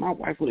 man, my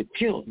wife would have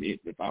killed me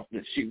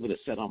if she would have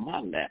sat on my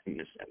lap and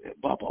this,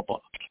 blah, blah, blah.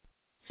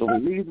 So we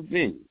leave the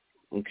venue,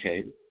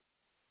 okay?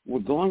 We're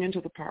going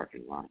into the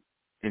parking lot,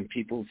 and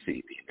people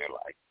see me, and they're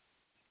like,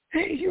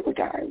 hey, you're the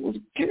guy who was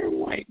Karen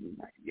White. And I'm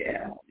like,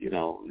 yeah,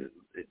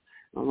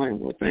 I'm like,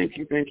 well, thank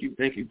you,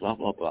 blah,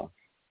 blah, blah.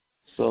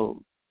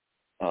 So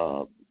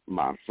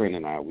my friend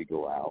and I, we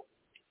go out,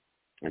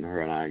 and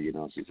her and I,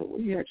 she said, well,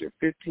 you had your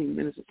 15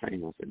 minutes of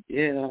fame. I said,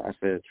 yeah. I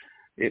said,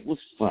 it was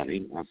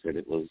funny. I said,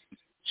 it was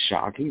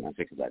shocking. I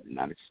said, because I did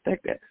not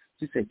expect that.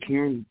 She said,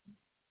 Karen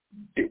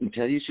didn't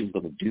tell you she was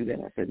going to do that?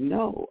 I said,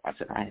 no. I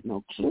said, I had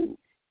no clue.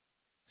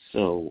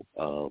 So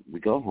we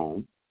go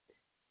home,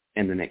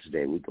 and the next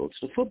day we go to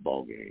the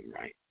football game,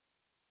 right,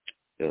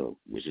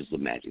 which is the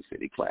Magic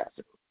City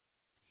Classic.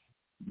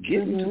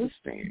 Get into the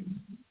stands.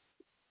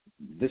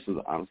 This is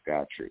the honest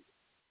God truth.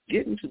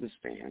 Get into the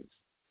stands,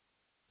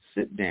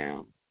 sit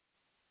down,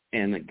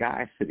 and the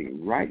guy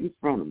sitting right in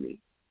front of me,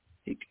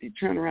 he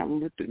turned around and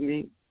looked at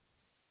me,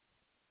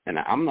 and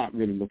I'm not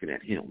really looking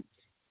at him,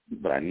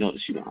 but I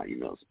noticed, how you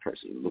notice a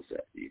person who looks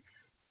at you.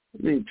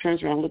 And then he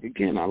turns around and look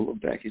again. I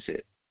look back. He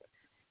said,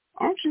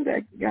 aren't you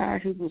that guy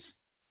who was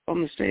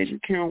on the stage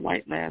with Karen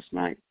White last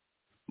night?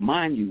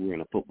 Mind you, we're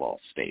in a football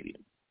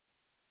stadium.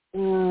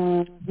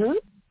 Mm-hmm.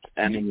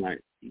 And I'm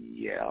like,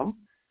 yeah.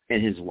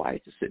 And his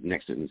wife is sitting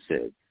next to him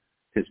and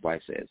his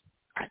wife says,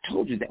 I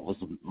told you that was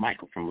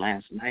Michael from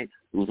last night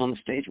who was on the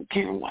stage with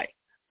Karen White.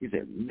 He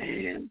said,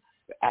 man,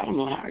 I don't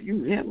know how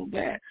you handled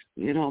that.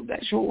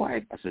 That's your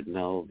wife. I said,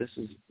 no, this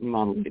is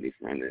my lady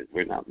friend.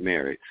 We're not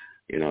married,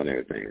 and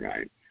everything,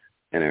 right?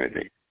 And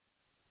everything.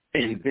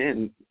 And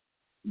then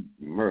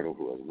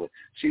Myrtle,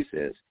 she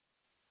says,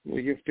 well,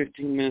 your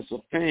 15 minutes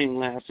of fame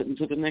lasted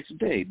until the next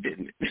day,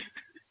 didn't it?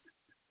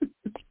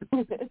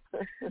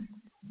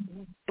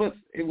 But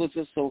it was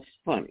just so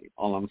funny.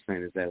 All I'm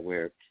saying is that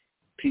where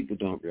people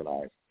don't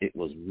realize it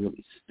was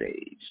really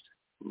staged,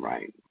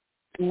 right?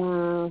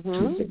 Mm-hmm.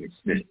 To some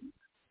extent.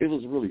 It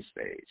was really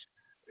staged.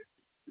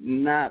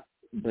 Not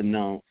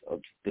beknownst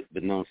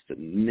to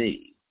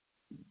me,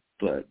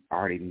 but I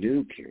already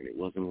knew Karen. It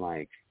wasn't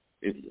like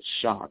it was a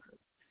shocker,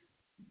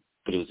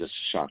 but it was just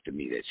a shock to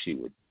me that she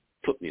would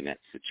put me in that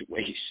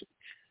situation,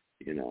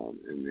 And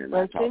then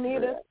well, she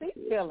needed a seat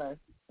filler.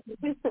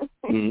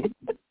 Mm-hmm.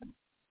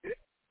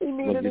 She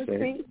needed a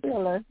seat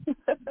filler.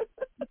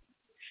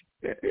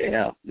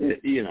 Yeah,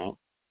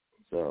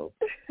 So,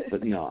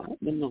 but no, I've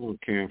been knowing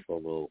Karen for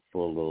a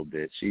little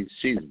bit. She's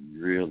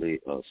really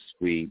a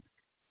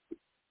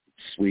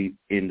sweet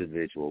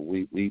individual.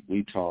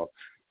 We talk.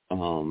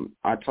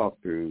 I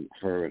talk through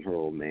her and her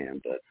old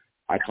man, but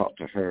I talk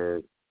to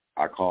her.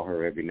 I call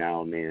her every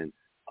now and then.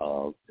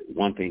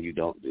 One thing you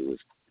don't do is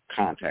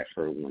contact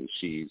her when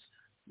she's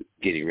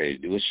getting ready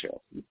to do a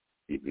show.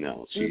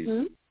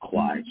 She's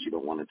quiet. She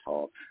don't want to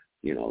talk,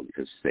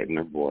 because saving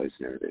her voice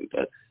and everything.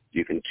 But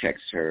you can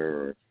text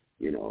her,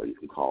 or, you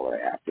can call her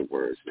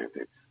afterwards and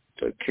everything.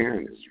 But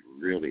Karen is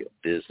really a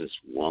business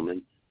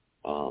woman.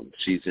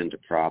 She's into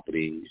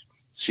property.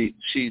 She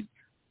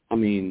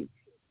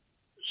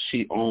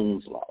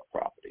owns a lot of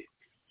property.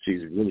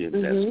 She's really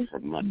invested her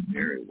money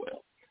very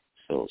well.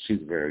 So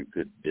she's a very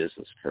good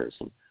business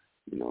person,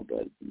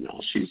 but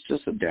she's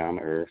just a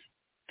down-to-earth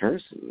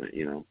person,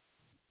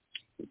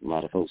 A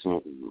lot of folks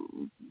don't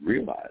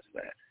realize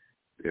that.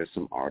 There's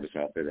some artists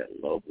out there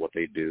that love what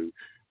they do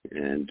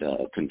and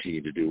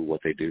continue to do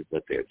what they do,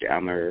 but they're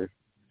down-to-earth,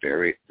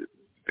 very,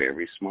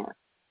 very smart.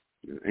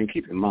 And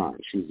keep in mind,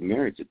 she was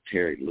married to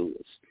Terry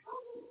Lewis,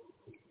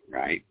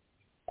 right?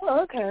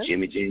 Oh, okay.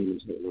 Jimmy Jam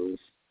and Terry Lewis.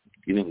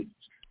 You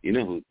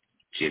know who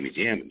Jimmy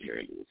Jam and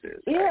Terry Lewis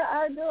is, right? Yeah,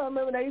 I do. I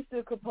remember they used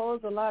to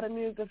compose a lot of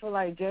music for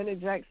like Janet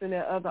Jackson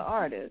and other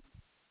artists.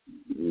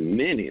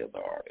 Many of the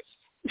artists.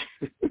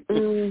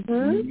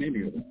 Mm-hmm.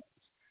 Many of them.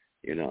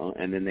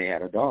 And then they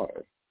had a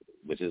daughter,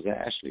 which is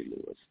Ashley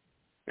Lewis.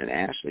 And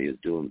Ashley is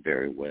doing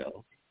very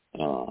well.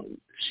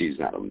 She's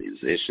not a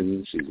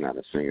musician. She's not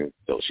a singer,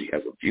 though she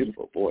has a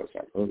beautiful voice.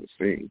 I've heard her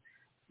sing.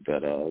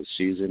 But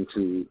she's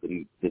into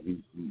the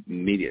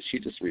media. She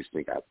just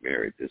recently got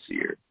married this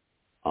year.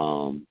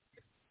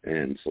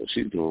 And so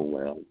she's doing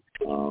well.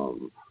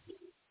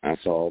 I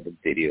saw the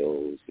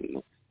videos and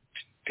the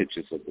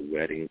pictures of the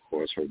wedding. Of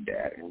course, her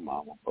dad and her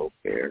mom were both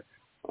there.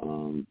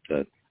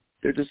 But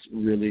they're just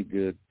really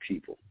good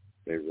people.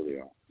 They really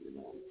are.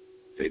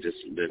 They just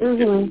live a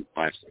different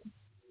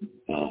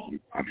lifestyle.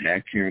 I've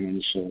had Karen on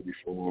the show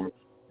before,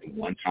 and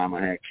one time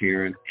I had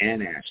Karen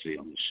and Ashley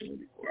on the show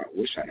before. I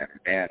wish I had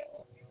her dad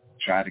on.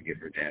 Tried to get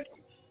her dad on,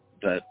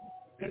 but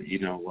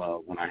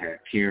when I had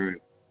Karen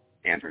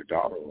and her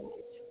daughter on,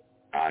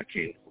 I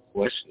came to the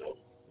question of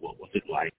what was it like